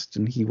they asked,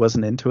 and he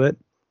wasn't into it.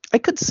 I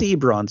could see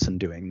Bronson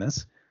doing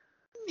this.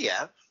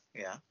 Yeah.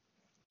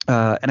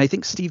 And I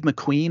think Steve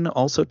McQueen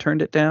also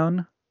turned it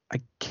down.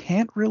 I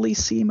can't really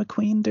see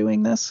McQueen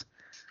doing this.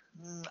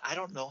 I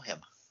don't know him.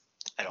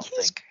 I don't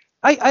think.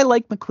 I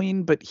like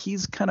McQueen, but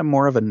he's kind of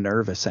more of a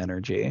nervous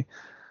energy.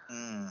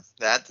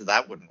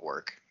 That wouldn't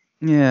work.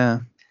 Yeah.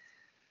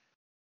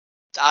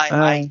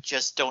 I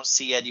just don't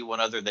see anyone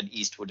other than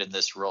Eastwood in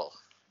this role.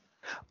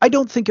 I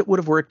don't think it would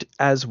have worked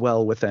as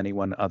well with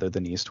anyone other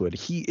than Eastwood.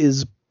 He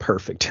is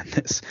perfect in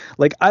this.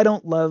 Like, I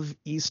don't love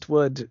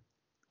Eastwood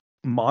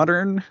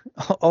modern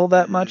all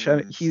that much. I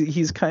mean,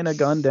 he's kind of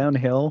gone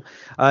downhill.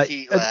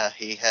 He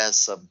has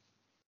some.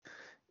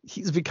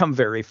 He's become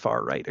very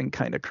far right and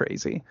kind of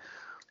crazy.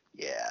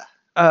 Yeah.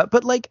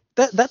 But like,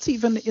 that's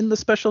even in the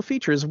special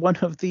features. One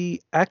of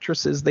the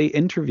actresses they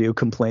interview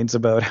complains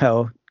about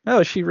how,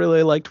 she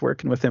really liked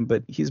working with him,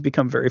 but he's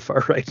become very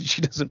far right and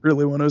she doesn't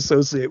really want to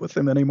associate with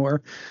him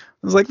anymore. I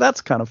was like,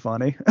 that's kind of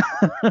funny.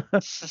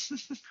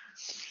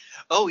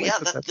 Oh yeah,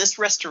 this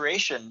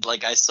restoration,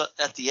 like I saw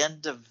at the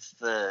end of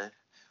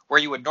where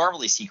you would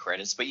normally see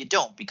credits, but you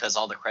don't because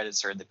all the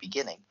credits are in the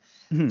beginning.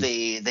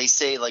 Mm-hmm. They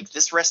say like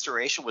this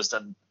restoration was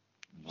done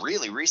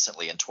really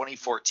recently in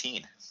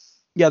 2014.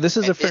 Yeah, this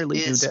is a fairly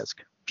new disc.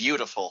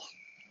 Beautiful.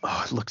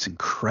 Oh, it looks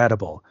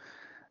incredible.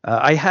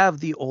 I have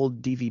the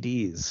old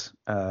DVDs,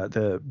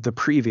 the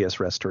previous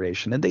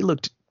restoration, and they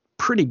looked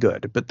pretty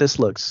good, but this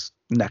looks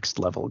next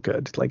level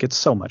good. Like, it's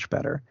so much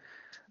better.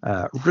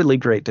 Really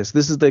great disc.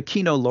 This is the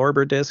Kino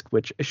Lorber disc,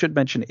 which I should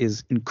mention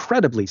is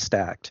incredibly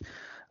stacked.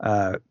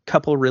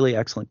 Couple really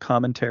excellent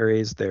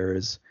commentaries.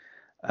 There's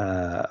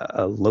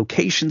a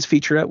locations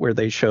featurette where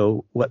they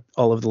show what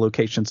all of the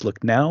locations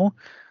look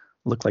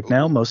like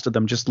now. Most of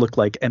them just look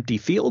like empty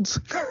fields.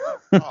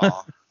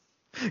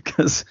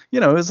 Because, it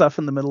was off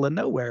in the middle of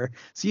nowhere.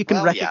 So you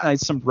can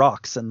recognize some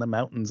rocks and the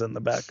mountains in the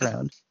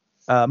background.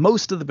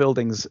 Most of the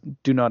buildings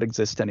do not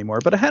exist anymore,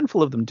 but a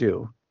handful of them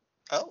do.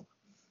 Oh.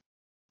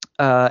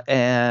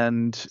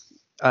 And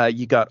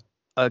you got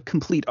a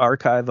complete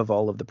archive of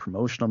all of the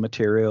promotional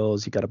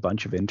materials. You got a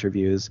bunch of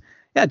interviews.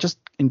 Yeah, just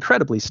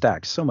incredibly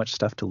stacked. So much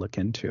stuff to look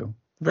into.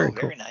 Very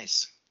cool. Very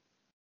nice.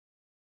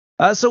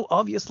 So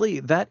obviously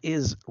that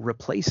is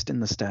replaced in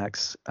the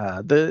stacks.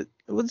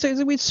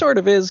 We sort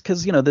of is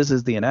because this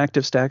is the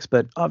inactive stacks,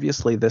 but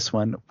obviously this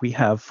one we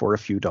have for a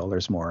few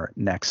dollars more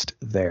next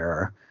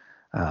there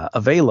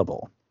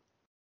available.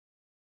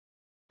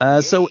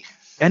 So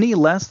any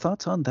last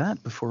thoughts on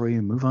that before we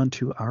move on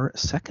to our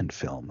second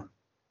film?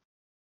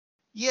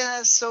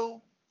 Yeah,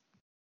 so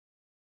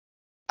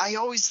I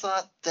always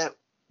thought that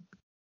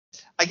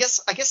I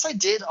guess I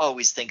did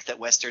always think that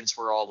Westerns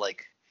were all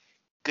like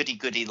goody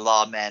goody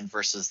lawman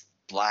versus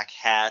black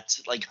hat.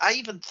 Like I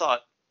even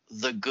thought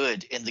the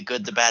good in The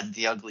Good, the Bad, and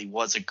the Ugly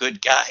was a good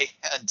guy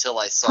until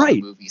I saw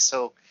the movie.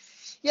 So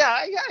yeah,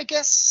 I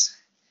guess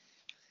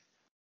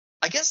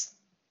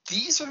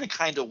these are the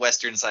kind of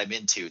Westerns I'm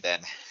into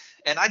then.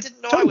 And I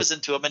didn't know I was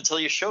into them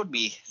until you showed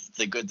me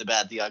The Good, the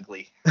Bad, the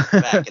Ugly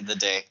back in the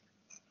day.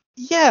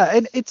 Yeah,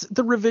 and it's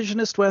the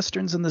revisionist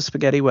Westerns and the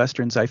spaghetti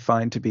Westerns I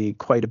find to be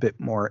quite a bit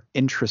more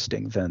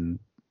interesting than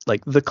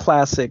like the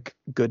classic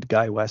good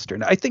guy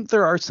Western. I think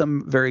there are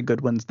some very good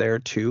ones there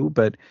too,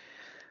 but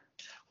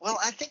well,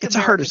 I think it's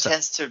America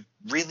tends to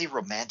really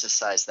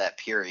romanticize that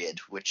period,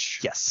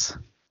 which yes.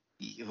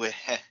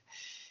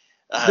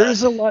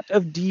 There's a lot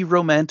of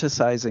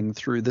de-romanticizing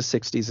through the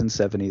 60s and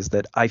 70s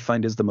that I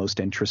find is the most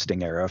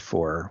interesting era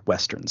for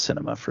Western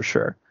cinema, for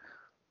sure.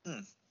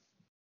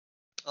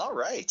 All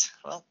right.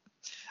 Well,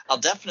 I'll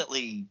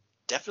definitely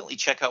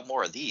check out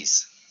more of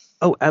these.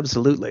 Oh,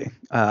 absolutely.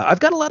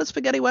 I've got a lot of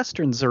spaghetti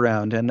Westerns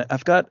around, and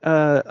I've got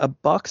a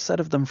box set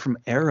of them from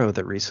Arrow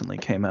that recently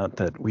came out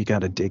that we got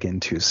to dig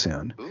into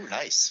soon. Ooh,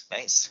 nice.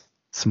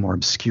 Some more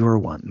obscure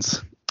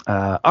ones.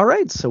 All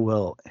right, so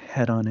we'll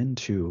head on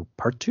into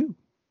part 2.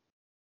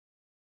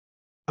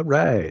 All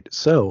right,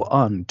 so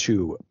on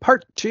to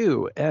part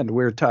 2, and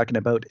we're talking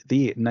about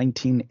the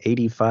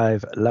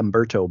 1985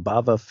 Lamberto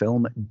Bava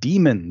film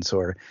Demons,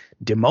 or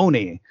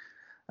Demoni,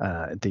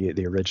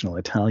 the original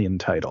Italian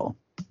title.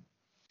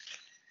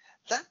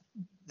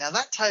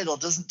 That title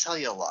doesn't tell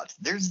you a lot.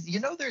 There's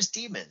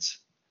demons,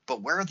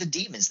 but where are the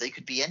demons? They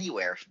could be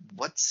anywhere.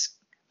 What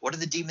are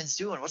the demons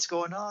doing? What's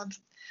going on?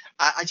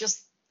 It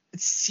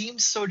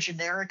seems so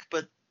generic,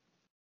 but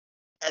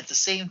at the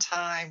same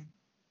time,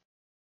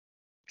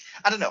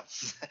 I don't know.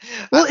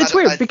 Well, it's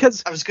weird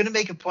because I was going to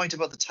make a point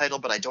about the title,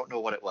 but I don't know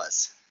what it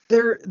was.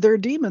 They're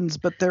demons,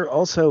 but they're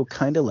also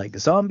kind of like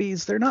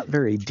zombies. They're not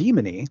very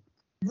demony.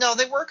 No,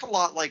 they work a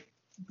lot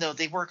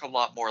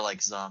more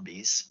like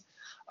zombies.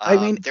 I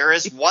mean, there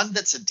is one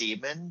that's a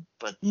demon,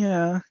 but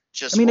yeah,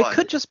 just I mean, one. It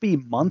could just be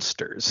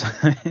monsters.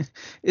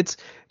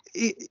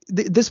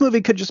 This movie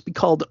could just be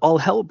called All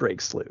Hell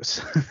Breaks Loose.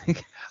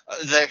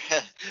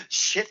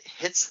 Shit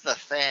hits the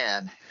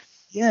fan.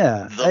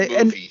 Yeah, the movie.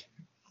 And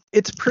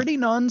it's pretty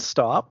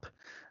nonstop.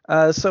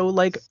 So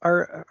like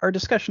our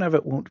discussion of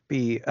it won't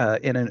be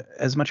in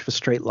as much of a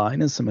straight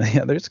line as some of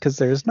the others because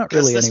there's not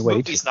really any way.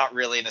 This movie's not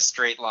really in a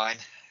straight line.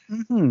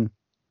 Mm-hmm.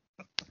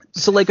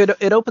 So like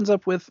it opens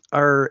up with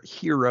our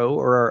hero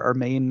or our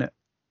main,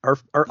 our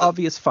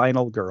obvious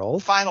final girl,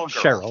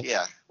 Cheryl.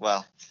 Yeah.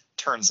 Well,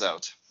 turns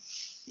out.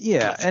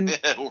 Yeah, and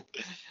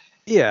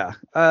yeah.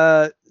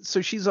 So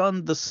she's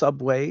on the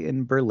subway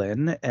in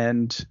Berlin,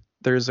 and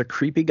there's a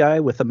creepy guy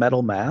with a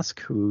metal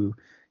mask who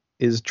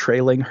is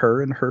trailing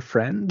her and her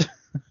friend.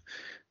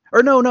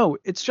 Or no,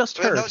 it's just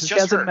her. No, she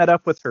hasn't met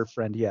up with her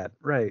friend yet,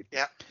 right?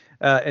 Yeah.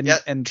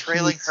 And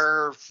trailing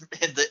her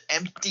in the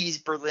empty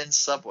Berlin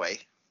subway.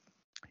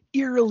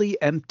 Eerily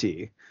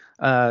empty,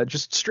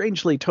 just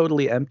strangely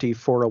totally empty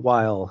for a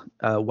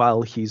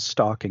while he's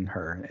stalking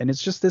her, and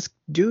it's just this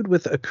dude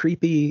with a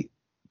creepy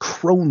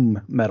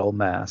chrome metal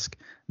mask,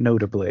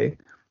 notably,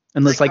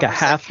 and it's like a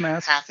half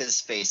mask, half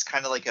his face,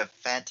 kind of like a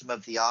Phantom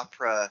of the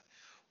Opera,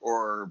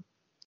 or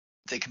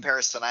the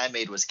comparison I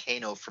made was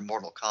Kano from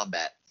Mortal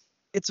Kombat.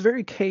 It's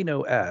very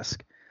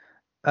Kano-esque,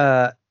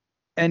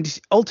 and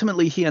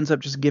ultimately he ends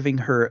up just giving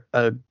her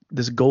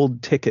this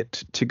gold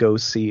ticket to go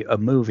see a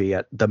movie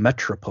at the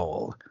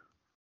Metropole.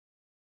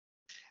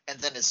 And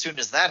then as soon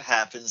as that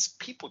happens,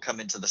 people come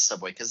into the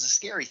subway because the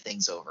scary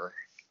thing's over.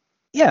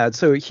 Yeah,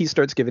 so he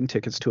starts giving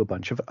tickets to a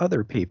bunch of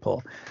other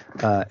people.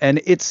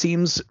 And it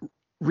seems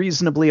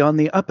reasonably on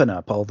the up and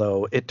up,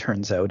 although it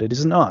turns out it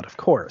is not, of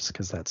course,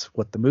 because that's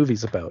what the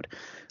movie's about.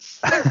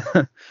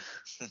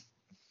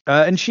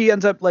 And she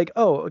ends up like,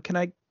 oh, can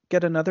I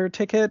get another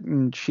ticket?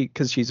 And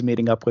because she's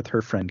meeting up with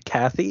her friend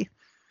Kathy,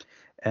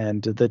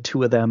 and the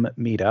two of them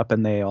meet up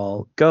and they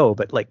all go.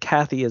 But like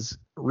Kathy is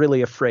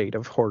really afraid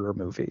of horror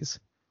movies.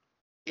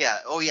 Yeah.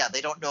 Oh yeah. They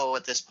don't know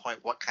at this point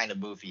what kind of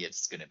movie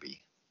it's going to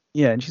be.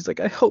 Yeah. And she's like,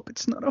 I hope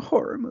it's not a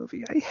horror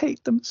movie. I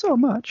hate them so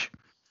much.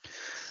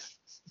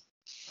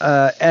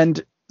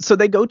 And so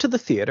they go to the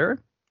theater,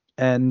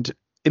 and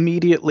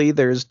immediately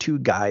there's two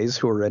guys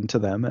who are into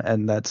them.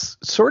 And that's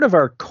sort of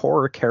our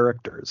core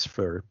characters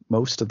for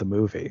most of the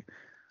movie.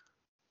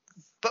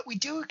 But we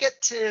do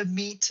get to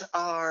meet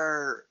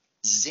our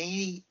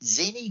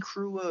zany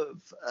crew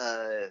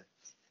of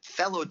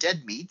fellow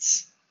dead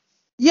meats.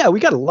 Yeah, we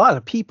got a lot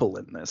of people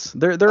in this.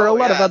 There are a Oh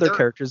lot of yeah, other they're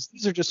characters.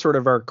 These are just sort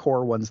of our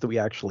core ones that we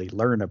actually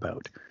learn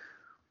about.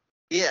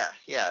 yeah.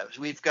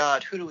 We've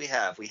got, who do we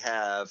have? We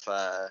have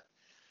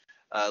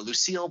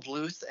Lucille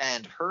Bluth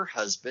and her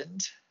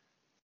husband.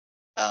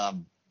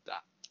 Um,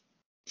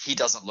 he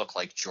doesn't look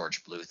like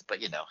George Bluth, but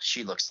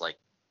she looks like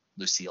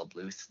Lucille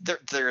Bluth.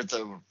 They're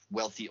the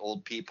wealthy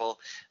old people.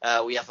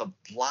 We have a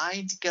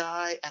blind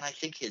guy, and I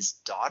think his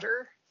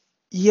daughter.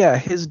 Yeah,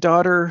 his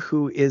daughter,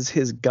 who is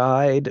his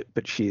guide,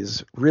 but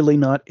she's really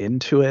not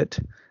into it,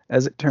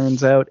 as it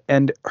turns out.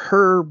 And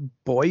her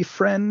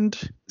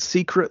boyfriend,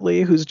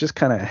 secretly, who's just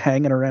kind of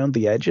hanging around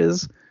the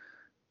edges.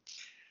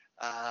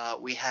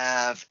 We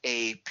have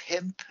a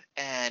pimp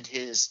and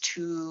his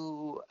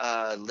two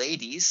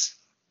ladies.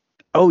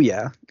 Oh,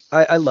 yeah.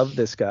 I love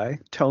this guy,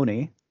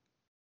 Tony,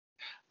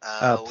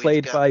 We've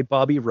played got by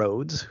Bobby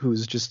Rhodes,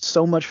 who's just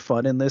so much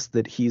fun in this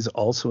that he's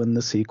also in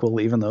the sequel,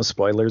 even though,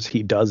 spoilers,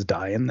 he does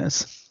die in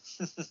this.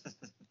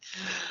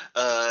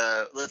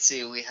 Let's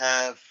see. We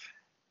have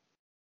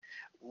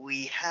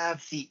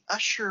the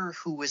usher,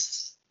 who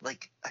was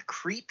like a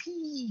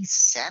creepy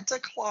Santa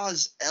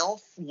Claus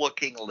elf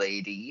looking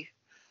lady.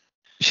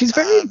 She's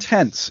very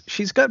intense.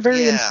 She's got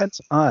very Yeah,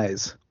 intense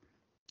eyes.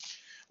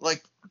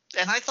 like,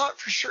 and I thought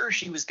for sure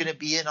she was going to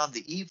be in on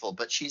the evil,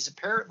 but she's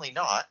apparently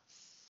not.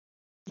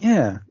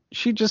 Yeah,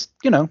 she just,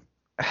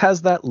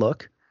 has that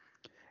look.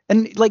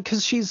 And like,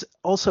 because she's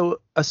also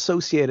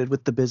associated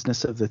with the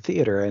business of the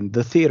theater, and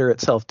the theater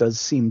itself does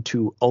seem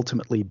to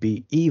ultimately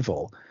be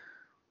evil.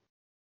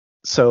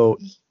 So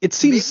it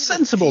seems Maybe the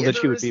sensible that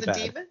she theater would is be the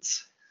bad.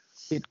 demons.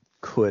 It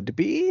could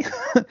be.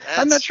 I'm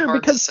not That's sure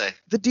hard to because say.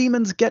 the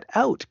demons get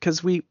out,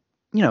 because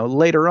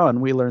later on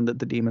we learn that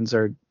the demons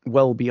are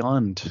well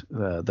beyond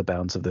the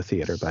bounds of the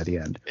theater by the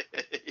end.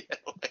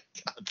 Oh my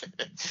god.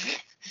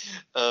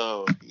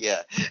 Oh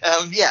yeah.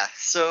 Yeah.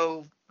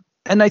 So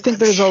And I think I'm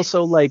there's sh-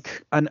 also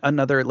like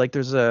another, like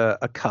there's a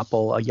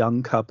couple, a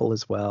young couple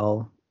as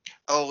well.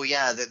 oh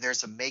yeah.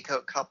 There's a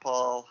makeout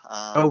couple.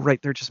 Oh,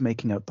 right, they're just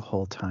making out the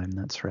whole time.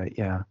 That's right,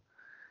 yeah.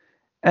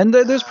 And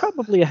there's Uh,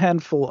 probably a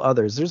handful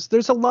others.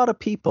 There's a lot of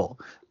people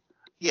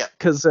yeah.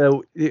 because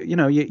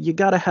you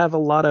got to have a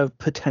lot of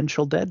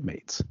potential dead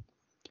mates.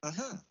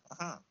 Uh-huh,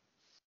 uh-huh.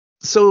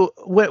 So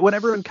when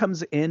everyone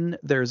comes in,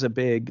 there's a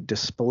big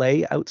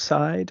display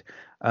outside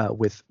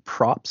with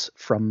props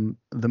from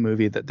the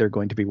movie that they're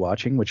going to be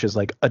watching, which is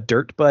like a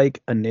dirt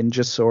bike, a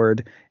ninja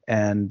sword,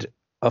 and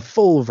a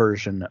full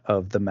version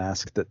of the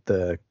mask that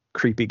the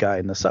creepy guy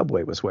in the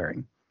subway was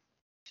wearing.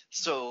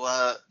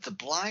 So the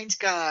blind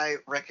guy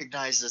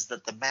recognizes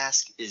that the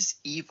mask is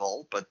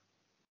evil, but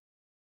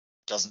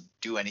doesn't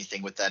do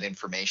anything with that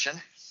information.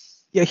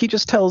 Yeah, he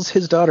just tells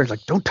his daughter,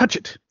 like, don't touch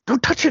it,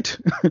 don't touch it,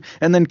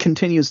 and then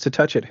continues to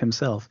touch it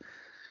himself.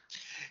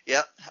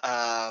 Yep.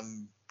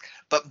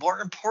 But more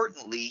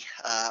importantly,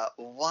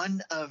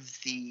 one of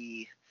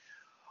the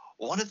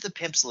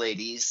pimp's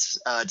ladies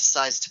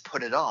decides to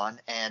put it on,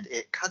 and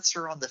it cuts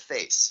her on the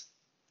face.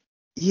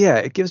 Yeah,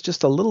 it gives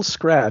just a little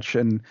scratch,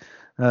 and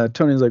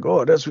Tony's like,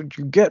 oh, that's what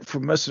you get for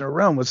messing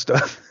around with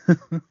stuff.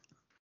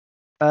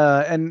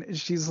 And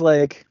she's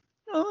like,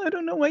 oh, I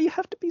don't know why you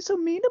have to be so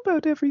mean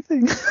about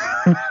everything.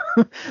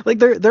 Like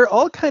they're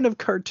all kind of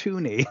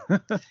cartoony.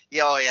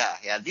 Yeah, oh yeah,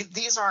 yeah.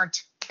 These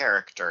aren't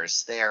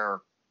characters; they're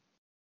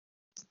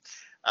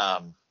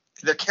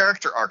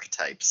character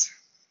archetypes.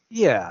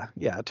 Yeah,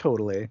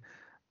 totally.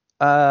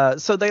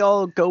 So they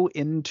all go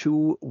in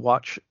to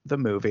watch the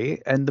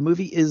movie, and the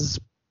movie is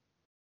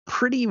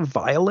pretty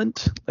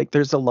violent. Like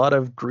there's a lot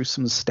of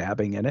gruesome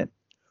stabbing in it,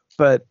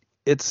 but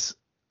it's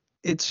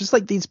just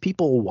like these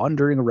people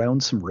wandering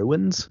around some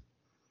ruins.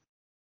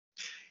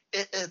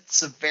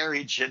 It's a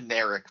very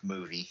generic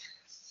movie.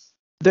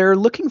 They're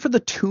looking for the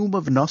tomb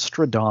of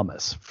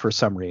Nostradamus for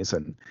some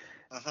reason,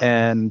 Uh-huh.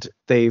 and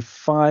they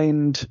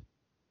don't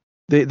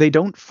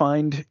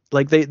find,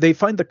 like they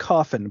find the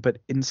coffin, but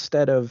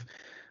instead of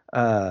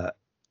uh,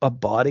 a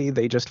body,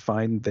 they just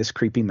find this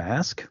creepy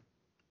mask.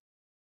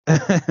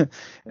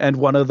 And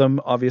one of them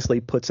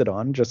obviously puts it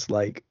on just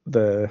like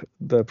the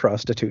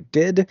prostitute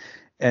did,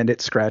 and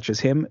it scratches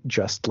him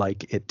just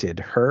like it did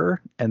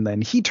her, and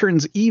then he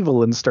turns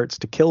evil and starts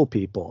to kill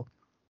people.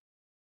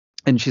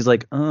 And she's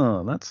like,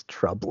 oh, that's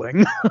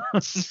troubling.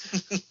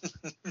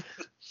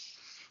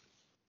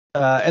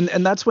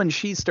 And that's when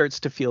she starts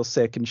to feel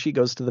sick, and she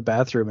goes to the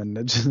bathroom, and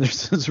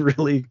there's this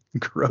really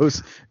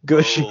gross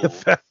gushy Oh,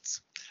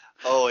 effects.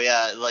 oh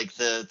yeah, like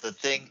the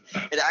thing.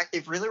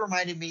 It really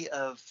reminded me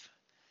of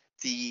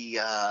the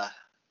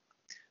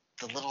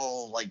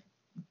little like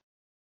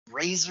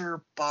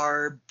razor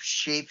barb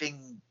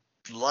shaving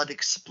blood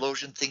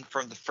explosion thing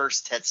from the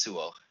first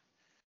Tetsuo.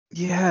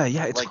 Yeah, it's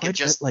Like it quite a bit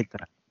just like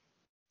that.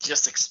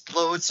 just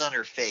explodes on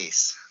her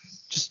face.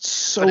 Just But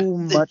so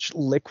much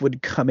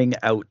liquid coming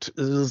out.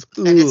 and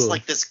it's Ugh.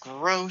 like this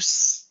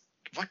gross.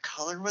 What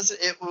color was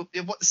it?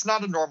 It's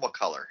not a normal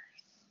color.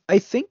 I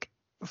think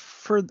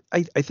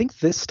I think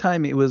this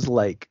time it was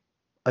like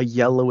a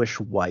yellowish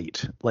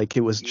white. Like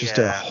it was just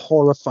a Yeah.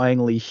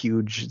 horrifyingly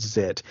huge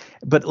zit.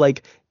 But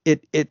like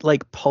it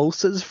like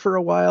pulses for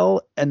a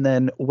while, and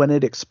then when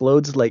it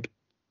explodes, like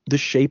the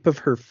shape of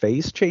her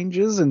face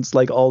changes and it's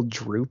like all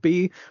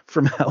droopy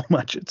from how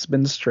much it's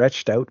been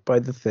stretched out by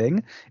the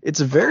thing. It's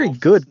very Oh,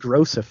 good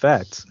gross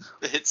effects.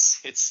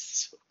 it's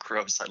so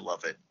gross. I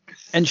love it.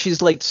 And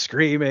she's like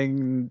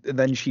screaming, and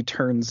then she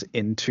turns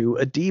into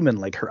a demon.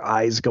 Like her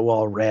eyes go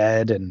all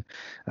red, and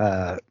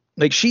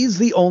like she's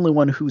the only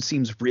one who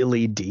seems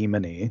really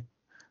demony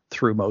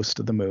through most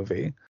of the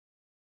movie.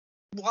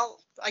 Well,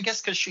 I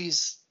guess because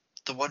she's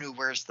the one who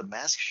wears the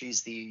mask,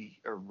 she's the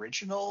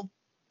original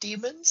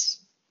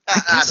demons. I I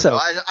guess don't know.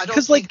 so. I don't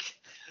Because like think.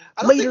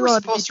 I don't think later we're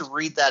on supposed to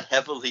read that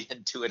heavily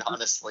into it,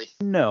 honestly.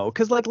 no,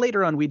 because like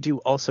later on we do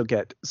also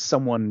get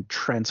someone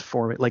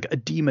transforming, like a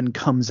demon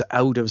comes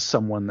out of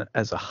someone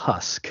as a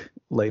husk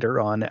later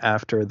on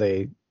after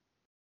they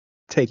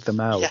take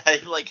them out, Yeah,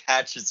 he like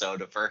hatches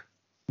out of her.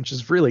 which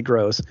is really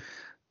gross.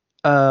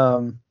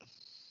 Um,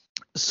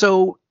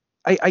 so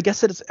I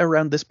guess it's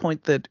around this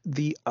point that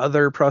the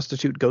other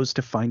prostitute goes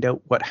to find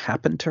out what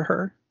happened to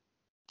her.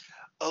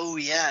 Oh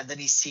yeah, and then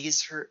he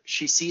sees her.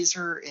 She sees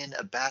her in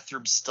a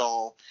bathroom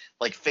stall,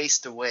 like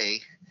faced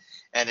away,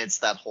 and it's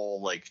that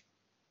whole like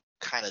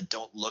kind of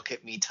 "don't look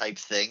at me" type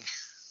thing.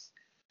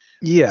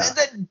 Yeah,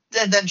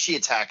 And then she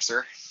attacks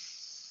her.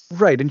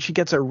 right. And she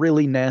gets a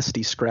really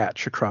nasty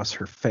scratch across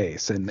her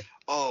face, and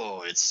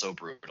Oh, it's so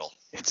brutal.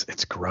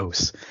 it's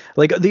gross.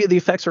 Like the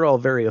effects are all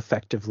very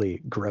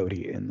effectively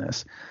grody in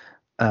this.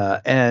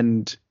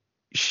 And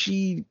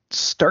she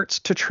starts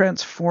to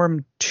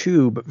transform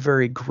too, but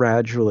very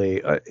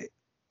gradually.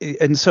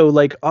 And so,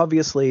 like,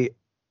 obviously,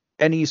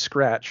 any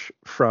scratch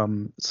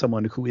from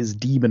someone who is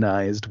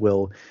demonized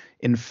will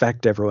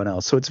infect everyone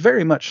else. So it's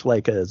very much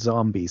like a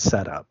zombie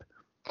setup,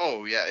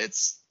 Oh yeah,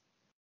 it's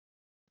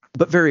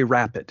but very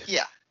rapid.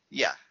 yeah,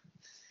 yeah.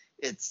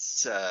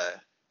 It's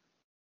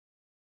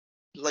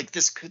like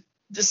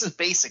this is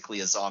basically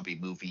a zombie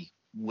movie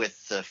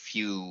with a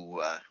few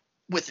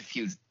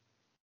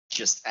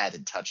just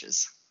added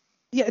touches.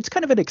 Yeah, it's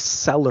kind of an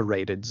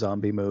accelerated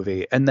zombie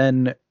movie, and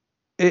then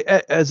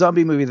a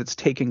zombie movie that's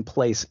taking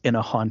place in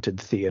a haunted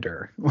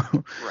theater.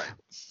 Right.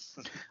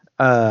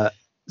 uh,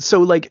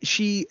 so like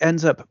she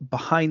ends up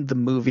behind the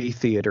movie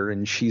theater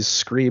and she's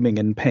screaming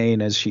in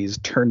pain as she's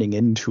turning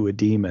into a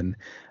demon,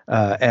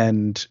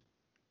 and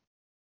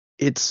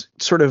it's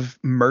sort of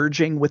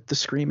merging with the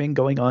screaming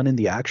going on in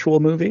the actual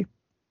movie.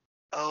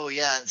 Oh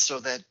yeah,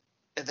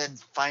 and then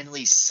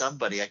finally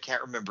somebody, I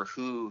can't remember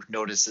who,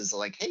 notices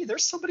like, hey,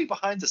 there's somebody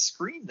behind the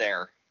screen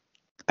there.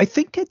 I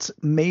think it's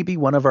maybe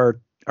one of our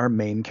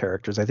main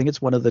characters. I think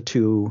it's one of the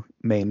two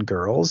main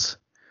girls.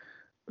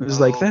 It was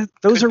like Oh, that.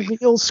 Those could are be.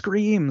 real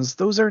screams.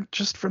 Those aren't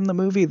just from the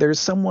movie. There's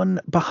someone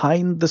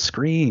behind the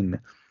screen.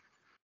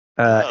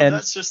 Oh, And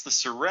that's just the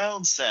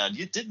surround sound.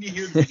 You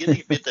hear the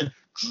beginning of it that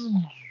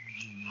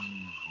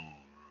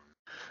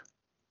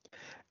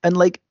and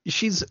like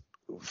she's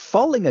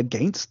falling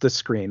against the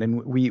screen,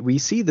 and we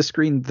see the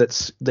screen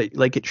that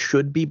like it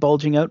should be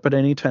bulging out, but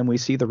anytime we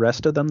see the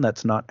rest of them,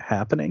 that's not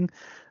happening.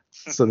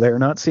 So they're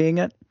not seeing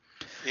it.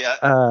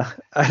 yeah.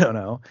 I don't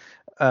know.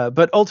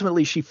 But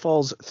ultimately, she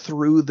falls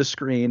through the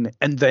screen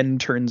and then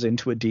turns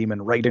into a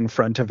demon right in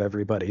front of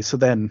everybody. So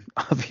then,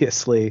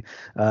 obviously,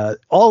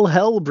 all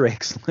hell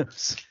breaks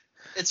loose.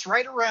 It's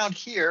right around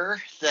here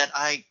that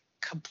I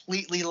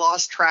completely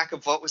lost track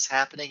of what was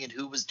happening and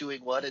who was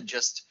doing what and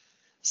just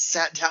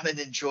sat down and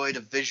enjoyed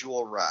a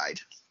visual ride.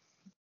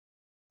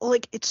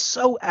 Like, it's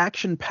so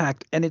action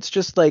packed, and it's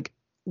just like,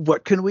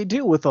 what can we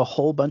do with a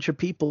whole bunch of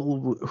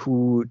people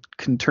who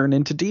can turn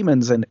into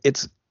demons? And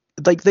it's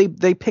like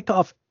they pick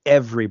off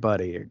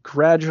everybody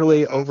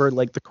gradually Mm-hmm. over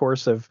like the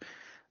course of,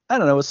 I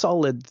don't know, a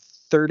solid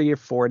 30 or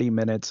 40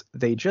 minutes.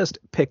 They just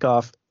pick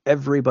off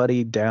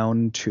everybody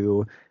down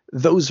to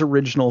those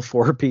original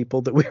four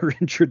people that we were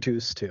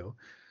introduced to.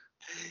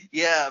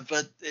 Yeah,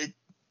 but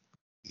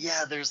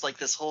there's like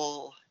this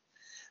whole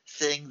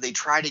thing. They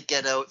try to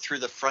get out through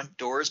the front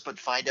doors, but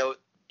find out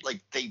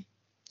like they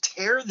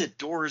tear the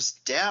doors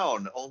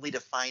down only to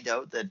find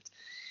out that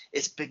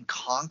it's been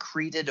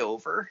concreted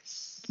over.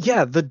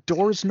 Yeah, the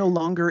doors no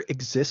longer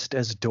exist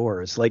as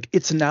doors. Like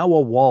it's now a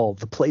wall,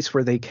 the place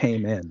where they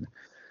came in,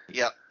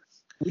 Yep.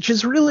 which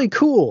is really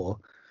cool.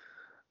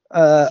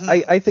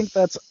 Mm-hmm. I think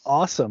that's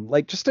awesome.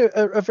 Like just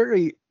a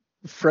very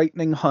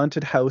frightening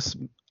haunted house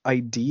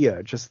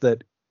idea. Just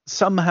that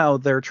somehow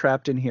they're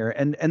trapped in here,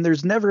 and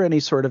there's never any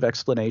sort of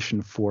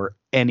explanation for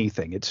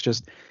anything. It's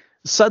just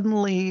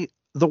suddenly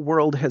the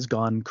world has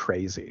gone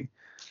crazy.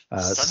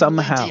 Suddenly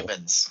Somehow,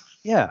 demons.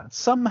 yeah,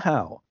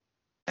 somehow,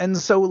 and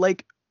so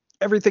like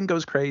everything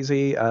goes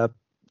crazy.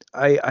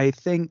 I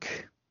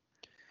think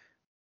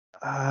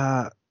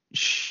uh,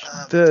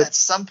 the At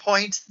some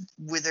point,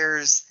 where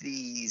there's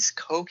these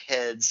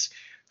cokeheads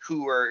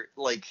who are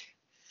like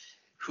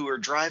who are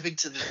driving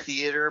to the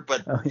theater,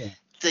 but oh yeah,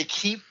 they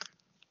keep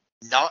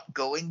not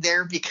going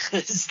there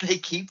because they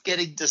keep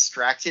getting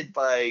distracted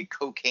by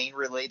cocaine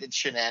related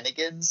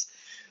shenanigans.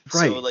 So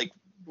right. like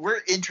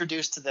we're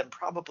introduced to them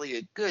probably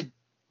a good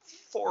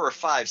 4 or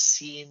 5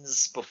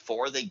 scenes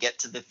before they get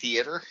to the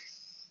theater.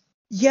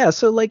 Yeah,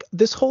 so like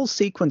this whole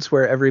sequence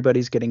where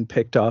everybody's getting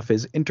picked off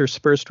is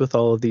interspersed with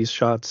all of these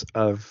shots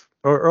of,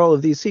 or all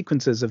of these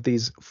sequences of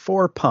these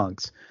four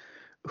punks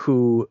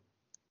who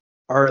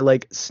are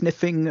like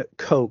sniffing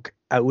Coke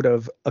out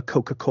of a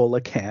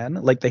Coca-Cola can.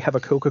 Like they have a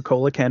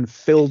Coca-Cola can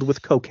filled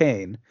with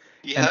cocaine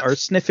and Yeah. are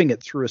sniffing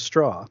it through a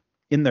straw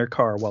in their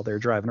car while they're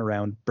driving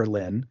around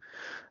Berlin.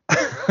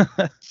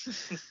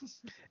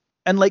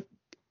 And like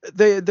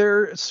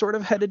they're sort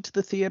of headed to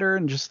the theater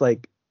and just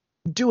like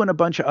doing a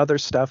bunch of other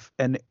stuff,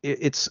 and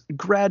it's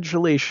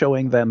gradually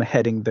showing them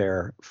heading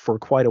there for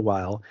quite a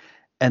while,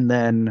 and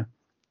then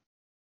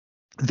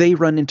they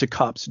run into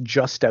cops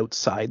just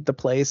outside the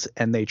place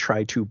and they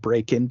try to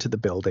break into the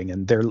building,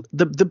 and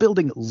the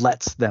building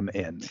lets them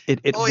in.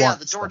 It Oh yeah, the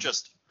wants door them.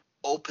 just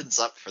opens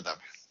up for them.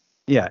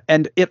 Yeah,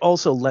 and it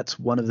also lets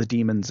one of the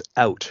demons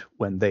out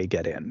when they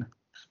get in.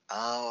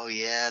 Oh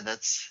yeah,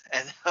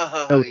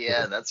 Oh,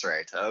 that's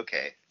right.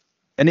 Okay.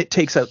 and it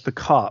takes out the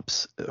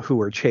cops who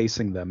are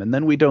chasing them, and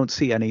then we don't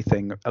see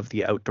anything of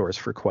the outdoors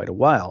for quite a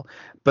while.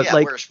 But Yeah,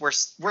 like,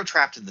 we're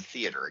trapped in the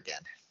theater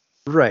again.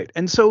 right,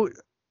 and so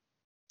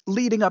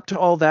leading up to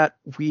all that,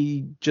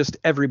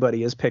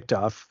 everybody is picked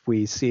off.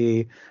 We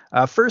see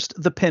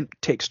first the pimp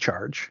takes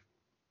charge.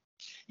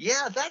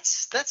 Yeah,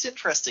 that's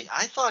interesting.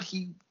 I thought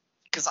he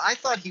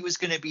was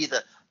going to be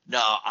the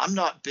no, I'm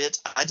not bit.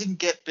 I didn't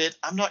get bit.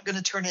 I'm not going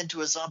to turn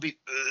into a zombie.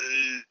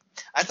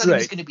 I thought he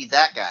was Right. going to be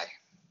that guy.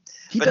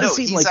 He But does no,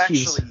 seem he's like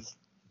actually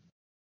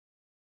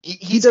he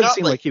he's does got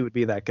seem like like he would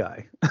be that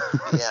guy.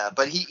 yeah,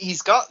 but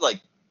he's got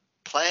like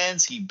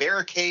plans. He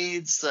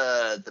barricades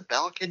the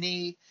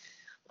balcony.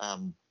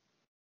 Um,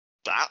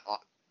 that,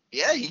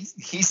 yeah,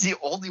 he's the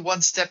only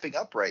one stepping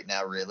up right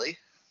now, really.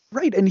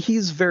 Right, and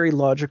he's very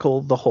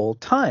logical the whole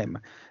time,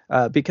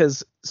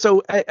 because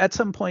so at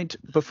some point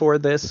before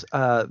this,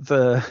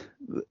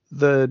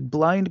 the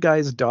blind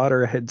guy's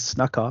daughter had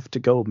snuck off to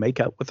go make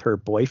out with her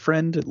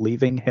boyfriend,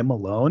 leaving him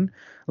alone,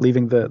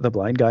 leaving the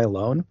blind guy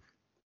alone.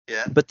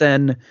 Yeah. But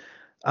then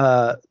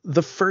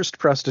the first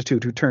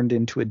prostitute who turned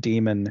into a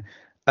demon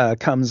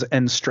comes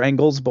and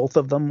strangles both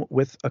of them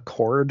with a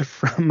cord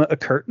from a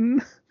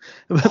curtain,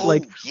 but Oh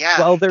like yeah,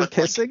 while they're but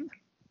like kissing.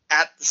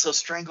 so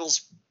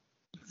Strangles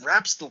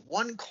wraps the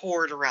one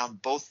cord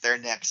around both their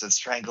necks and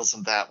strangles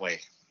them that way.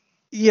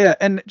 Yeah,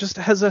 and just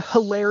has a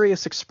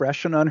hilarious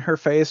expression on her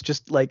face,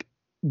 just like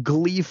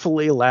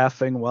gleefully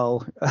laughing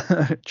while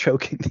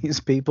choking these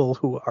people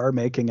who are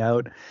making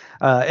out.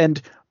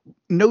 And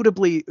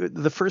notably,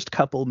 the first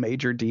couple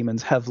major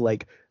demons have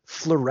like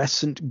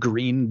fluorescent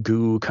green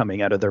goo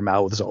coming out of their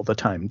mouths all the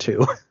time,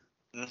 too.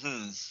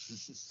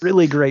 Mm-hmm.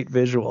 Really great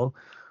visual.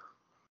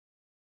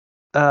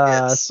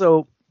 It's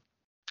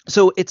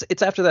So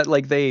it's after that,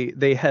 like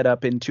they head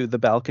up into the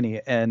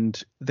balcony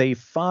and they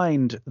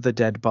find the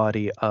dead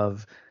body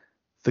of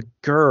the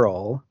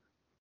girl,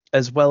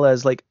 as well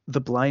as like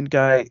the blind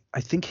guy.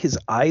 I think his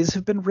eyes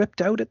have been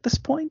ripped out at this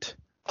point.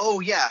 oh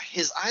yeah,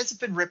 his eyes have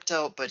been ripped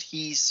out, but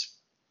he's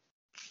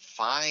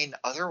fine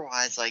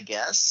otherwise, I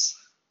guess,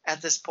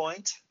 at this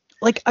point.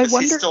 Like I Because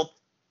he's wonder, still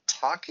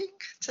talking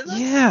to them?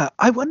 yeah,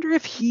 I wonder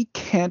if he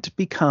can't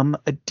become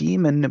a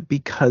demon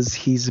because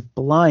he's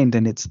blind,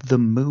 and it's the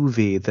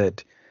movie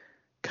that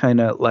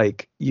kind of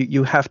like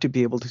you have to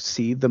be able to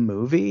see the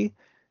movie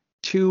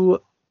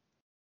to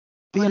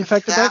be But if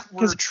infected by it. that were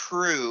Because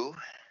true,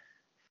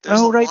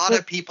 there's a oh right, lot but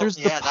of people. there's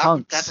the Yeah, that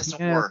punks. doesn't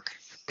Yeah, work.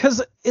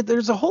 because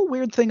there's a whole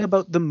weird thing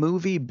about the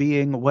movie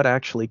being what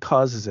actually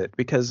causes it,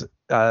 because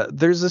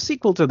there's a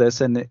sequel to this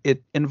and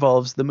it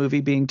involves the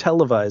movie being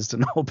televised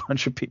and a whole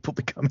bunch of people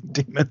becoming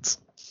demons.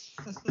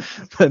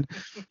 But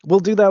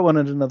we'll do that one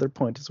at another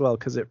point as well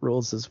because it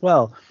rules as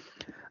well.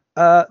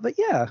 But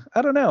yeah,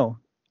 I don't know.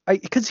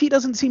 Because he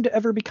doesn't seem to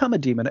ever become a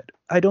demon.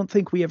 I don't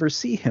think we ever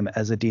see him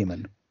as a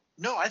demon.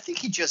 No, I think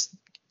he just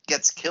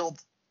gets killed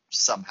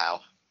somehow.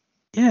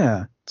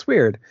 Yeah, it's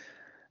weird.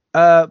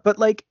 But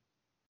like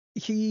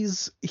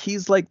he's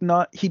like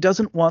not, he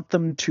doesn't want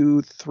them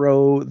to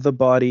throw the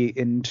body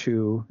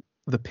into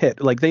the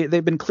pit. Like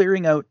they've been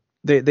clearing out,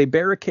 they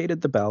barricaded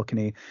the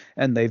balcony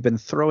and they've been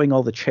throwing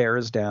all the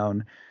chairs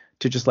down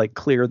to just like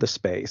clear the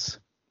space.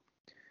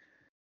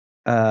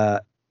 Uh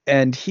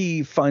and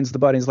he finds the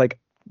body and is like,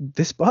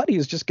 this body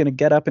is just going to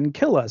get up and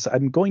kill us.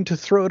 I'm going to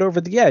throw it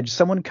over the edge.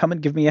 Someone come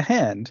and give me a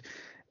hand.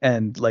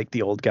 And like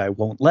the old guy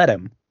won't let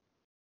him.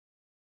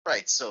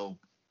 Right. So,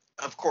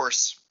 of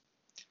course,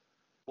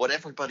 what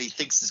everybody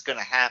thinks is going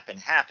to happen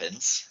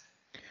happens.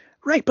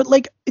 Right, but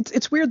like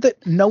it's weird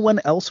that no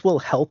one else will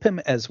help him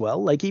as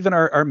well. Like even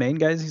our main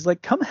guys, he's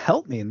like, "Come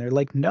help me," and they're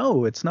like,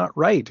 "No, it's not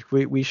right.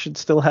 We should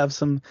still have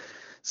some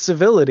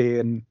civility."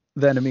 And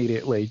then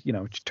immediately,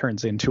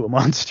 turns into a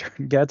monster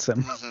and gets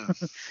him.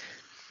 Mm-hmm.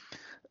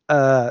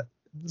 Uh,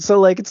 so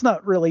like it's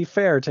not really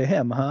fair to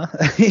him, huh?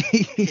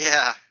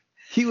 Yeah.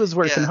 He was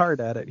working Yeah. hard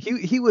at it.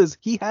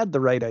 He had the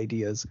right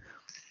ideas.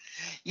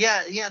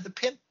 Yeah. Yeah. The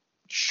pimp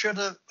should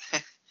have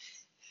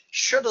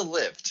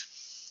lived.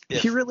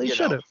 He really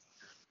should have.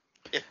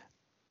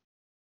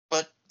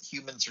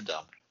 humans are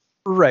dumb.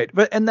 Right.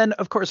 And then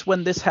of course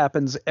when this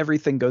happens,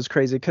 everything goes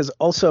crazy because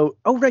also,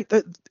 oh right,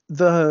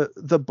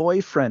 the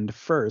boyfriend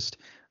first,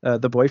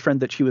 the boyfriend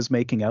that she was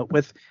making out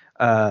with,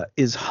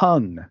 is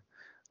hung.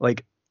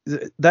 Like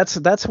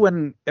that's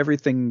when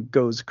everything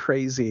goes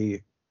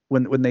crazy,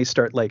 when they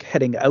start like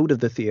heading out of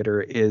the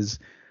theater. Is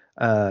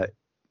uh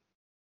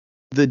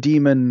the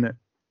demon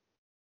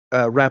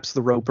wraps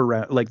the rope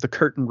around, like the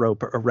curtain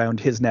rope around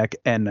his neck,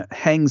 and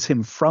hangs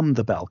him from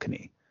the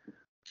balcony.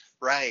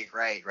 Right.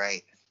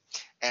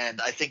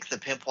 And I think the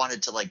pimp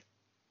wanted to like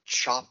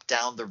chop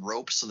down the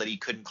rope so that he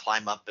couldn't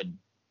climb up and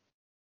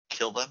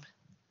kill them.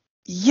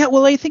 Yeah,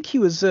 well, I think he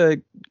was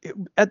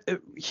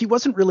he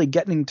wasn't really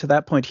getting to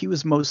that point. He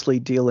was mostly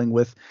dealing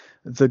with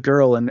the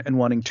girl and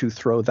wanting to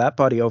throw that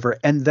body over,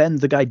 and then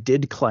the guy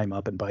did climb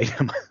up and bite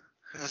him.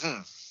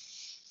 Mm-hmm.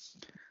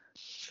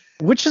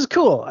 Which is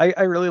cool.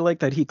 I really like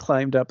that he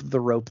climbed up the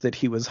rope that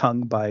he was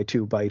hung by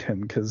to bite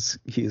him, because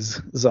he's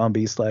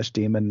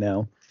zombie/demon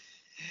now.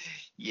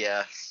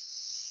 Yeah.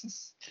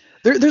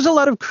 There's a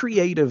lot of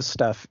creative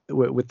stuff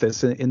with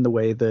this, in the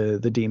way the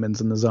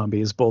demons and the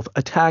zombies both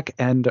attack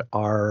and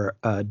are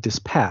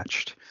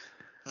dispatched.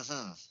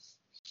 Mm-hmm.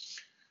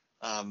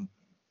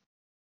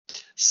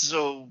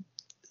 So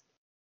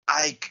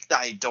I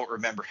don't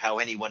remember how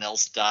anyone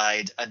else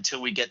died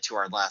until we get to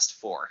our last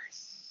four.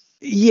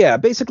 Yeah,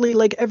 basically,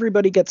 like,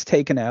 everybody gets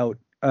taken out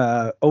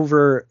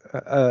over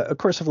a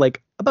course of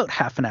like about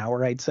half an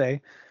hour, I'd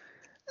say.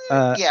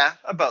 Yeah,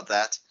 about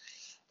that.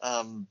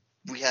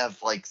 We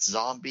have like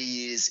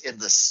zombies in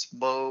the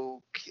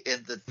smoke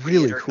in the Really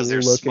theater because cool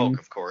there's looking, smoke,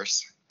 of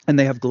course. and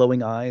they have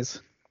glowing eyes.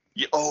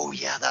 Yeah, oh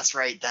yeah, that's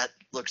right. That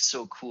looks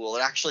so cool.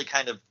 It actually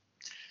kind of,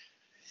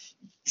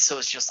 so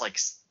it's just like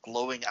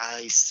glowing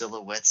eye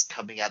silhouettes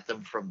coming at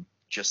them from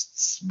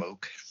just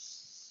smoke.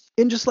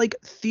 In just like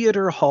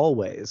theater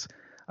hallways.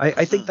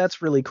 I think Mhm.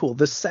 that's really cool.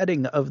 The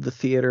setting of the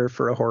theater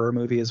for a horror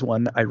movie is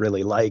one I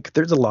really like.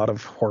 There's a lot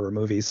of horror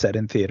movies set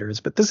in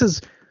theaters, but this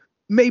is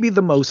maybe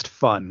the most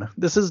fun.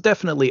 This is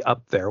definitely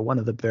up there, one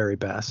of the very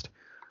best.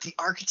 The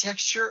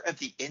architecture of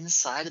the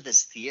inside of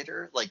this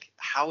theater, like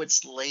how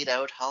it's laid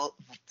out, how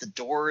the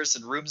doors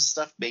and rooms and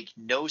stuff make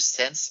no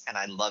sense, and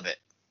I love it.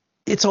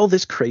 It's all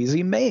this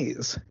crazy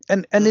maze,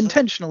 and Hmm.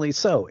 intentionally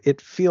so. It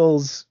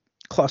feels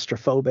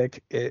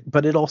claustrophobic,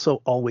 but it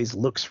also always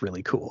looks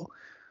really cool.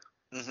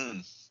 Hmm.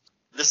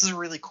 This is a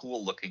really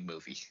cool looking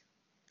movie.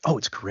 Oh,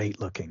 it's great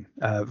looking.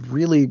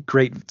 Really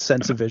great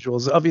sense of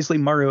visuals. Obviously,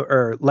 Mario,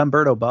 or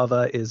Lamberto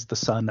Bava, is the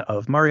son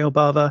of Mario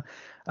Bava,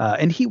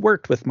 and he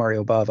worked with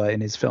Mario Bava in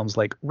his films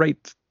like right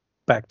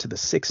back to the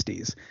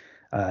 '60s.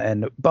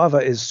 And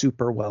Bava is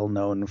super well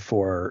known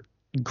for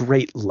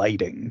great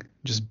lighting,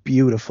 just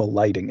beautiful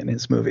lighting in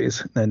his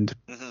movies. And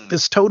Hmm.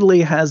 this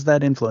totally has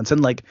that influence.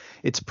 And like,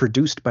 it's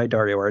produced by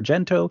Dario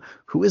Argento,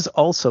 who is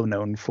also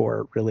known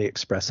for really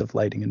expressive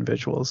lighting and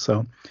visuals.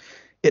 So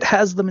it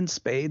has them in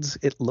spades.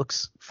 It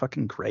looks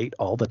fucking great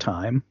all the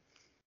time.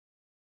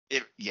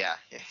 Yeah,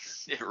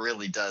 it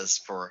really does.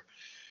 For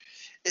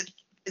it,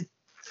 it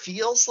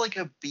feels like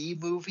a B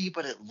movie,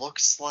 but it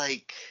looks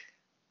like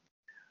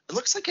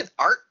an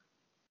art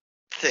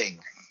thing.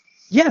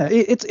 Yeah,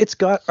 it's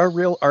got a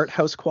real art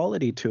house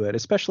quality to it,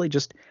 especially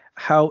just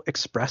how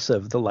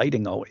expressive the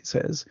lighting always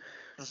is.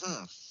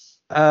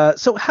 Hmm.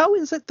 So how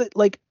is it that,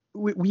 like,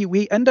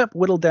 we end up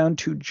whittled down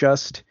to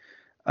just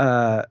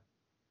uh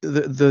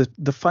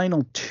the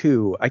final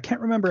two? I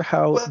can't remember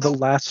how the Well,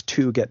 last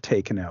two get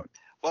taken out.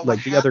 what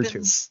Like the other two.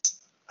 happens?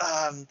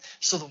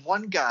 So the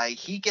one guy,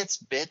 he gets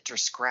bit or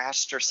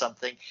scratched or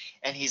something,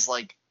 and he's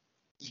like,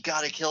 "You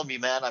gotta kill me,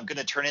 man! I'm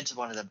gonna turn into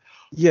one of them."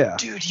 Yeah.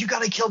 Dude, you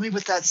gotta kill me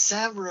with that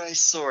samurai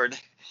sword.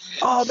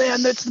 Oh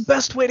man, that's the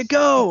best way to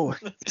go.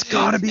 It's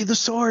gotta be the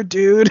sword,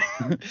 dude.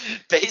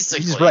 He's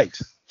Basically, right.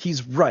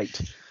 He's right.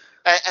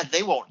 and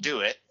they won't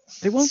do it.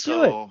 They won't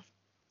do it.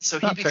 So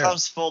It's he not fair.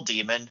 becomes full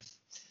demon.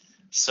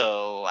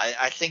 So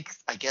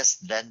I guess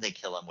then they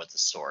kill him with the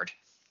sword.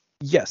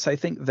 Yes, I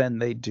think then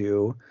they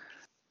do.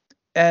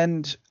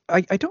 And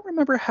I don't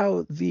remember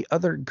how the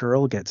other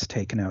girl gets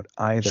taken out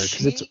either,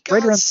 because it's She right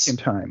got around the same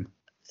time.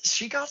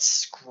 she got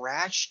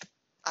scratched.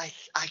 I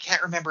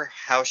can't remember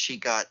how she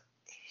got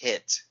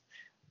hit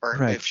or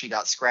Right. if she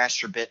got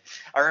scratched or bit.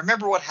 I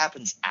remember what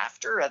happens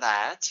after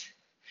that.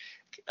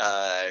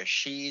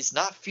 She's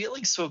not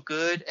feeling so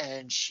good,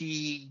 and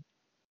she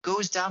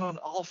goes down on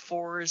all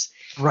fours,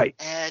 Right.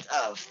 and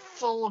a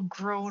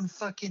full-grown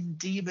fucking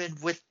demon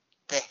with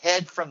the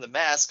head from the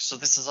mask. So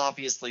this is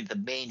obviously the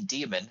main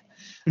demon.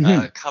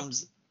 Hmm.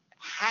 Comes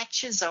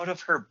hatches out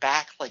of her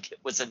back like it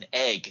was an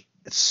egg.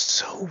 It's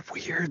so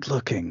weird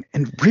looking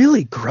and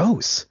really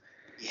gross.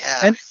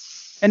 Yeah.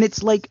 And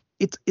it's like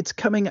it's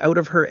coming out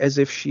of her as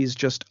if she's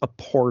just a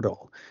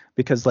portal,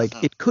 because like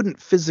Mhm. it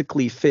couldn't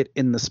physically fit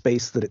in the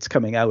space that it's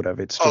coming out of.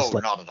 It's just Oh,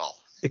 like not at all.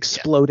 Yeah.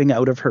 exploding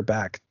out of her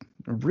back.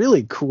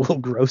 Really cool,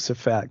 gross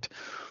effect.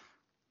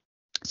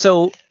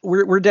 So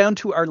we're down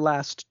to our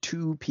last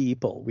two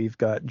people. We've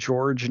got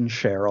George and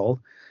Cheryl,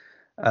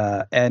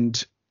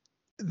 and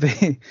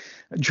they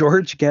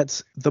George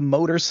gets the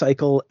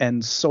motorcycle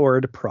and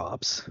sword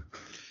props.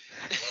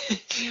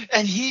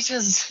 And he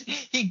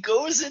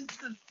goes into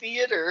the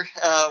theater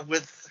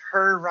with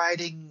her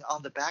riding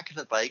on the back of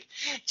the bike,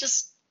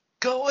 just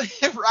going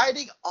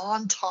riding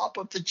on top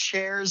of the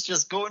chairs,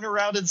 just going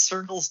around in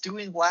circles,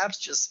 doing laps,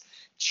 just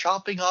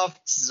chopping off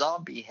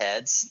zombie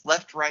heads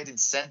left, right, and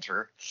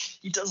center.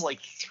 He does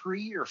like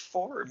 3 or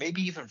 4 or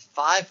maybe even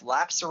 5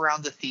 laps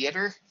around the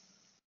theater.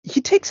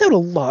 He takes out a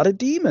lot of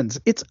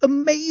demons. It's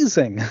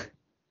amazing.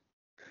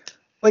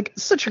 Like,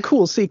 such a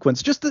cool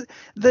sequence. Just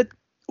that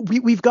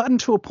we've gotten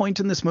to a point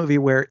in this movie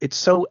where it's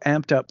so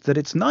amped up that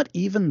it's not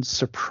even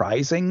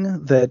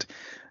surprising that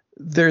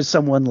there's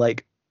someone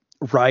like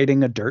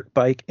riding a dirt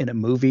bike in a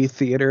movie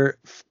theater,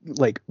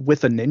 like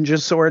with a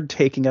ninja sword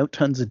taking out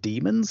tons of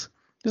demons.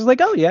 It's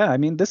like, oh yeah, I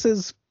mean, this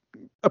is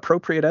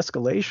appropriate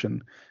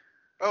escalation.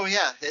 Oh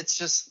yeah, it's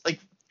just like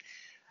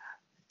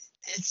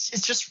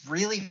it's just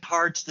really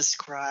hard to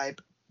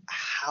describe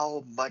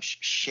how much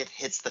shit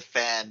hits the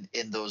fan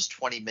in those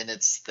 20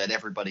 minutes that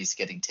everybody's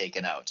getting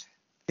taken out.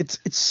 It's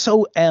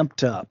so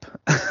amped up.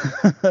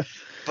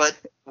 But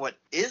what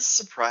is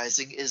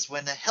surprising is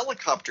when a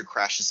helicopter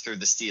crashes through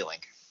the ceiling.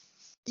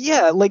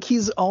 Yeah, like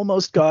he's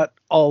almost got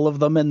all of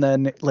them, and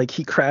then like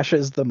he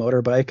crashes the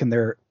motorbike and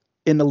they're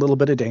in a little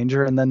bit of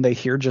danger, and then they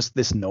hear just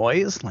this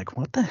noise. Like,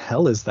 what the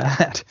hell is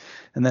that?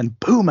 And then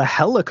boom, a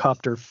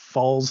helicopter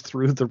falls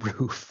through the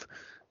roof.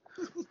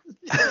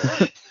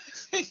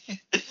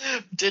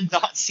 Did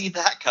not see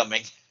that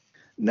coming.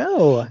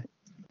 No.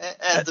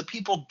 And the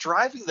people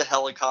driving the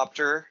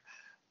helicopter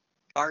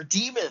are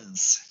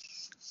demons.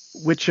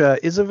 Which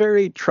is a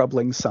very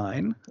troubling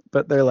sign,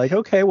 but they're like,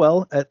 okay,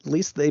 well, at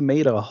least they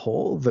made a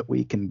hole that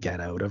we can get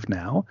out of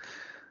now.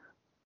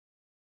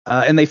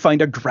 And they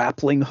find a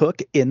grappling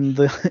hook in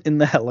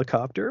the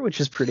helicopter, which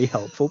is pretty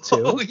helpful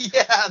too. Oh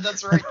yeah,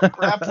 that's right, the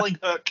grappling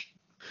hook.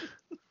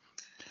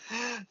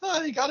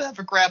 Oh, you gotta have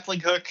a grappling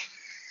hook.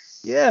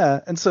 Yeah,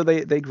 and so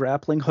they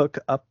grappling hook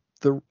up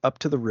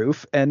to the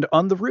roof, and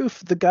on the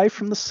roof, the guy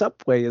from the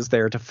subway is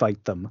there to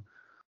fight them.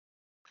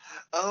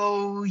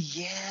 Oh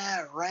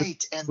yeah,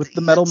 right. And with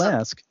the metal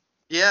mask.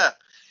 Yeah.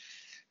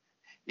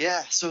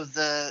 So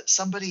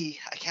somebody,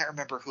 I can't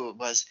remember who it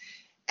was,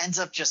 ends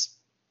up just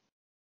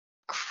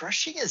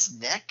crushing his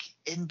neck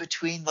in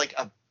between like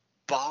a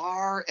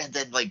bar and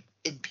then like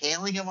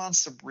impaling him on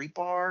some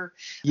rebar.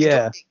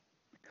 Yeah.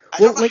 I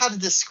don't know how to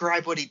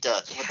describe what he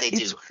does, what they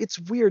do. It's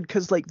weird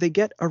because like they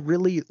get a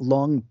really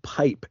long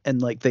pipe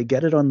and like they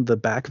get it on the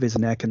back of his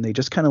neck and they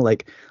just kind of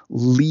like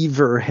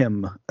lever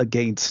him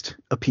against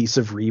a piece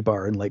of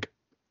rebar and like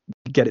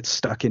get it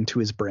stuck into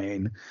his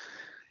brain.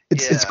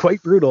 It's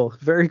quite brutal.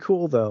 Very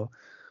cool though.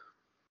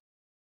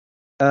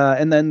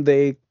 And then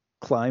they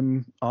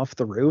climb off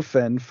the roof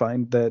and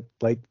find that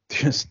like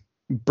just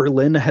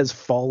Berlin has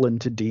fallen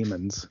to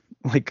demons,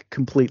 like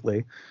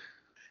completely.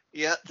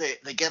 Yeah,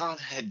 they get on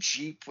a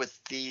jeep with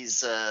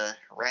these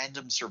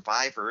random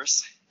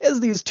survivors.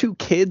 As these 2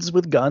 kids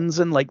with guns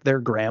and like their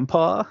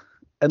grandpa,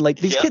 and like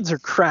these kids are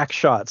crack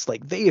shots.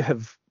 Like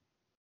they've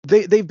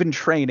been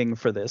training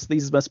for this.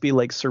 These must be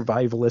like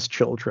survivalist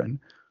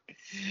children.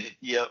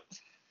 Yep.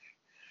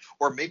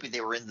 Or maybe they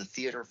were in the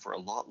theater for a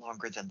lot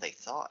longer than they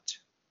thought.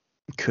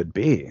 Could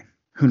be.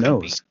 Who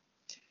knows?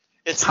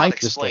 It's not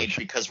explained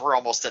because we're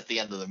almost at the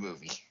end of the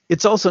movie.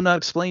 It's also not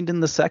explained in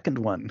the second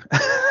one.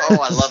 Oh,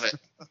 I love it.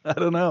 I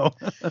don't know.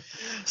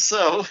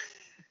 So,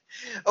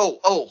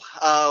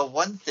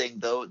 one thing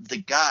though, the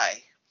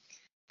guy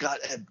got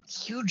a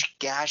huge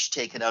gash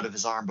taken out of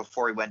his arm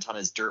before he went on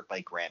his dirt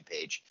bike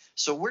rampage.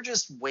 So we're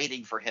just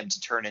waiting for him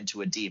to turn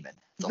into a demon.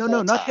 No,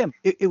 not him.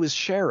 It was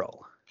Cheryl.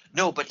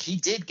 No, but he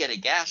did get a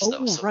gash though.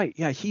 Oh, right.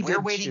 Yeah, we're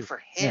waiting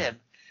for him. Yeah.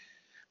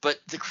 But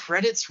the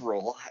credits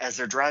roll as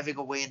they're driving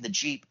away in the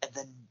Jeep, and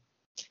then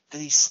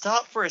they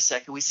stop for a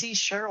second. We see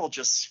Cheryl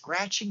just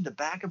scratching the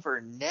back of her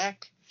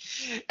neck,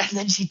 and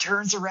then she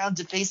turns around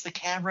to face the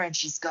camera, and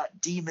she's got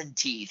demon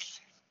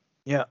teeth.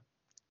 Yeah.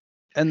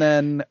 And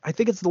then I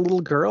think it's the little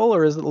girl,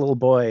 or is it the little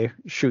boy,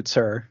 shoots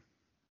her,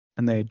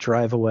 and they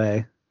drive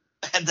away.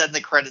 And then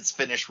the credits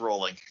finish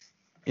rolling.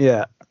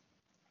 Yeah.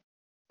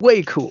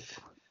 Way cool.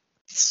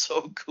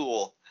 So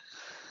cool.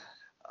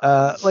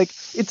 Like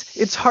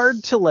it's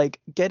hard to like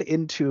get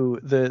into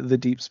the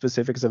deep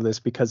specifics of this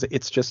because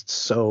it's just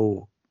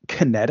so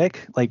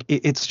kinetic. Like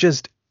it's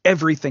just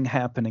everything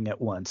happening at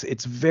once.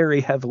 It's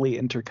very heavily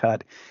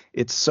intercut.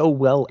 It's so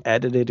well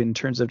edited in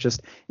terms of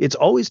just it's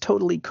always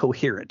totally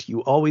coherent.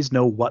 You always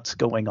know what's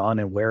going on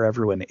and where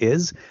everyone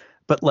is,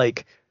 but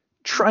like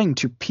trying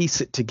to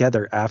piece it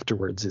together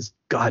afterwards is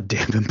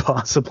goddamn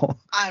impossible.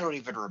 I don't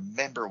even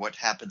remember what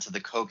happened to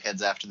the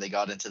cokeheads after they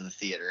got into the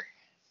theater.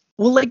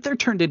 Well, like they're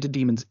turned into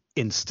demons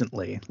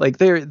instantly. Like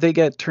they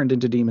get turned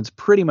into demons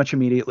pretty much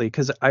immediately.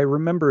 Because I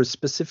remember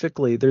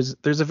specifically, there's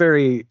a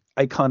very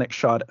iconic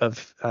shot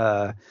of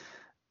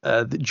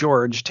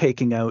George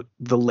taking out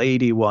the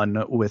lady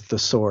one with the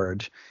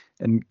sword,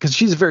 and because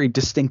she's very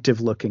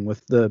distinctive looking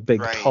with the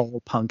big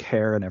tall punk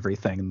hair and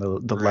everything, and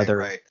the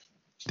leather,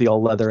 the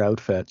all leather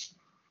outfit.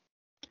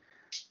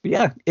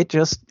 Yeah,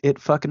 it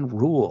fucking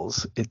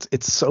rules.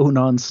 It's so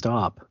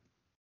nonstop.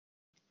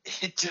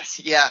 It just,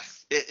 yeah,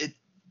 it, it,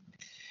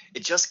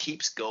 it just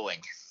keeps going.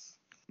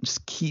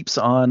 Just keeps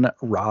on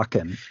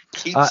rocking. Uh,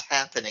 Keeps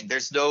happening.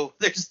 There's no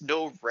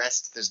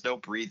rest. There's no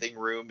breathing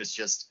room. It's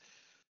just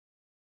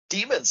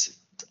demons.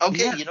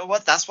 Okay, yeah, you know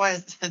what? That's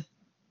why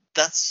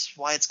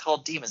it's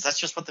called Demons. That's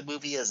just what the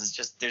movie is. It's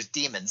just there's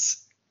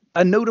demons.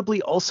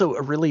 notably also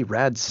a really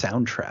rad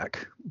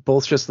soundtrack.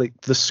 Both just like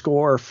the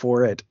score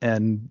for it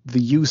and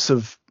the use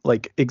of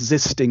like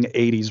existing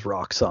 80s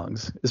rock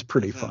songs is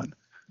pretty Mm-hmm. fun.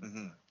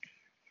 Mm-hmm.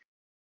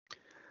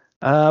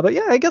 But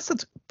yeah, I guess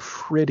that's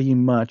pretty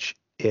much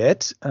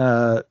it.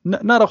 Not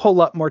a whole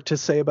lot more to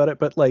say about it,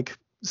 but like,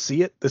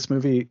 see it. This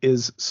movie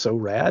is so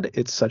rad.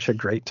 It's such a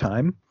great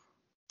time.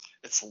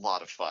 It's a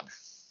lot of fun.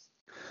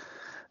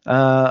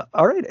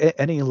 All right.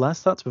 Any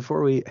last thoughts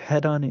before we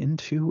head on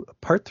into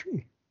part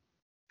three?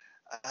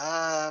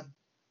 Uh,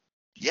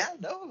 yeah,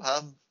 no,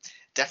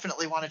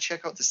 definitely want to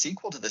check out the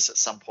sequel to this at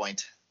some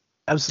point.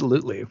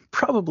 Absolutely.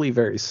 Probably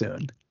very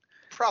soon.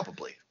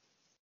 Probably.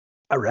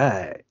 All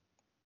right.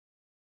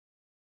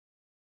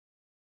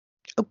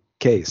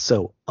 Okay,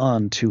 so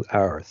on to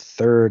our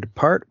third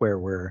part where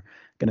we're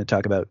going to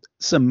talk about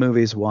some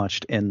movies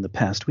watched in the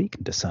past week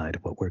and decide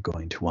what we're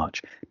going to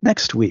watch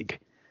next week.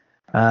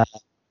 Uh,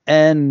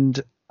 and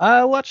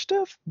I watched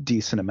a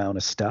decent amount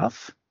of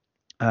stuff.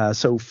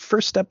 So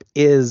first up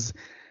is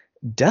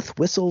Death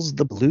Whistles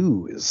the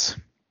Blues,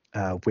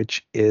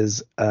 which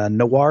is a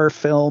noir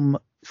film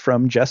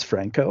from Jess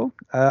Franco.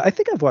 I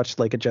think I've watched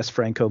like a Jess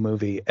Franco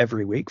movie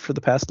every week for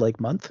the past like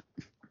month.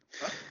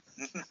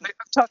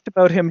 I've talked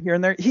about him here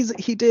and there.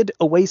 He did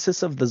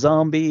Oasis of the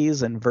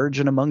Zombies and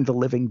Virgin Among the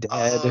Living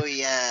Oh Dead.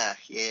 yeah,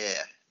 yeah.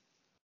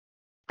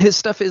 His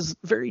stuff is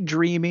very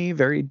dreamy,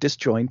 very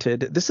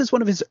disjointed. This is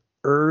one of his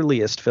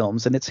earliest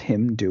films, and it's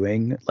him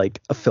doing like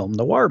a film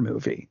noir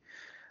movie.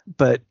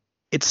 But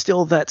it's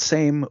still that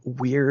same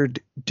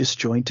weird,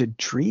 disjointed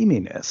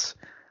dreaminess.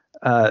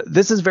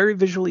 This is very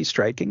visually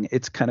striking.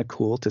 It's kind of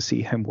cool to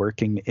see him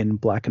working in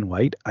black and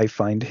white. I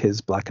find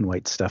his black and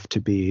white stuff to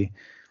be,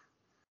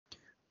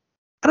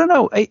 I don't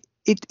know,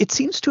 it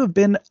seems to have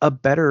been a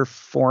better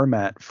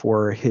format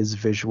for his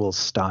visual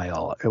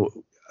style.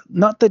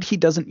 Not that he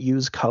doesn't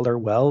use color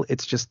well,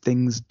 it's just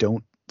things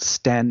don't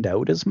stand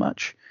out as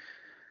much.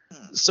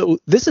 Hmm. So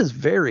this is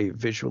very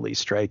visually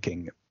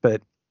striking,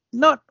 but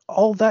not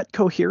all that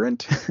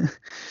coherent.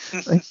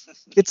 Like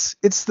it's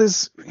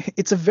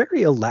a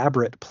very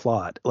elaborate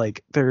plot.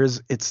 Like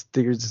there's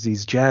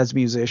these jazz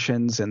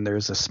musicians and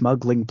there's a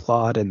smuggling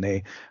plot and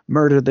they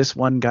murder this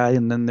one guy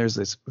and then there's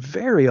this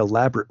very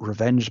elaborate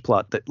revenge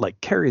plot that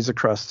like carries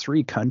across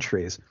three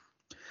countries.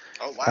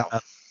 Oh wow. Uh,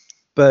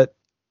 but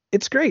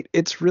it's great.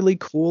 It's really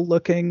cool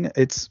looking.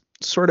 It's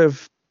sort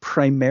of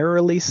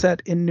primarily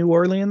set in New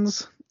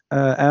Orleans.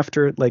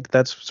 After like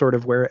that's sort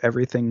of where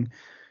everything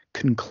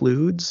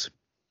concludes.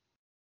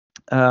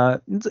 I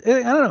don't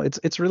know.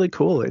 It's really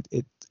cool.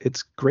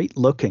 It's great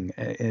looking,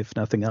 if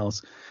nothing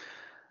else.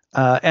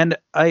 And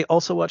I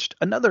also watched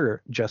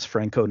another Jess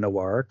Franco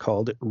noir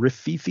called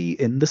Rififi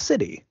in the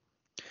City,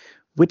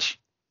 which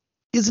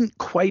isn't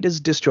quite as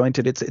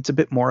disjointed. It's a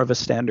bit more of a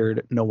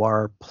standard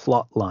noir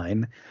plot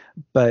line,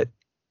 but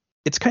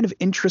it's kind of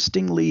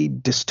interestingly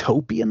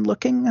dystopian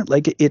looking.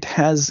 Like it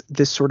has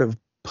this sort of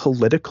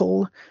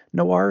political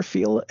noir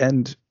feel,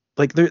 and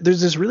like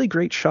there's this really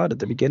great shot at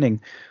the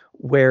beginning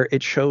where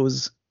it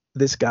shows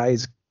this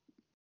guy's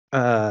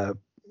uh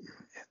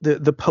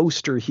the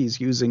poster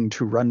he's using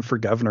to run for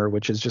governor,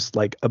 which is just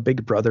like a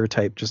Big Brother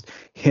type, just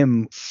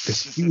him,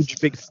 this huge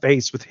big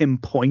face with him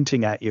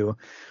pointing at you,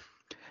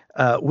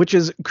 which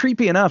is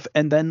creepy enough.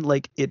 And then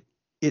like it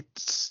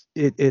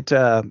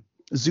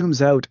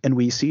zooms out and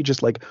we see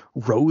just like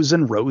rows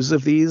and rows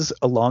of these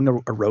along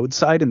a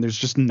roadside, and there's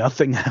just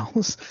nothing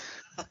else.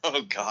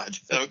 Oh god.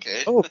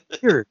 Okay. Oh,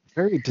 weird,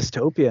 very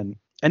dystopian.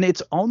 And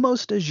it's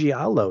almost a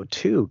giallo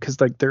too,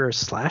 because like there are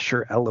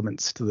slasher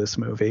elements to this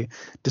movie,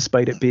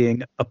 despite it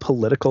being a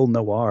political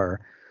noir.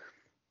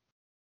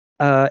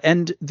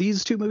 And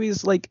these two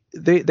movies, like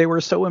they were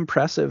so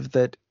impressive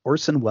that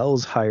Orson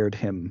Welles hired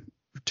him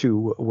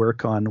to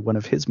work on one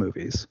of his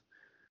movies.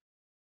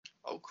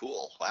 Oh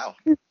cool. Wow.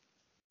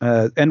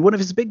 And one of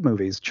his big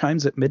movies,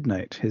 Chimes at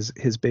Midnight, his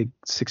big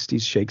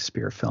 60s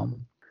Shakespeare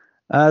film.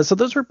 So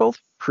those were both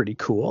pretty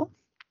cool.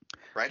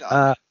 Right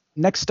on.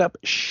 Next up,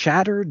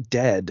 Shatter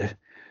Dead,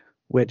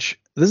 which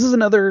this is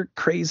another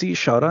crazy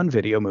shot on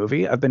video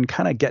movie. I've been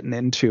kind of getting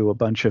into a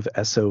bunch of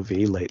SOV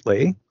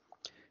lately.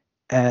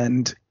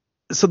 And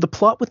so the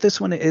plot with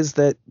this one is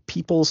that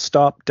people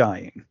stop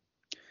dying,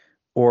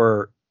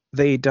 or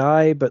they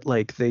die, but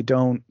like they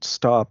don't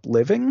stop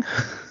living.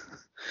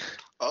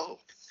 Oh.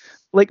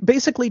 Like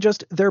basically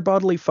just their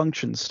bodily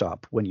functions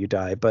stop when you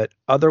die, but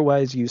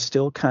otherwise you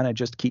still kind of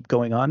just keep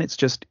going on. It's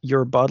just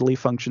your bodily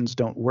functions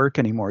don't work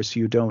anymore, so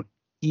you don't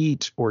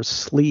eat or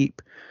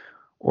sleep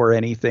or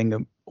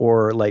anything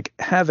or like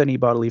have any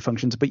bodily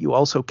functions, but you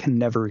also can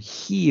never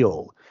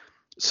heal.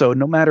 So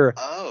no matter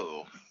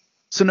Oh.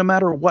 so no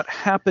matter what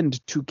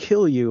happened to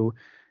kill you,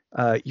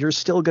 you're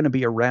still going to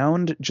be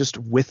around just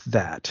with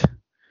that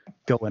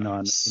going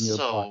on in your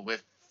body.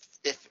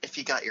 So if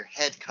you got your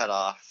head cut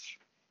off,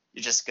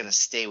 you're just gonna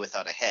stay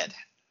without a head,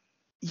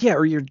 Yeah,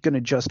 or you're going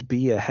to just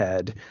be a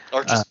head.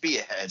 or just be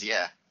a head.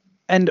 Yeah.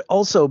 And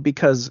also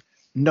because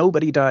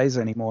nobody dies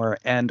anymore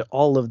and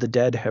all of the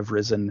dead have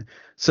risen,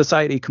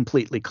 society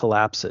completely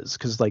collapses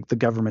because like the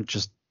government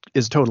just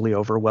is totally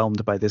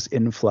overwhelmed by this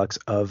influx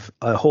of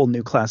a whole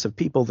new class of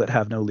people that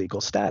have no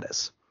legal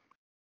status.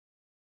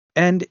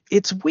 And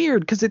it's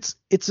weird because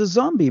it's a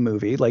zombie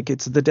movie, like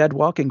it's the dead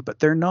walking, but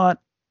they're not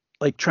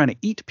like trying to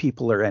eat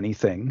people or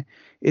anything.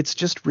 It's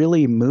just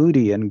really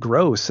moody and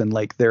gross, and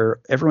like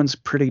everyone's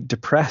pretty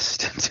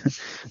depressed.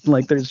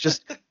 Like there's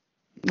just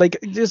like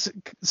this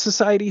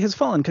society has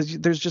fallen because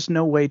there's just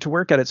no way to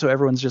work at it, so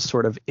everyone's just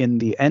sort of in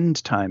the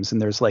end times,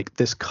 and there's like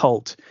this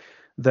cult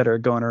that are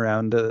going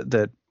around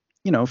that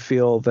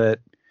feel that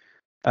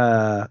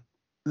uh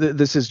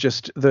this is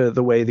just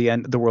the way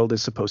the world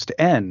is supposed to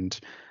end,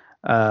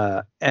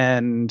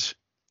 and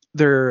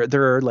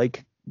there are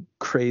like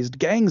crazed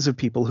gangs of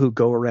people who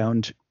go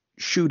around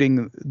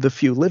shooting the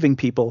few living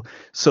people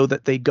so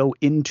that they go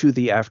into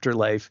the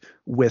afterlife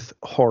with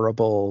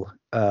horrible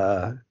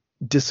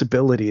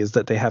disabilities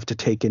that they have to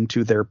take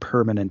into their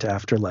permanent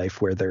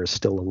afterlife where they're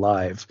still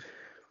alive.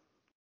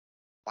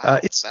 Wow,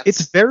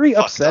 It's very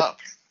upsetting. up.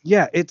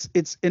 Yeah,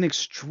 it's an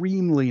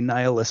extremely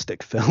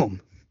nihilistic film.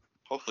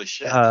 Holy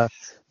shit.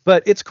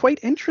 But it's quite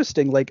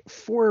interesting. Like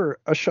for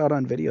a shot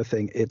on video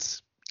thing,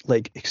 it's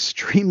like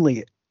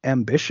extremely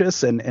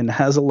ambitious and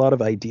has a lot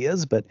of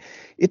ideas, but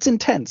it's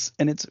intense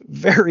and it's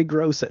very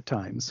gross at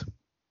times.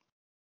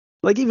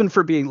 Like even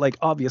for being like,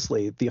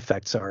 obviously the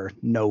effects are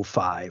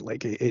no-fi.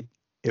 Like it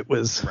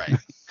was right.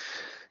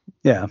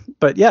 Yeah,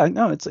 but yeah,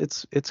 no,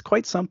 it's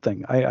quite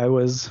something. I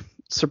was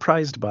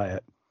surprised by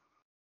it.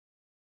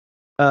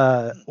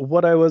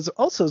 What I was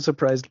also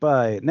surprised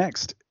by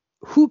next,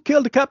 who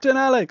killed Captain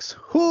Alex?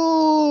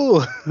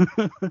 Who?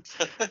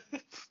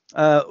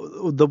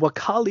 The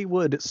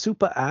Wakaliwood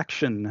Super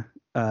Action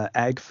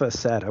AGFA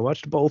set. I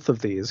watched both of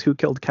these, Who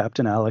Killed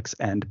Captain Alex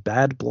and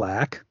Bad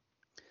Black.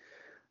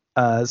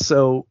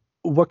 So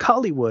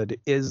Wakaliwood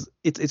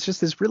it's just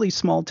this really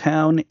small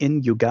town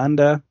in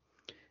Uganda,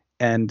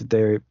 and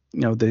they're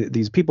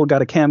these people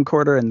got a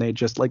camcorder and they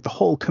just like the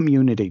whole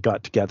community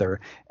got together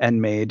and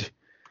made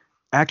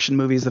action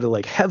movies that are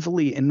like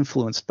heavily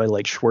influenced by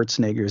like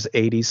Schwarzenegger's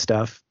 80s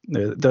stuff.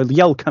 They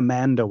yell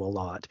commando a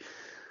lot.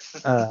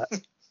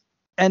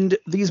 And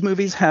these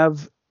movies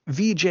have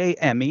VJ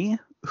Emmy,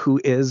 who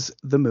is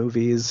the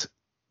movie's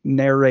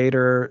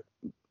narrator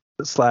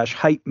 /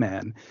 hype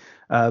man.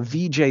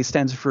 VJ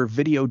stands for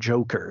Video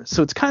Joker.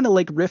 So it's kind of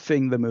like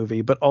riffing the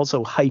movie, but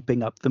also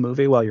hyping up the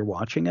movie while you're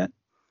watching it.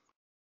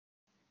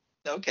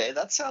 Okay,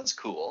 that sounds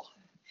cool.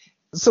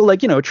 So like,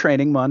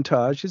 training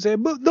montage. You say,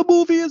 the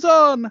movie is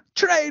on!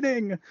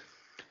 Training!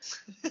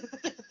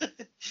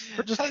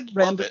 Or just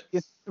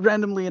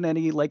randomly in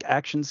any like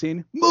action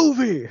scene.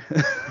 Movie!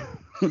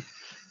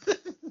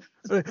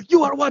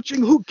 You are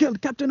watching Who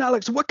Killed Captain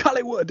Alex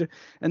Wakaliwood!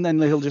 And then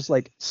he'll just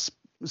like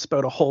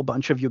spout a whole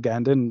bunch of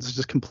Ugandans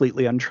just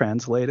completely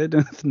untranslated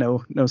with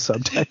no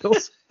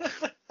subtitles.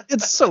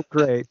 It's so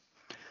great.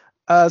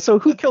 So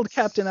Who Killed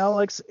Captain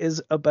Alex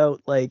is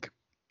about like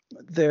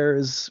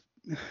there's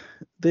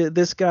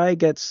this guy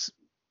gets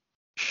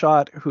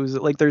shot who's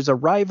like there's a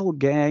rival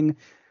gang.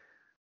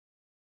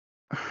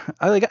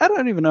 I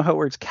don't even know how it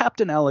works.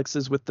 Captain Alex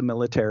is with the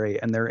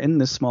military and they're in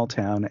this small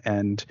town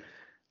and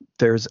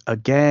there's a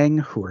gang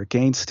who are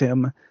against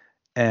him,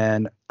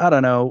 and I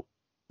don't know,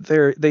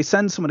 they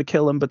send someone to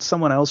kill him, but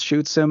someone else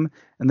shoots him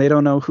and they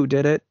don't know who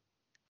did it.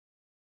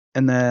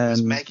 And then it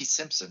was Maggie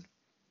Simpson.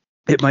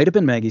 It might have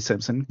been Maggie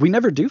Simpson. We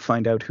never do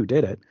find out who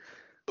did it.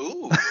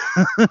 Ooh,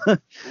 I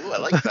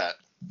like that.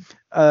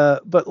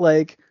 But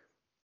like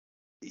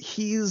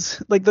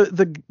he's like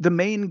the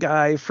main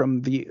guy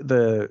from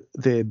the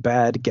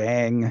bad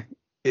gang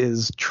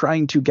is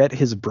trying to get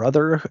his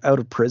brother out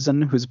of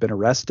prison who's been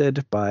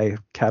arrested by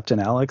Captain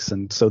Alex,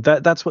 and so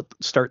that's what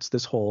starts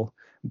this whole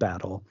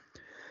battle.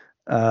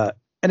 And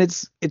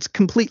it's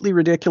completely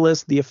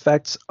ridiculous. The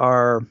effects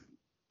are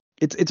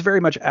it's very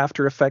much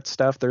After Effects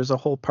stuff. There's a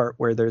whole part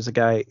where there's a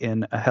guy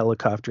in a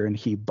helicopter and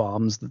he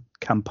bombs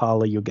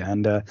Kampala,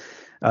 Uganda.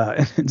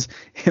 And it's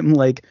him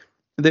like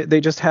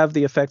they just have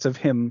the effects of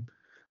him.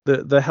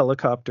 The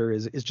helicopter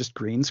is just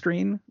green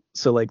screen.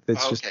 So like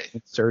it's just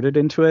inserted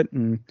into it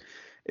and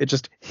it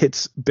just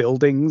hits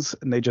buildings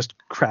and they just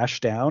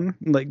crash down.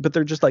 Like, but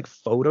they're just like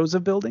photos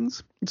of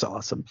buildings. It's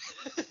awesome.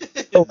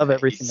 I love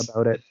everything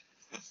about it.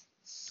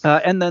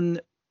 And then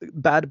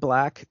Bad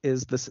Black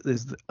is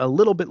a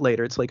little bit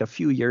later. It's like a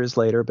few years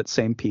later, but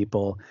same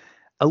people.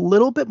 A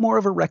little bit more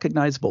of a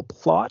recognizable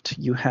plot.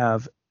 You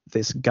have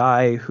this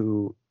guy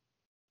who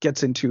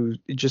gets into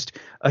just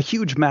a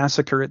huge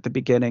massacre at the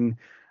beginning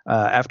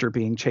after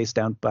being chased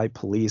down by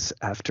police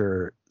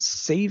after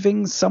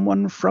saving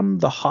someone from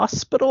the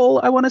hospital.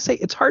 I want to say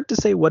it's hard to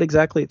say what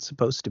exactly it's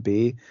supposed to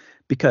be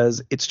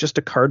because it's just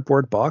a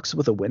cardboard box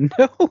with a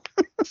window.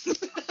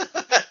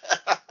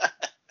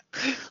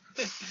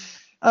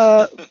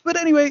 But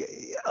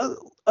anyway,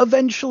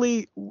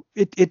 eventually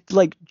it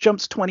like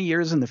jumps 20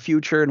 years in the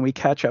future and we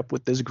catch up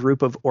with this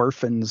group of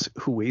orphans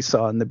who we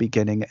saw in the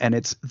beginning, and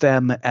it's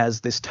them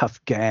as this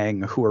tough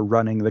gang who are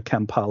running the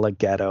Kampala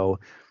ghetto,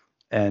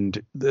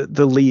 and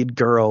the lead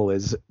girl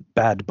is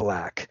Bad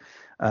Black.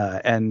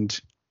 And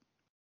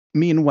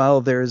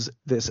meanwhile, there's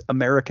this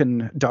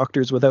American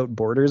Doctors Without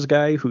Borders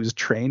guy who's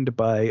trained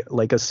by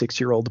like a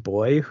 6-year-old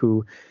boy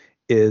who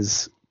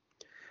is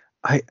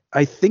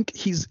I think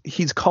he's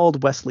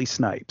called Wesley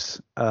Snipes,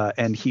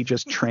 and he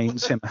just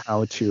trains him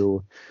how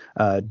to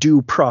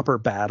do proper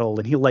battle,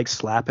 and he like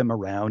slap him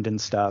around and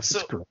stuff.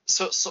 It's great.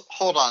 So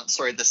hold on,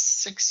 sorry. The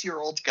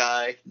 6-year-old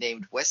guy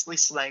named Wesley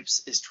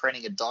Snipes is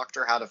training a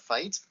doctor how to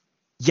fight.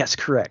 Yes,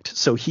 correct.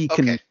 So he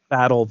can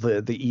battle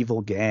the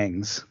evil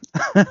gangs.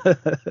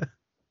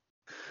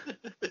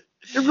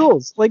 It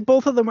rules. Like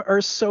both of them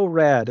are so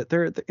rad.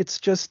 It's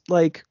just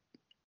like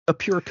a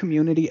pure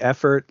community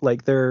effort.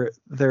 Like they're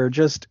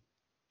just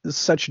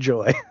such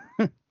joy.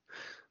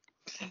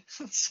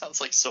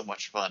 Sounds like so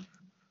much fun.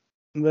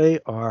 They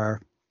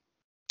are.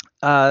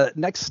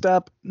 Next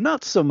up,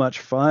 not so much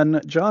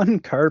fun. John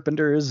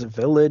Carpenter's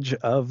Village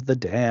of the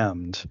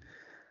Damned.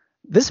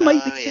 This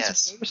might be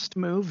his first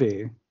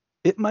movie.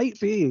 It might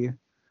be.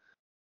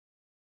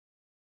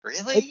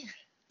 Really?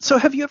 So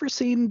have you ever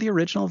seen the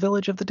original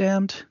Village of the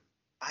Damned?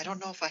 I don't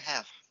know if I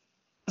have.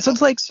 So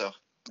it's like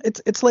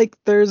it's like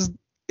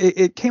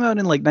it came out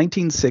in like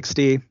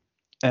 1960,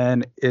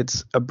 and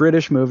it's a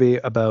British movie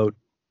about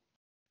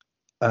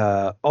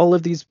all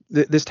of these.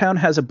 This town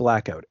has a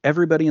blackout.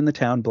 Everybody in the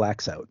town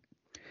blacks out,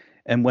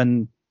 and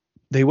when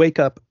they wake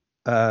up,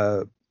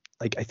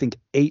 like I think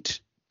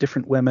 8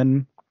 different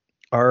women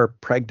are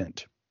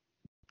pregnant,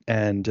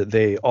 and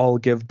they all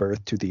give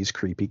birth to these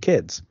creepy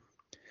kids.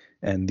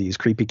 And these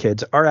creepy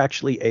kids are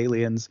actually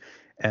aliens,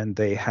 and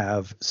they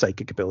have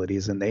psychic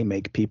abilities, and they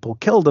make people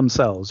kill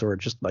themselves or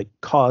just like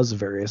cause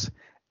various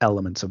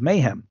elements of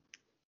mayhem.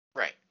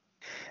 Right.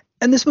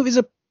 And this movie's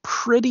a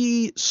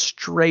pretty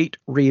straight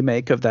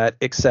remake of that,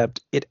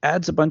 except it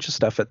adds a bunch of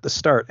stuff at the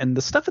start. And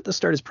the stuff at the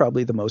start is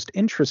probably the most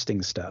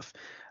interesting stuff,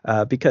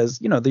 because,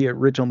 you know, the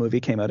original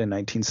movie came out in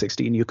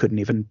 1960 and you couldn't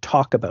even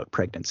talk about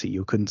pregnancy.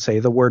 You couldn't say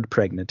the word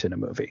pregnant in a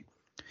movie.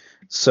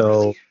 So,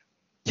 really?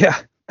 Yeah.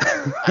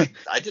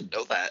 I didn't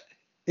know that.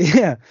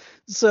 Yeah.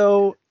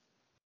 So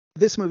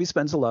this movie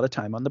spends a lot of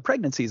time on the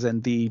pregnancies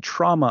and the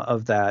trauma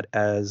of that,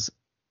 as,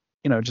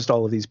 you know, just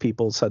all of these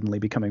people suddenly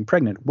becoming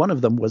pregnant. One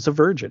of them was a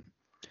virgin.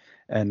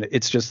 And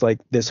it's just like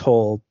this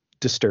whole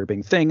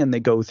disturbing thing. And they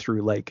go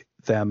through like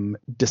them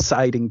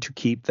deciding to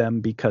keep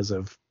them because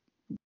of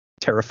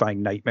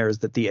terrifying nightmares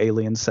that the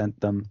aliens sent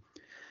them.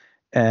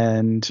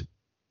 And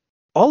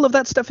all of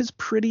that stuff is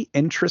pretty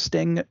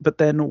interesting, but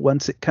then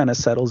once it kind of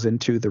settles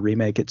into the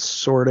remake, it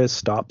sort of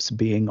stops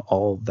being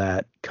all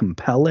that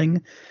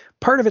compelling.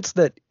 Part of it's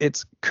that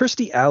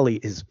Kirstie Alley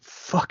is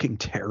fucking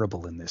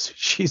terrible in this.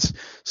 She's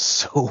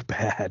so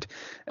bad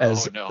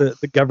as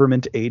the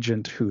government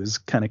agent who's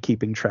kind of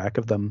keeping track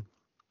of them.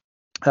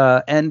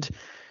 And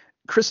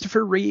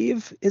Christopher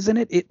Reeve is in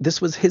it.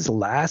 This was his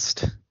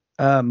last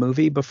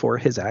movie before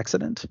his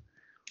accident.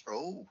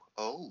 Oh.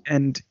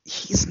 And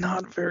he's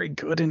not very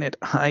good in it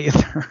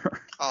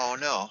either. Oh,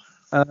 no.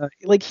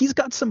 Like he's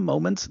got some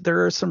moments.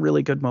 There are some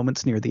really good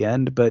moments near the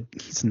end, but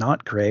he's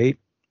not great.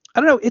 I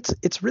don't know.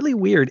 It's really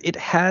weird. It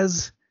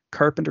has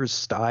Carpenter's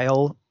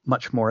style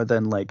much more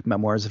than like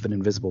Memoirs of an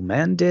Invisible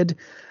Man did,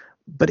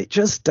 but it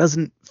just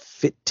doesn't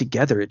fit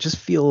together. It just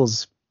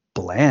feels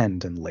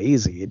bland and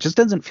lazy. It just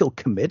doesn't feel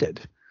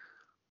committed.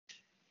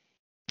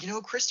 You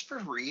know, Christopher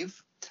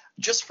Reeve,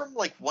 just from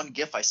like one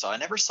GIF I saw, I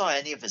never saw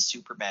any of his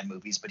Superman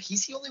movies, but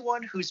he's the only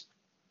one who's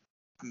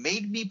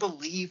made me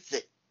believe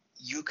that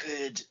you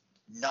could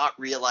not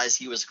realize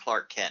he was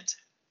Clark Kent.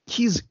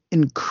 He's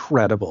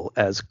incredible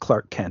as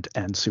Clark Kent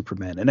and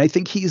Superman, and I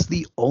think he's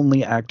the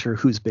only actor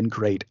who's been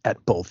great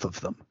at both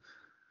of them.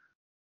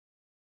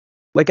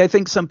 Like, I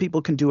think some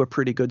people can do a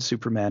pretty good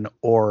Superman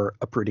or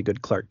a pretty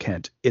good Clark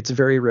Kent. It's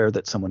very rare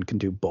that someone can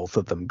do both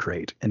of them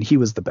great, and he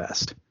was the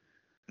best.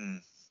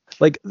 Mm.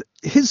 Like,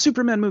 his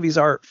Superman movies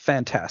are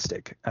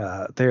fantastic.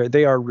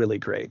 They are really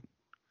great.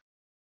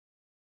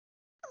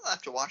 I'll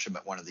have to watch them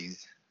at one of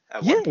these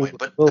at one point.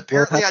 But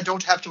apparently I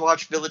don't have to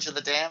watch Village of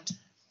the Damned.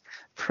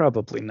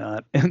 Probably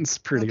not. It's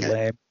pretty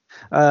lame.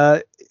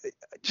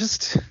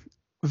 Just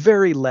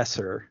very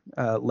lesser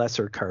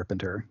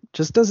Carpenter.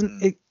 Just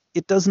doesn't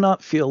it does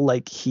not feel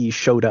like he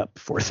showed up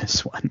for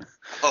this one.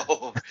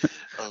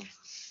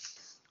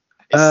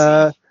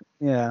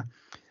 Yeah.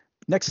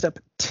 Next up,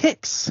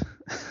 Ticks,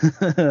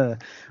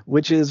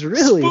 which is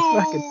really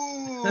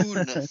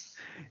fucking.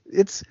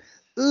 It's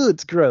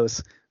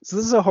gross. So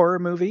this is a horror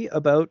movie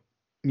about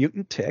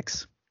mutant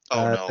ticks.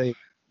 No.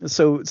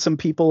 So some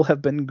people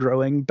have been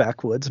growing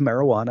backwoods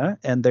marijuana,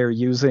 and they're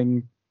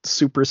using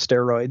super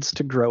steroids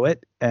to grow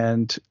it,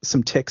 and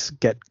some ticks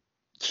get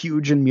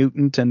huge and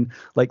mutant and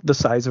like the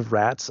size of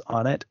rats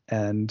on it,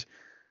 and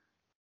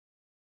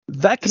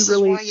that can This is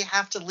why you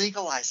have to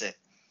legalize it.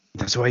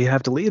 That's why you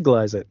have to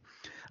legalize it.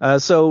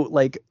 So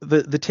like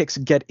the ticks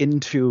get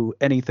into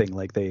anything,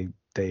 like they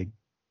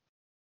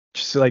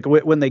just like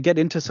when they get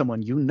into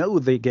someone, you know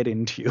they get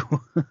into you,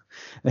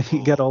 and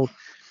you get Oh, all.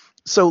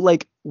 So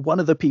like one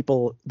of the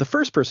people, the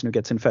first person who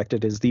gets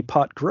infected is the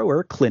pot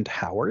grower, Clint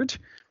Howard,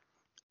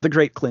 the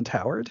great Clint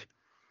Howard.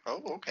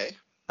 oh, okay.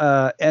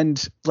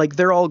 And like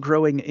they're all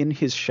growing in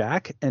his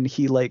shack, and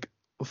he like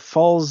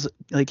falls,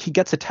 like he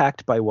gets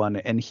attacked by one,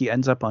 and he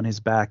ends up on his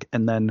back,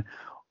 and then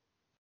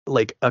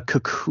like a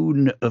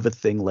cocoon of a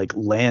thing like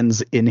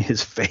lands in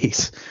his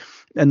face.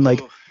 And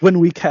like Oh, when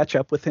we catch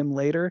up with him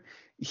later,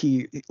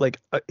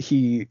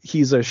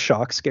 he's a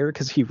shock scare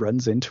because he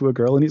runs into a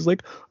girl and he's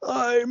like,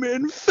 I'm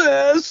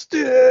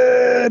infested,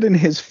 and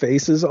his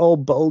face is all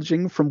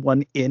bulging from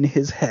one in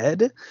his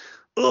head.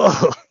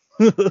 Ugh.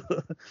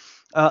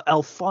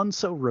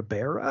 Alfonso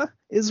Ribera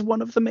is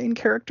one of the main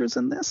characters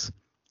in this.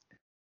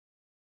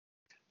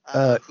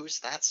 who's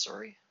that?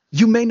 Sorry.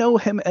 You may know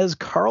him as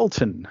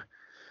Carlton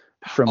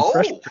from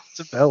Fresh Oh, Prince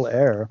of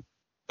Bel-Air.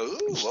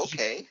 oh,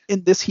 okay.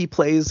 In this, he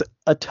plays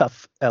a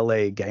tough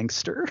LA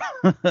gangster.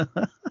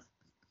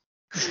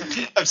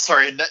 I'm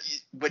sorry.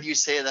 When you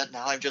say that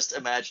now, I'm just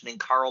imagining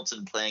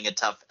Carlton playing a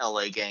tough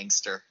LA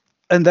gangster.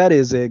 And that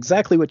is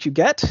exactly what you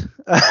get.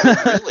 Oh,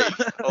 really?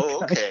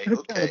 Oh, okay, Kind of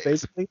okay.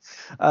 basically.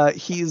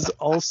 He's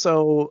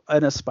also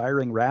an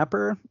aspiring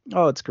rapper.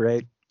 Oh, it's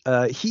great.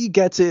 He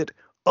gets it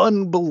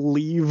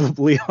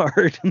unbelievably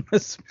hard in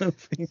this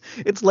movie.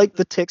 It's like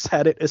the ticks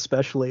had it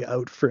especially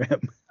out for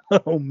him.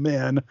 Oh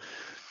man.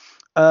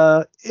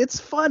 It's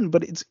fun,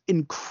 but it's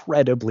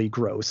incredibly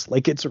gross.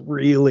 Like it's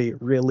really,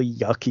 really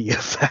yucky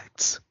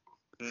effects.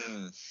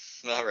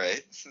 All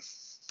right.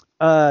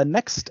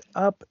 Next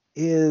up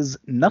is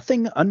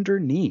Nothing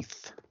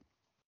Underneath,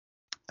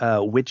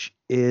 which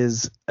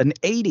is an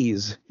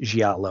 80s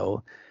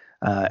giallo.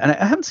 And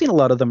I haven't seen a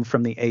lot of them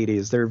from the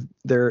 80s.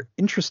 They're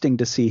interesting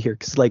to see here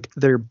because like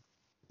they're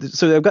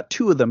so I've got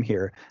two of them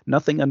here,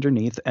 Nothing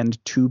Underneath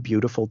and Too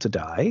Beautiful to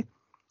Die.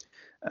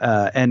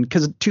 And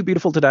because Too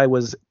Beautiful to Die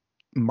was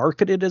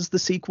marketed as the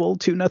sequel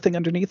to Nothing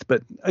Underneath,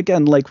 but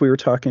again, like we were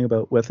talking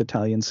about with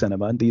Italian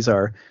cinema, these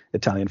are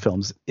Italian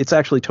films. It's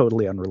actually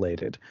totally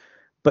unrelated,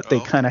 but they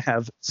Oh, kind okay. of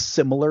have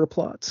similar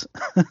plots.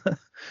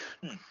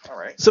 All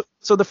right.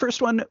 So the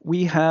first one,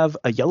 we have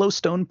a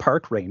Yellowstone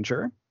park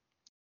ranger,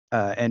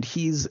 and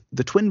he's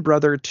the twin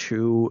brother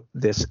to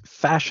this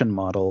fashion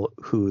model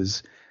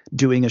who's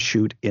doing a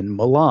shoot in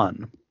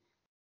Milan.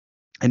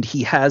 And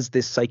he has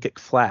this psychic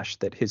flash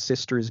that his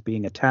sister is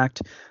being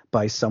attacked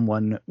by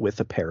someone with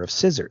a pair of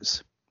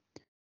scissors.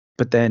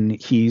 But then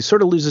he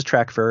sort of loses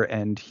track of her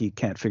and he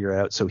can't figure it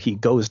out. So he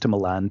goes to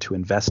Milan to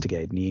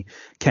investigate, and he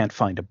can't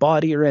find a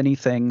body or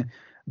anything,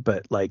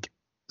 but like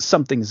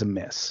something's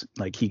amiss.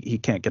 Like he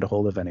can't get a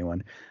hold of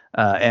anyone.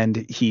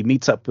 And he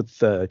meets up with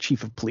the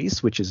chief of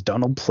police, which is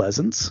Donald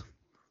Pleasance.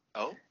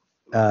 Oh.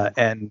 Ooh.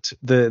 And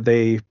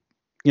they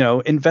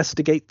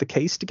investigate the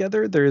case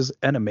together. There's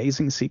an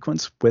amazing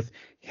sequence with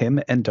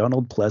him and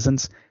Donald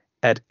Pleasance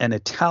at an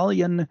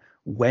Italian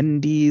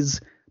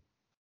Wendy's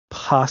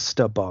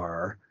pasta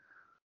bar.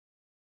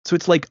 So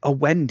it's like a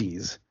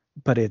Wendy's,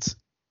 but it's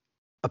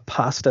a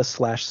pasta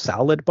slash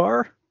salad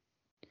bar.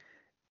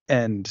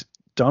 And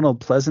Donald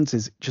Pleasance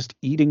is just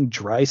eating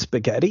dry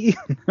spaghetti.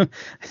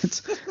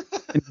 It's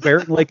and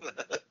wearing like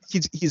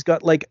he's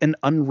got like an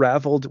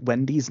unraveled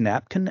Wendy's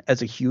napkin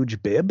as a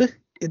huge bib.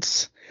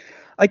 It's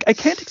like I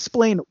can't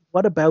explain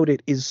what about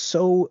it is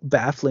so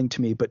baffling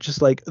to me, but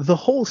just like the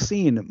whole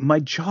scene, my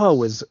jaw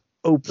was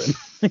open.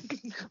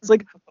 It's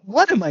like,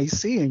 what am I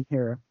seeing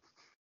here?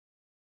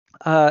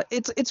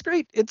 It's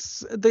great.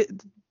 It's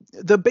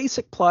the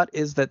basic plot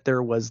is that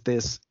there was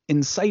this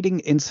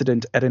inciting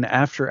incident at an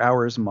after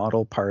hours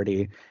model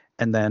party,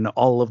 and then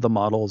all of the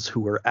models who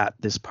were at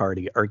this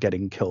party are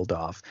getting killed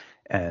off,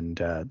 and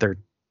they're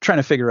trying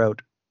to figure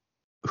out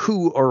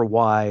who or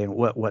why and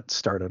what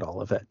started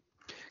all of it.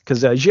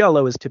 Because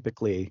giallo is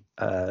typically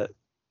a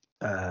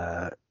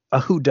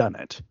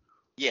whodunit.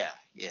 Yeah,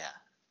 yeah.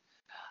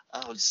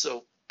 Oh,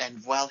 so and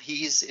while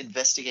he's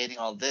investigating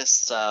all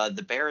this,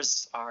 the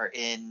bears are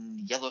in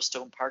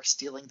Yellowstone Park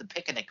stealing the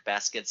picnic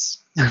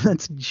baskets.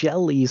 That's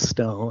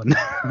Jellystone.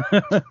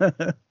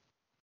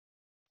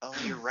 Oh,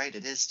 you're right.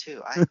 It is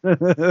too.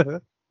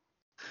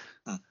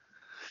 Hmm.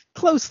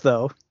 Close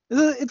though.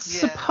 It's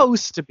Yeah,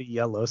 supposed to be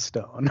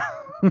Yellowstone.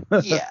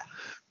 yeah.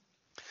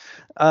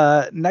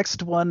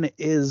 Next one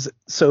is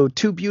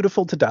Too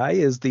Beautiful to Die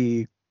is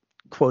the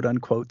quote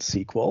unquote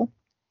sequel.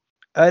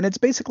 And it's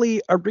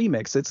basically a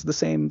remix. It's the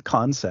same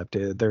concept.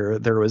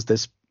 There was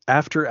this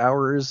after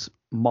hours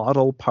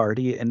model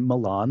party in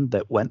Milan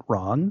that went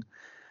wrong,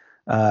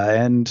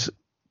 and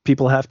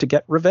people have to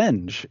get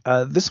revenge.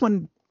 This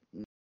one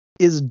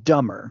is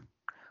dumber,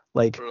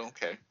 like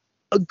Okay.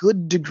 a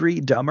good degree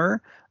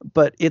dumber,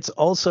 but it's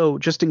also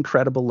just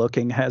incredible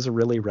looking. Has a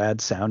really rad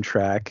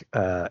soundtrack,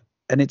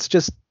 and it's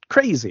just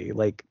crazy.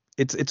 Like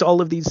it's all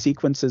of these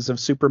sequences of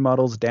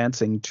supermodels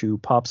dancing to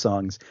pop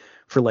songs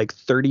for like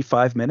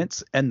 35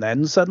 minutes, and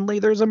then suddenly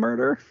there's a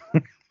murder.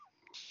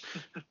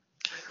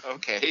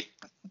 Okay.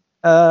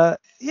 Yeah,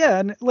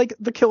 and like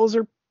the kills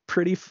are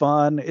pretty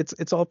fun.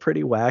 It's all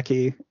pretty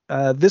wacky.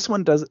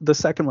 The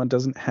second one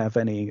doesn't have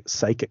any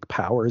psychic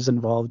powers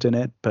involved in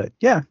it, but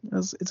yeah,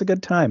 it's a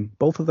good time.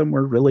 Both of them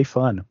were really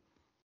fun.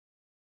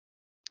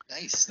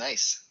 Nice,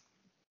 nice.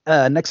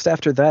 Next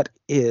after that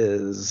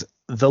is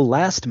The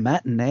Last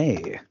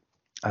Matinee,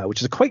 which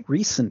is a quite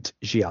recent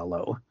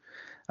giallo,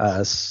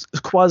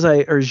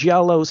 quasi or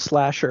giallo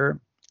slasher.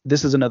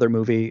 This is another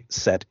movie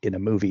set in a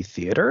movie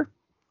theater.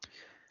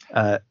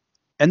 Uh,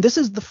 and this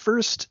is the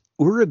first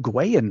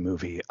Uruguayan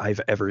movie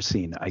I've ever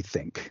seen, I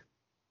think.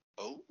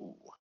 Oh,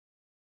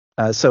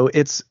 So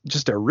it's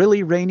just a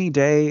really rainy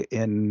day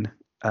in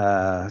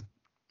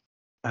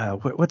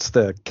what's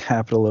the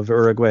capital of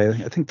Uruguay?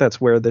 I think that's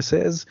where this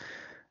is.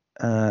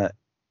 Uh,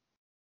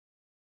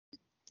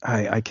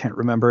 I can't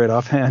remember it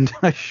offhand.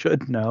 I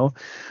should know.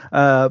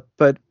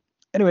 But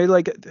anyway,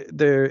 like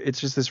there, it's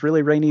just this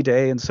really rainy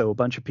day, and so a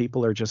bunch of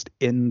people are just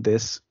in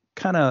this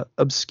kind of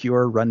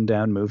obscure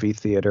rundown movie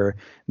theater.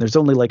 There's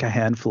only like a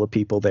handful of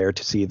people there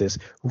to see this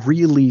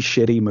really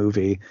shitty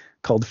movie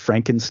called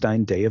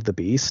Frankenstein Day of the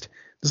Beast.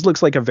 This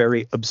looks like a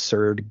very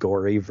absurd,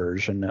 gory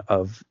version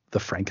of the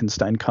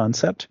Frankenstein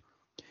concept.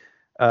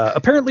 okay.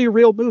 Apparently a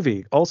real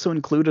movie, also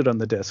included on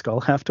the disc.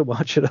 I'll have to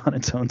watch it on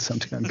its own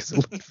sometime because it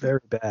looked very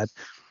bad.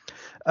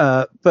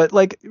 But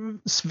like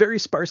it's very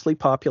sparsely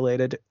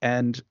populated,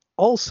 and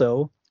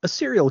also a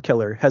serial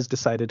killer has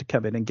decided to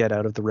come in and get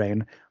out of the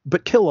rain,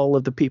 but kill all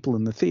of the people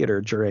in the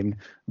theater during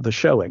the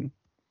showing.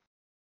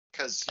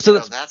 Because, So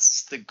that's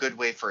that's the good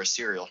way for a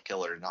serial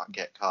killer to not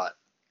get caught.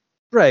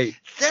 right.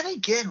 Then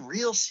again,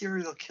 real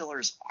serial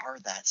killers are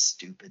that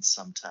stupid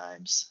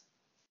sometimes.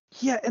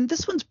 Yeah, and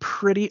this one's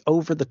pretty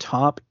over the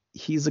top.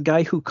 He's a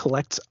guy who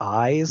collects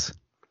eyes.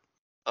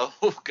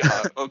 Oh,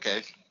 God.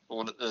 Okay.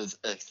 A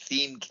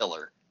theme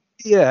killer.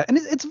 Yeah, and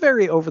it's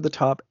very over the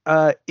top.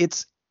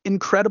 It's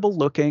incredible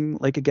looking,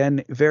 like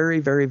again, very,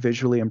 very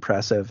visually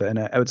impressive, and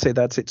I would say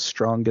that's its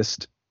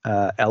strongest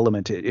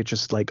element. It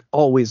just like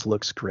always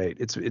looks great.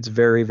 It's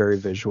very, very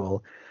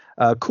visual.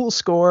 Cool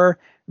score,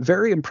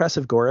 very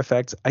impressive gore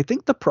effects. I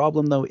think the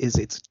problem though is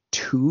it's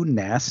too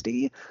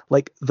nasty.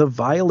 Like the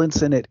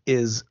violence in it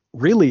is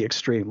really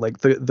extreme. Like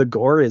the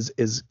gore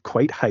is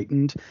quite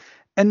heightened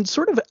and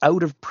sort of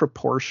out of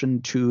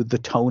proportion to the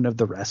tone of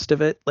the rest of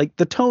it. Like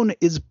the tone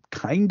is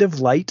kind of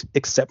light,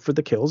 except for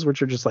the kills,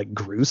 which are just like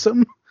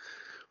gruesome.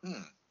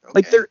 Hmm,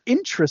 Like okay. they're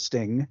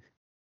interesting.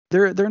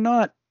 They're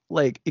not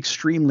like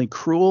extremely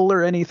cruel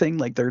or anything.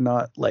 Like they're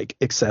not like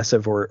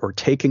excessive or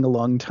taking a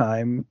long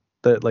time.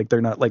 That like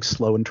they're not like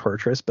slow and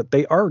torturous, but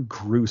they are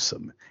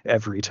gruesome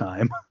every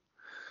time.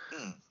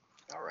 Hmm,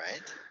 all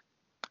right.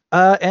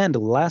 And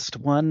last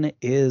one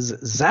is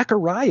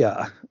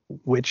Zachariah,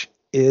 which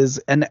is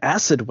an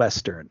acid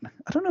western.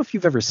 I don't know if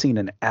you've ever seen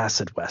an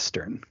acid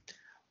western.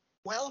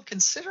 Well,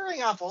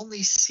 considering I've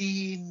only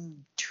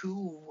seen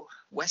two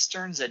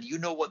westerns and you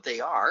know what they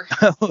are.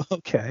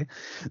 Okay.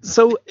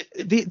 So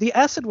the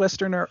acid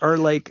western are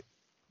like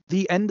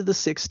the end of the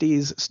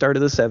 60s, start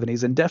of the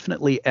 70s, and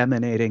definitely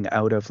emanating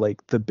out of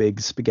like the big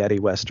spaghetti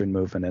western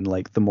movement and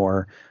like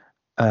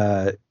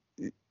uh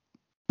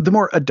the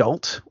more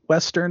adult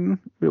western,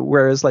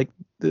 whereas like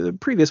the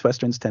previous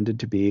westerns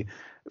tended to be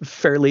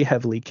fairly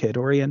heavily kid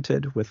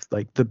oriented with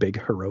like the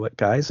big heroic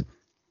guys.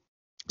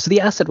 So the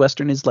acid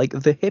western is like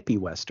the hippie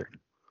western,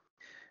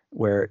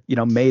 where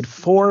made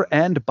for Hmm.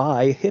 and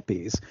by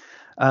hippies,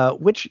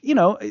 which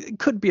it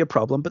could be a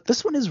problem. But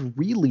this one is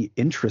really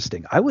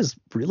interesting. I was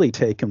really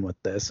taken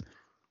with this.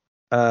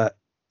 Uh,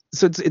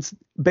 so it's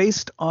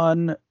based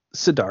on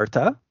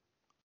Siddhartha,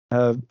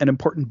 an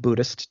important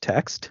Buddhist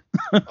text.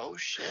 Oh,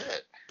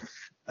 shit.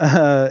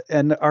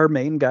 And our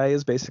main guy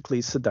is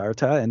basically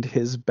Siddhartha, and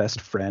his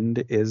best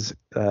friend is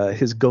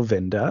his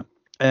Govinda,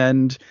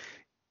 and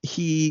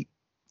he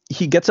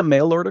he gets a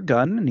mail order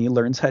gun and he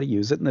learns how to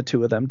use it, and the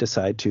two of them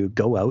decide to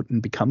go out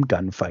and become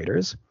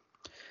gunfighters.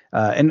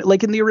 And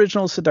like in the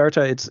original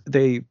Siddhartha, it's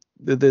the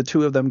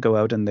two of them go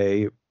out and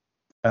they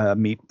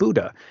meet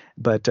Buddha,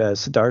 but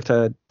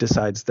Siddhartha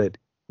decides that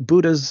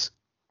Buddha's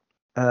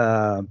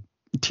uh,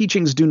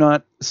 teachings do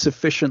not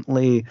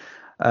sufficiently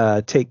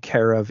take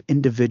care of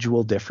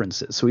individual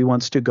differences. So he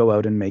wants to go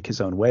out and make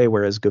his own way,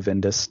 whereas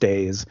Govinda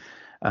stays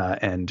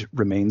and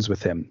remains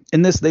with him.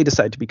 In this, they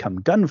decide to become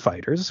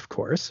gunfighters, of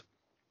course,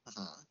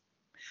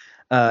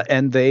 Mhm.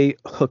 and they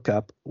hook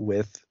up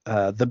with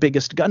the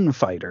biggest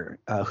gunfighter,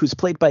 who's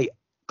played by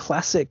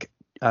classic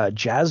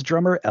jazz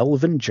drummer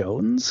Elvin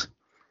Jones.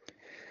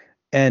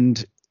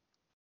 And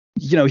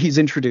he's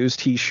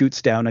introduced, he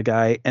shoots down a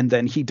guy, and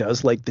then he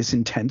does like this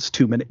intense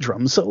 2-minute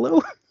drum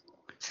solo.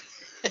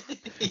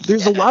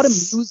 There's a lot of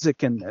Yes.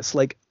 music in this.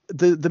 Like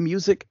the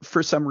music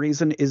for some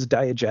reason is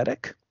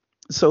diegetic.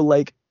 So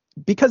like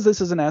because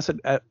this is an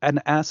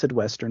acid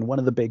western, one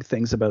of the big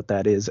things about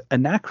that is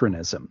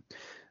anachronism.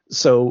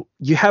 So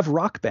you have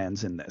rock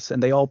bands in this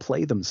and they all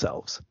play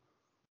themselves.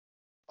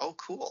 Oh,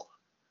 cool.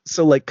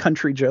 So like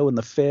Country Joe and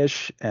the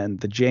Fish and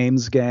the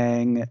James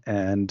Gang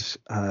and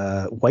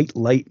White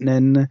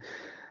Lightning.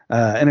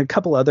 and a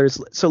couple others.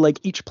 So like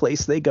each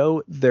place they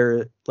go,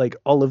 they're like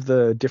all of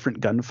the different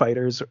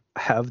gunfighters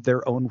have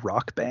their own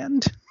rock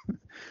band.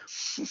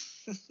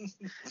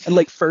 And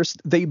like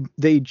first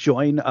they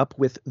join up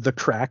with the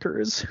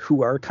Crackers,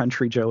 who are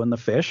Country Joe and the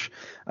Fish,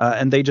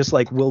 and they just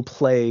like will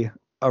play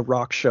a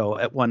rock show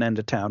at one end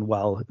of town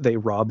while they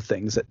rob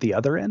things at the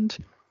other end.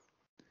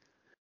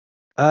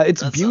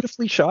 It's That's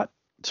beautifully shot.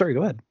 Sorry,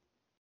 go ahead.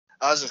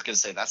 I was just gonna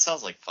say that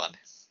sounds like fun.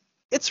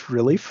 It's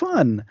really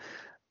fun.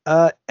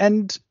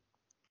 And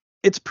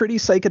it's pretty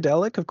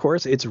psychedelic, of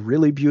course. It's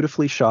really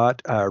beautifully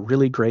shot,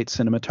 really great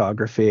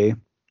cinematography.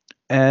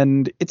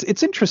 And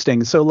it's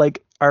interesting. So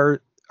like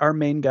our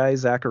main guy,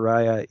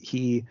 Zachariah,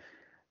 he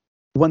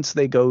once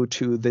they go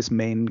to this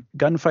main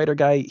gunfighter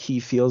guy, he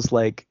feels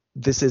like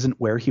this isn't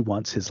where he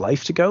wants his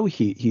life to go.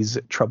 He's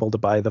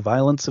troubled by the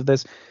violence of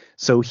this.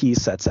 So he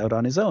sets out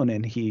on his own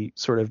and he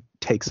sort of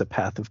takes a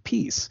path of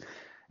peace.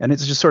 And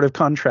it's just sort of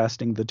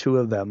contrasting the two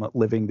of them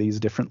living these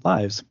different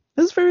lives.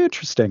 It's very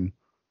interesting.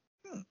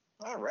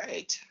 All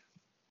right.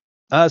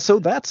 So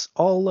that's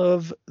all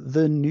of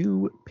the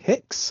new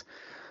picks.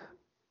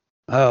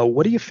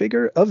 What do you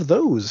figure of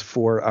those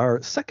for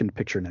our second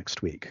picture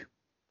next week?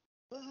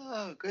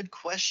 Oh, good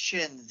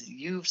question.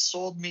 You've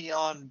sold me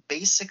on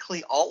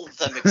basically all of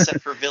them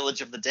except for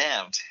Village of the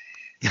Damned.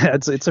 Yeah,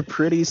 it's a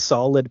pretty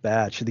solid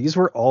batch. These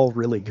were all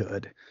really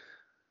good.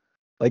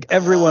 Like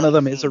every one of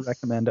them is a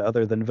recommend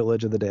other than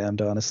Village of the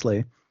Damned,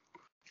 honestly.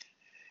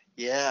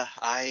 Yeah,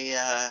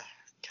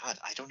 God,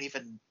 I don't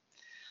even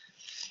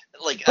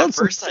like. Well, At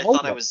first, I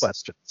thought I was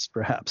questions,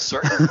 perhaps.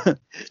 sorry.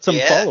 Some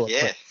Yeah, follow-up yeah.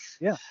 questions.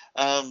 Yeah.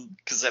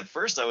 Because at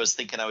first I was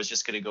thinking I was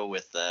just gonna go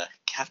with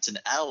Captain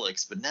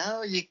Alex, but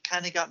now you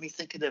kind of got me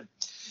thinking of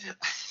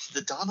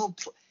the Donald.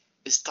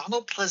 Is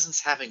Donald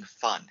Pleasance having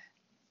fun?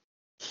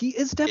 He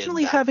is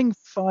definitely having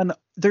fun.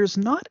 There's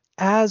not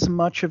as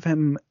much of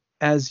him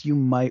as you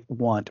might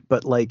want,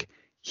 but like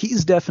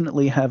he's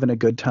definitely having a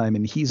good time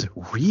and he's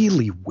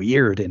really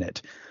weird in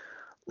it.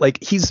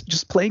 Like he's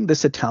just playing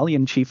this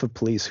Italian chief of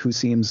police who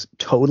seems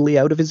totally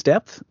out of his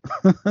depth.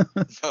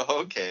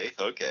 Okay.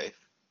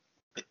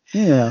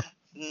 Yeah.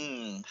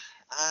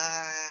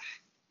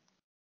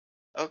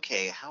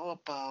 Okay. How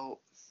about?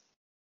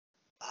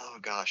 Oh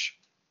gosh.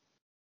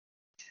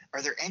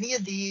 Are there any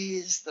of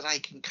these that I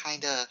can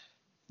kind of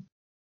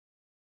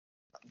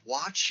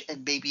watch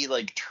and maybe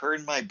like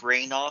turn my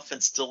brain off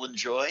and still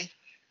enjoy?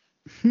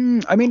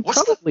 I mean, What's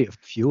the? probably a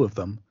few of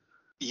them.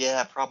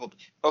 Yeah, probably.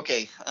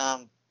 Okay.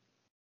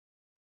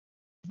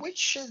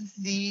 Which of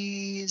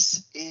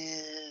these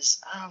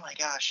is? Oh my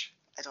gosh,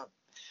 I don't.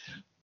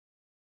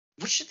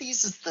 Which of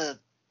these is the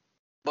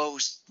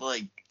most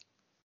like?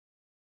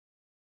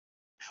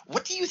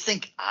 What do you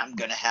think I'm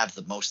gonna have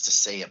the most to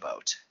say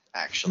about?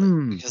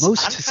 Actually, because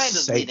Most I'm to kind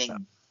of say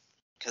leaning.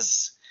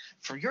 Because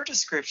from your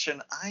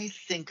description, I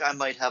think I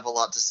might have a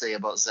lot to say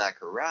about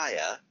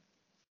Zachariah.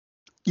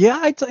 Yeah,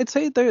 I'd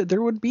say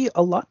there would be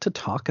a lot to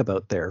talk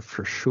about there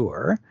for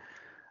sure.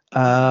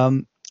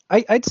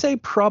 I'd say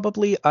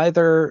probably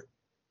either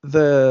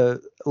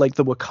the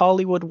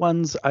Wakaliwood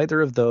ones,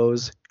 either of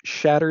those,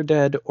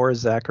 Shatterdead or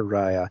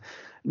Zachariah.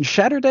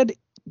 Shatterdead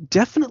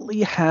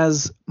definitely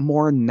has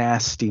more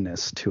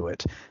nastiness to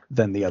it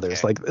than the others.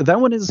 Okay. Like that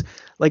one is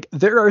like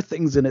there are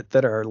things in it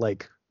that are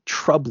like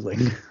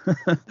troubling,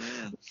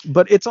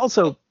 but it's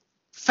also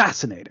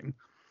fascinating.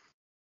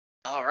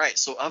 All right.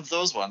 So of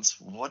those ones,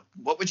 what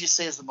would you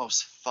say is the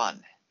most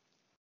fun?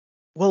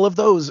 Well, of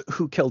those,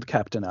 who killed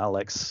Captain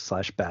Alex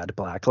slash Bad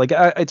Black? Like,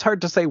 it's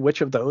hard to say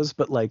which of those,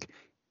 but like,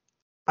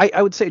 I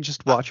would say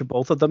just watch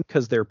both of them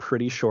because they're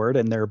pretty short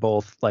and they're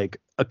both like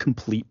a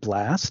complete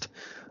blast.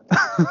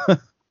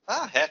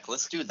 Heck,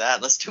 let's do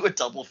that. Let's do a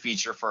double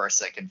feature for our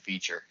second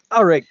feature.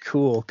 All right,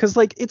 cool. Because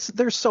like,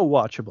 they're so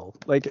watchable.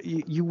 Like,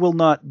 you will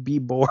not be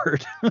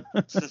bored.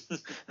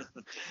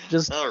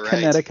 Just All right.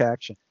 kinetic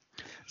action.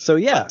 So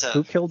yeah, But,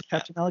 who killed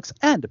Captain Alex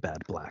and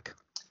Bad Black?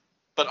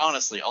 But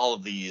honestly, all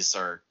of these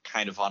are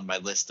kind of on my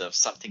list of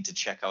something to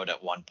check out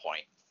at one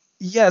point.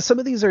 Yeah, some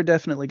of these are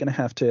definitely going to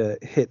have to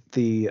hit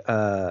the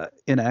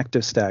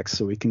inactive stacks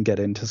so we can get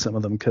into some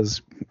of them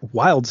because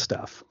wild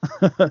stuff.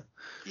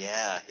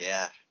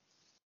 Yeah.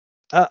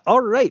 All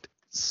right.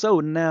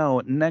 So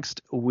now,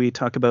 next, we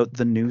talk about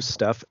the new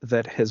stuff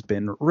that has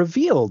been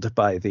revealed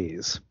by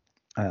these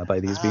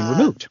being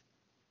removed.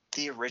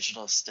 The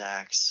original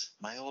stacks.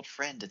 My old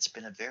friend, it's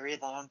been a very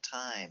long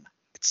time.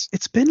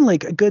 It's been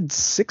like a good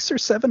 6 or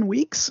 7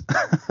 weeks.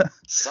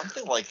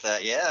 Something like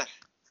that, yeah.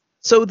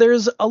 So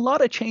there's a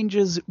lot of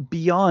changes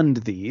beyond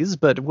these,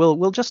 but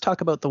we'll just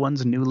talk about the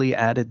ones newly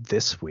added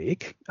this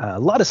week. A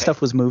lot of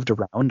stuff was moved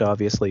around,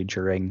 obviously,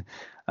 during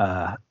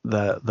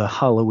the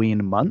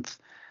Halloween month,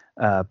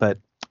 but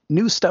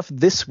new stuff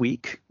this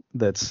week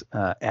that's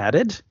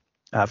added.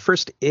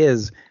 First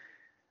is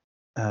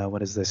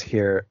what is this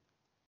here?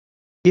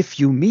 If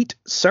you meet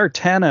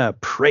Sartana,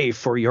 pray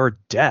for your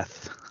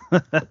death,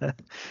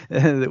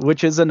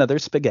 which is another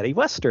spaghetti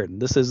western.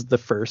 This is the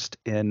first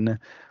in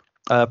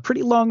a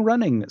pretty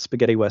long-running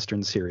spaghetti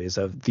western series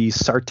of the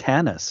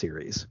Sartana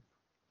series.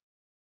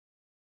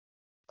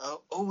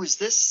 Is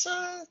this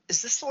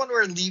the one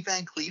where Lee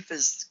Van Cleef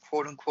is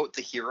quote unquote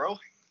the hero?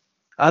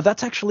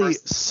 That's Or actually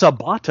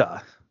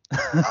Sabata.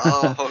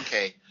 oh,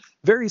 okay.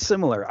 Very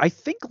similar. I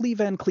think Lee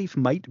Van Cleef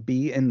might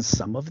be in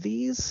some of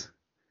these,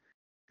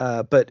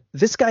 but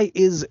this guy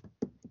is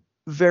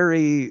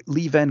very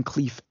Lee Van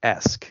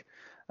Cleef-esque.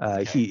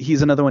 Okay.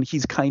 He's another one.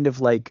 He's kind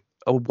of like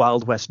a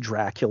Wild West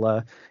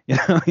Dracula.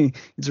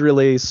 He's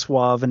really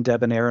suave and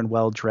debonair and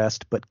well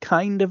dressed, but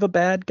kind of a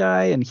bad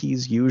guy, and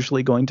he's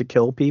usually going to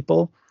kill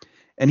people.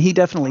 And he All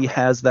definitely right.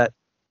 has that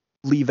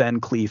Lee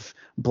Van Cleef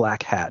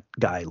black hat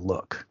guy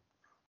look.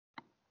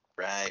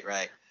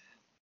 Right.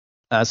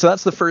 So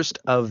that's the first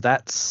of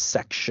that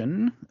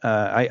section.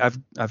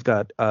 I've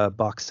got a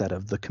box set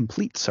of the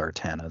complete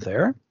Sartana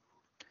there.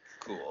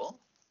 Cool.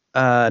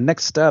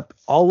 Next up,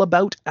 All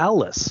About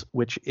Alice,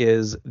 which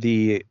is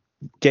the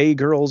Gay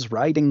Girls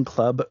Riding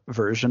Club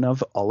version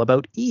of All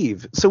About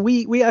Eve. So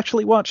we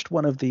actually watched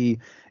one of the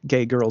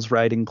Gay Girls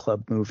Riding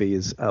Club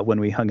movies when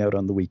we hung out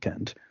on the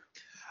weekend.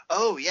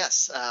 Oh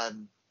yes.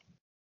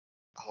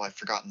 I've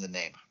forgotten the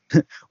name.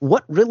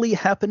 What Really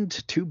Happened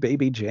to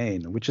Baby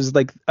Jane, which is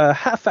like a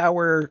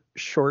half-hour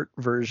short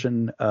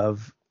version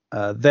of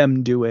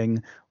them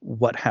doing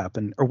what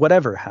happened or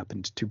whatever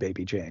happened to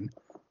Baby Jane.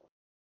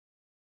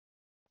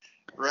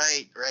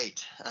 Right.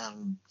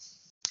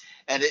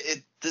 And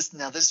this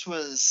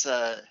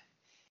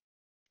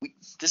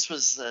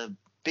was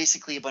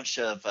basically a bunch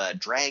of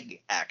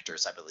drag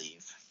actors, I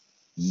believe.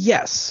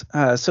 Yes.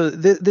 So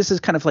this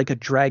is kind of like a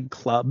drag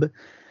club,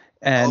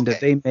 and Okay.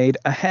 they made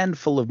a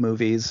handful of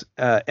movies,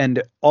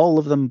 and all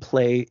of them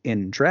play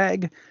in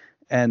drag,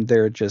 and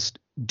they're just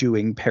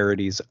doing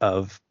parodies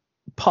of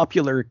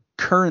popular,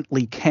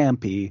 currently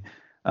campy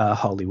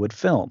Hollywood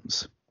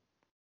films.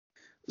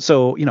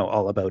 So,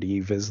 All About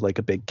Eve is like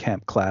a big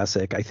camp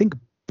classic. I think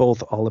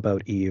both All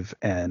About Eve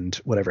and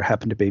Whatever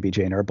Happened to Baby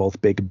Jane are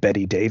both big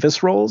Betty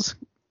Davis roles,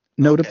 Okay.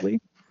 notably.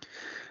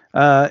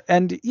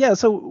 And yeah,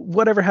 so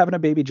Whatever Happened to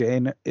Baby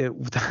Jane,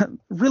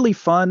 really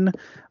fun.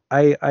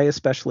 I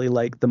especially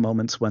like the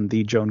moments when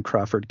the Joan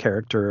Crawford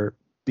character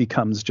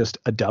becomes just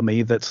a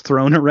dummy that's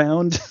thrown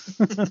around.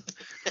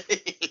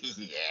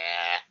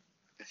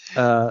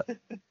 Yeah.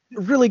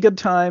 Really good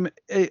time.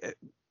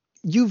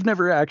 You've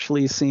never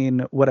actually seen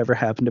Whatever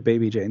Happened to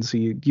Baby Jane, so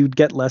you'd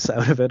get less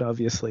out of it,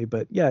 obviously.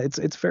 But yeah,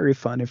 it's very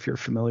fun if you're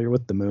familiar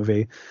with the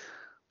movie.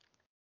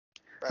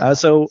 Right on.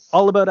 So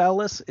All About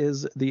Alice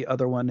is the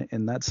other one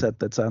in that set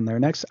that's on there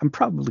next. I'm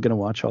probably going to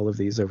watch all of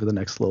these over the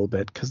next little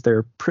bit because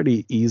they're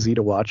pretty easy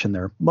to watch and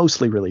they're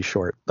mostly really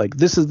short. Like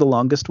this is the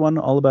longest one,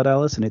 All About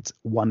Alice, and it's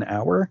 1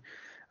 hour.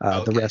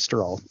 The Okay. rest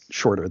are all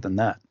shorter than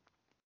that.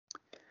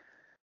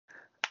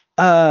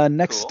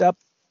 Next Cool. up,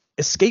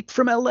 Escape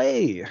from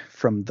LA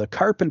from the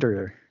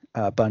Carpenter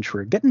bunch.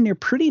 We're getting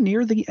pretty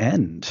near the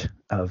end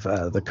of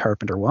the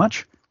Carpenter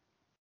watch.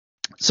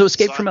 So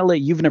Escape from LA,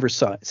 you've never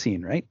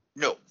seen, right?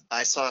 No,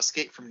 I saw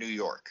Escape from New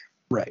York.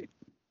 Right.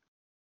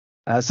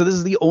 So this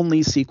is the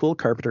only sequel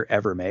Carpenter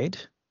ever made.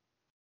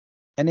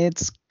 And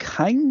it's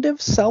kind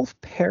of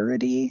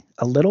self-parody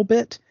a little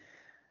bit.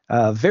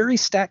 Very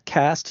stacked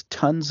cast,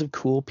 tons of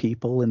cool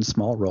people in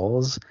small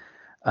roles.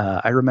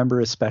 I remember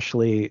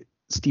especially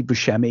Steve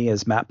Buscemi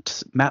as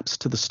Maps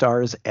to the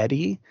Stars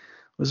Eddie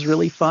was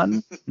really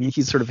fun.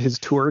 He's sort of his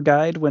tour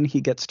guide when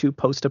he gets to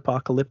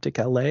post-apocalyptic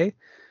LA.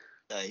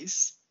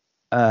 Nice.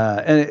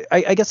 And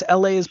I guess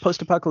LA is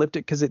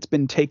post-apocalyptic because it's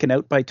been taken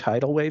out by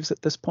tidal waves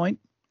at this point.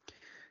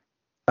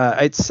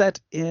 It's set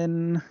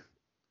in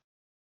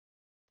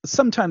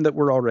some time that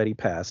we're already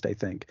past, I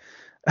think.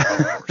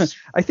 Of course.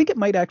 I think it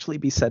might actually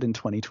be set in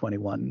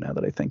 2021 now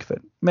that I think of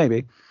it.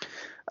 Maybe.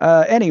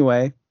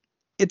 Anyway,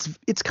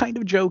 it's kind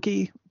of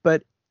jokey,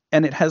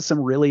 and it has some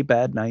really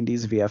bad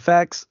 90s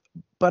VFX,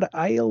 but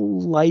I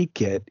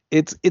like it.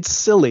 It's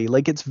silly.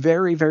 Like it's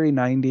very, very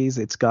 90s.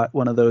 It's got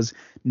one of those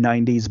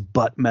 90s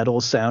butt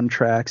metal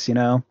soundtracks,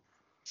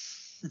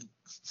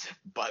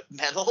 Butt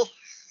metal?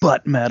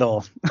 Butt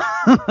metal.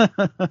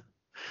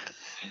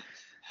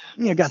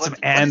 You got some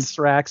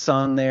Anthrax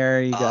on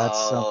there. You got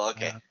some.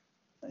 Okay.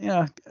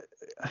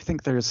 I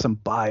think there's some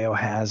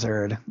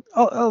Biohazard.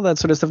 All that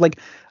sort of stuff. Like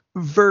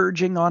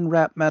verging on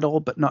rap metal,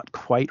 but not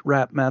quite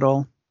rap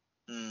metal.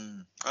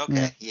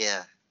 Okay.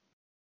 Yeah.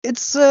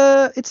 It's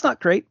not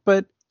great,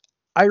 but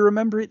I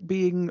remember it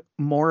being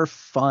more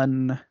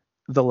fun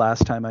the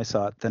last time I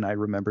saw it than I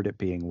remembered it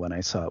being when I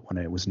saw it when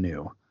it was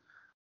new.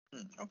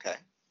 Okay.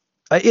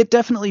 It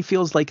definitely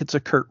feels like it's a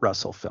Kurt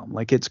Russell film.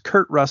 Like it's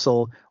Kurt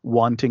Russell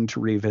wanting to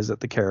revisit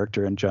the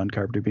character and John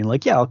Carpenter being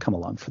like, yeah, I'll come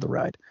along for the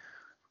ride.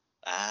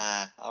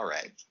 All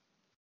right.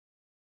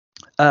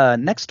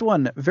 Next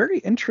one, very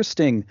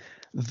interesting.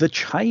 The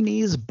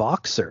Chinese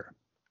Boxer.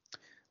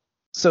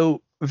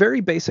 So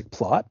very basic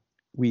plot.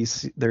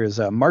 There's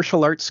a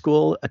martial arts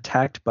school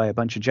attacked by a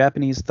bunch of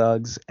Japanese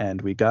thugs,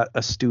 and we got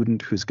a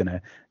student who's going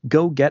to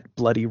go get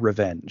bloody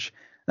revenge.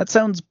 That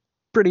sounds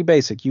pretty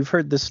basic. You've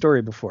heard this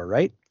story before,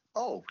 right?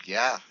 Oh,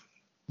 yeah.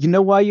 You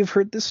know why you've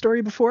heard this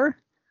story before?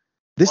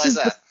 Why is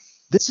that?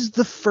 This is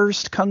the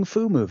first Kung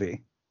Fu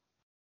movie.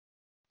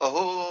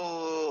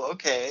 Oh,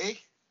 okay.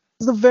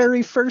 The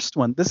very first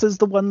one. This is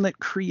the one that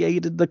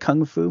created the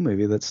Kung Fu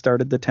movie that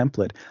started the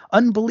template.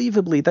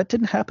 Unbelievably, that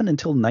didn't happen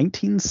until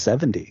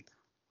 1970.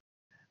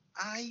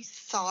 I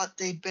thought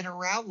they'd been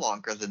around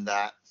longer than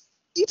that.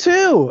 Me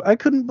too. I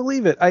couldn't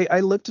believe it.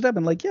 I looked it up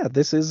and like, yeah,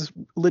 this is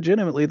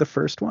legitimately the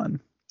first one.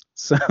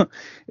 So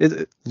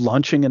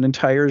launching an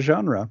entire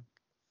genre.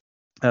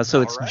 So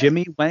All it's right.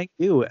 Jimmy Wang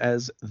Yu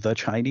as the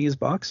Chinese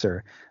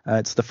boxer.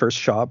 It's the first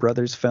Shaw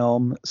Brothers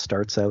film.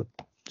 Starts out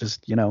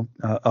just,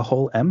 a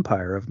whole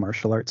empire of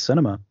martial arts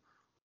cinema.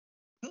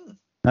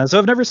 Hmm. So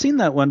I've never seen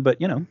that one, but,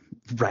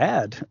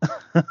 rad.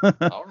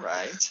 All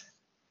right.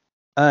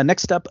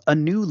 Next up, A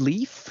New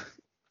Leaf,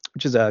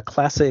 which is a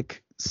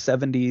classic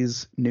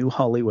 70s new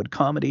Hollywood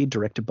comedy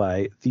directed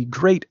by the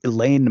great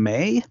Elaine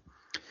May.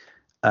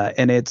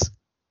 And it's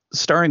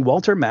starring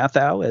Walter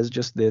Matthau as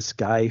just this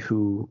guy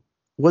who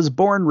was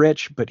born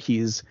rich, but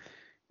he's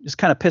just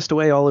kind of pissed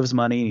away all of his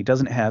money and he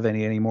doesn't have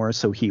any anymore.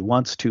 So he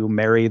wants to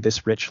marry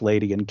this rich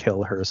lady and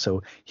kill her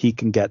so he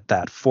can get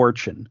that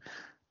fortune.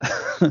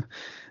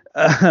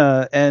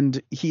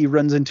 And he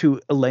runs into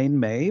Elaine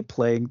May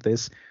playing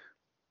this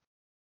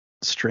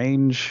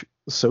strange,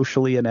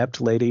 socially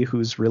inept lady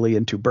who's really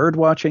into bird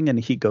watching, and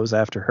he goes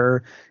after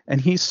her, and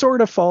he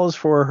sort of falls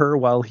for her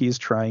while he's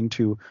trying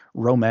to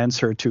romance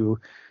her to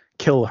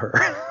kill her.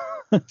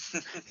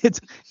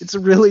 It's a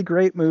really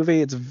great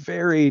movie. It's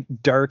very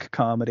dark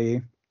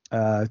comedy.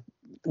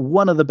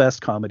 One of the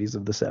best comedies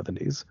of the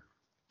 70s.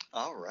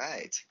 All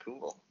right.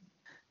 Cool.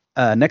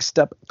 Next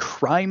up,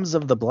 Crimes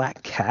of the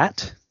Black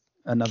Cat.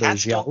 Another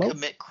Cats don't giallo.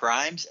 commit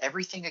crimes.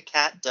 Everything a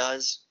cat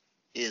does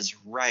is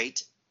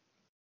right.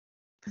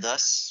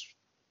 Thus,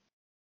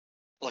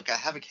 look, I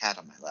have a cat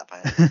on my lap.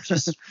 I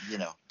just,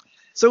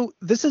 So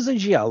this is a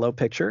giallo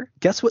picture.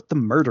 Guess what the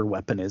murder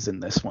weapon is in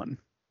this one?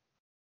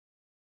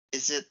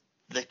 Is it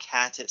the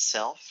cat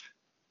itself?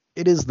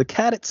 It is the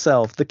cat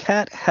itself. The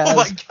cat Oh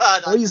my has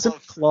God, poison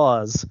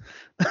claws.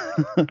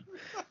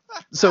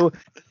 So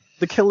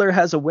the killer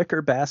has a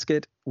wicker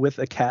basket with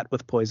a cat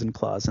with poison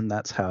claws, and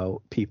that's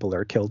how people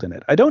are killed in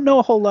it. I don't know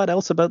a whole lot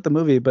else about the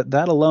movie, but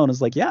that alone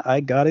is like, yeah, I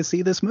gotta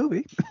see this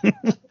movie.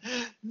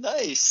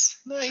 Nice.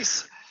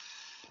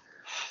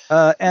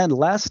 And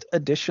last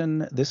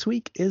edition this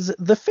week is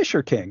The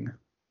Fisher King,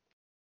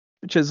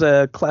 which is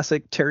a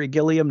classic Terry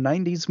Gilliam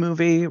 90s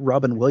movie.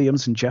 Robin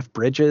Williams and Jeff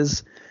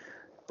Bridges.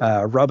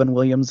 Robin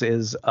Williams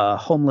is a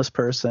homeless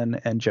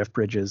person, and Jeff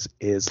Bridges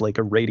is like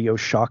a radio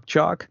shock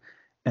jock.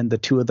 And the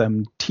two of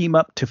them team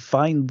up to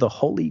find the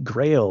Holy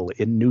Grail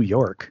in New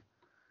York.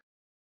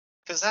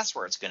 Because that's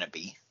where it's going to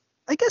be.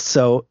 I guess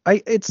so.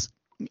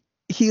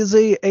 He is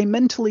a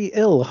mentally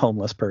ill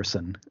homeless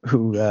person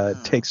who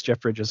takes Jeff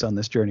Bridges on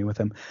this journey with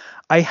him.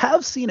 I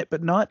have seen it,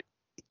 but not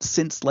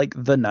since like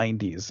the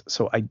 90s,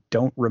 so I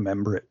don't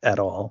remember it at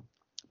all.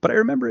 But I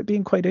remember it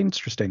being quite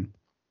interesting.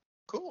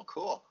 Cool.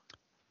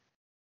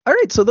 All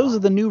right, so those are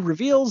the new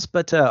reveals,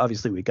 but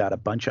obviously we got a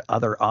bunch of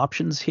other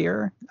options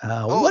here.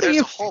 What there's are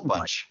you a whole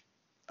bunch.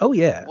 Oh,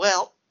 yeah.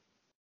 Well,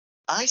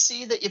 I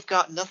see that you've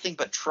got Nothing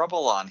But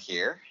Trouble on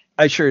here.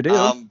 I sure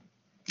do.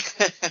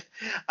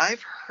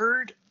 I've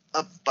heard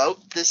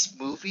about this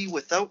movie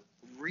without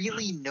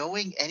really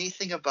knowing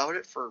anything about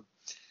it for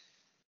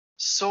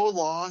so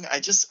long. I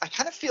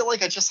kind of feel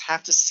like I just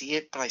have to see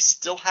it, but I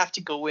still have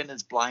to go in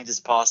as blind as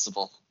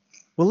possible.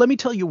 Well, let me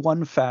tell you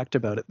one fact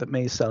about it that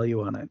may sell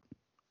you on it.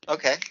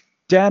 Okay.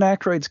 Dan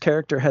Aykroyd's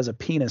character has a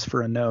penis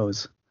for a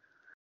nose.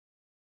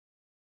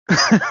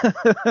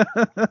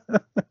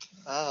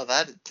 Oh,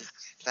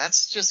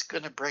 that's just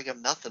gonna bring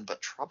him nothing but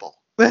trouble.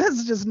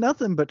 That's just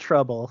nothing but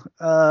trouble.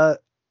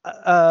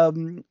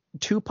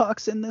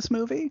 Tupac's in this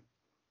movie.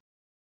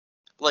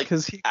 Like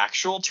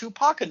actual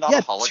Tupac and not a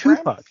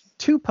hologram?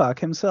 Tupac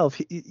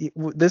himself.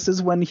 This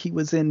is when he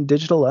was in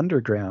Digital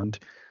Underground.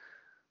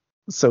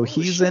 So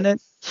he's in it.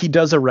 He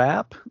does a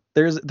rap.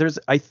 There's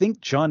I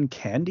think John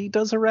Candy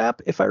does a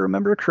rap, if I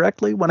remember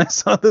correctly, when I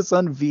saw this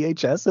on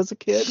VHS as a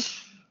kid.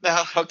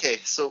 Now, okay,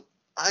 so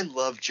I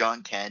love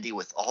John Candy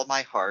with all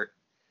my heart,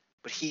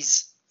 but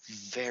he's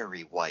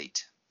very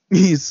white.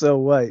 He's so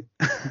white.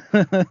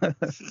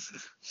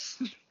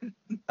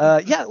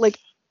 Yeah, like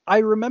I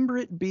remember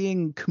it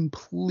being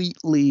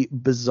completely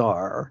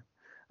bizarre.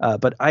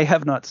 But I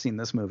have not seen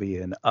this movie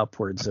in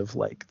upwards of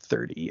like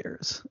 30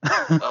 years.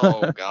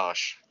 Oh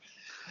gosh.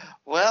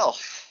 Well,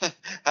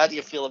 how do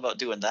you feel about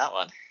doing that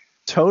one?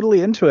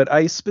 Totally into it.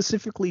 I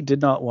specifically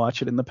did not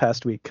watch it in the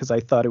past week because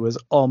I thought it was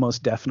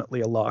almost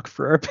definitely a lock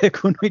for our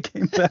pick when we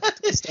came back to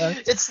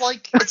It's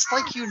like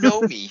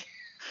me.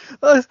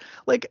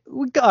 Like,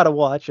 we gotta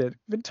watch it.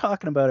 Been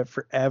talking about it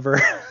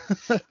forever.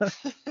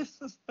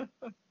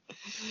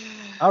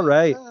 All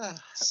right.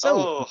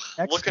 So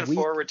looking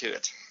forward to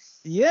it.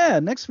 Yeah,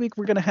 next week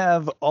we're going to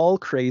have All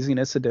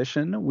Craziness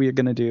Edition. We're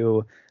going to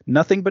do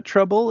Nothing But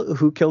Trouble,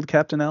 Who Killed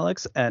Captain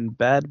Alex, and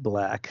Bad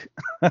Black.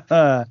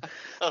 I'm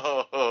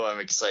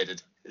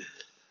excited.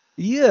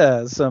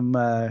 Yeah, some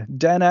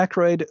Dan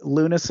Aykroyd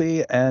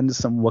lunacy and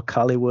some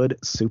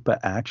Wakaliwood super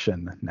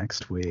action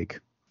next week.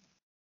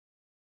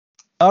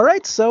 All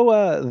right,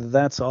 so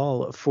that's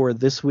all for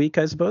this week,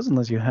 I suppose,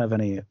 unless you have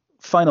any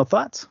final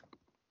thoughts.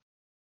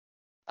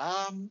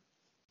 Um,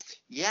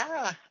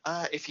 yeah,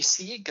 if you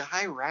see a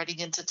guy riding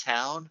into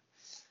town,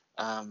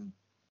 um,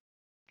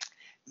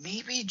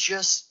 maybe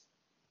just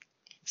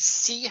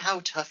see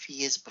how tough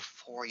he is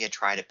before you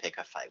try to pick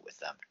a fight with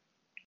them.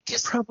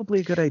 Just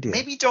Probably a good idea.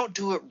 maybe don't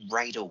do it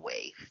right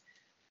away.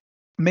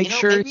 Make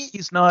sure Maybe.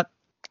 he's not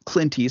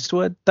Clint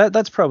Eastwood.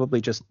 That's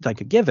probably just like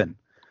a given.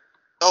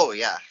 Oh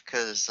yeah,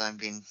 because I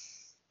mean,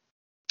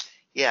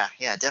 yeah,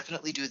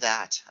 definitely do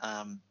that.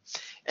 And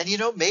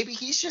maybe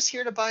he's just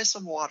here to buy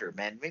some water,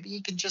 man. Maybe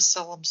you can just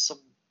sell him some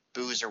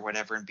booze or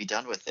whatever and be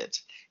done with it.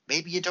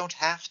 Maybe you don't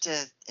have to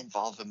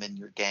involve him in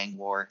your gang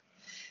war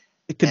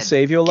It could and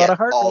save you a lot get of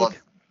all of.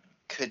 heartbreak.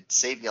 Could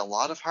save you a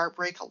lot of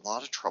heartbreak, a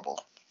lot of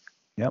trouble.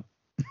 Yep.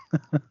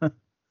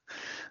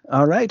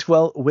 All right.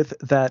 Well, with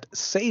that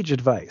sage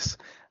advice,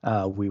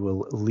 we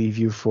will leave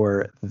you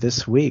for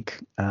this week.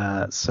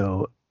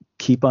 So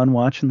keep on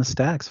watching the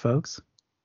stacks, folks.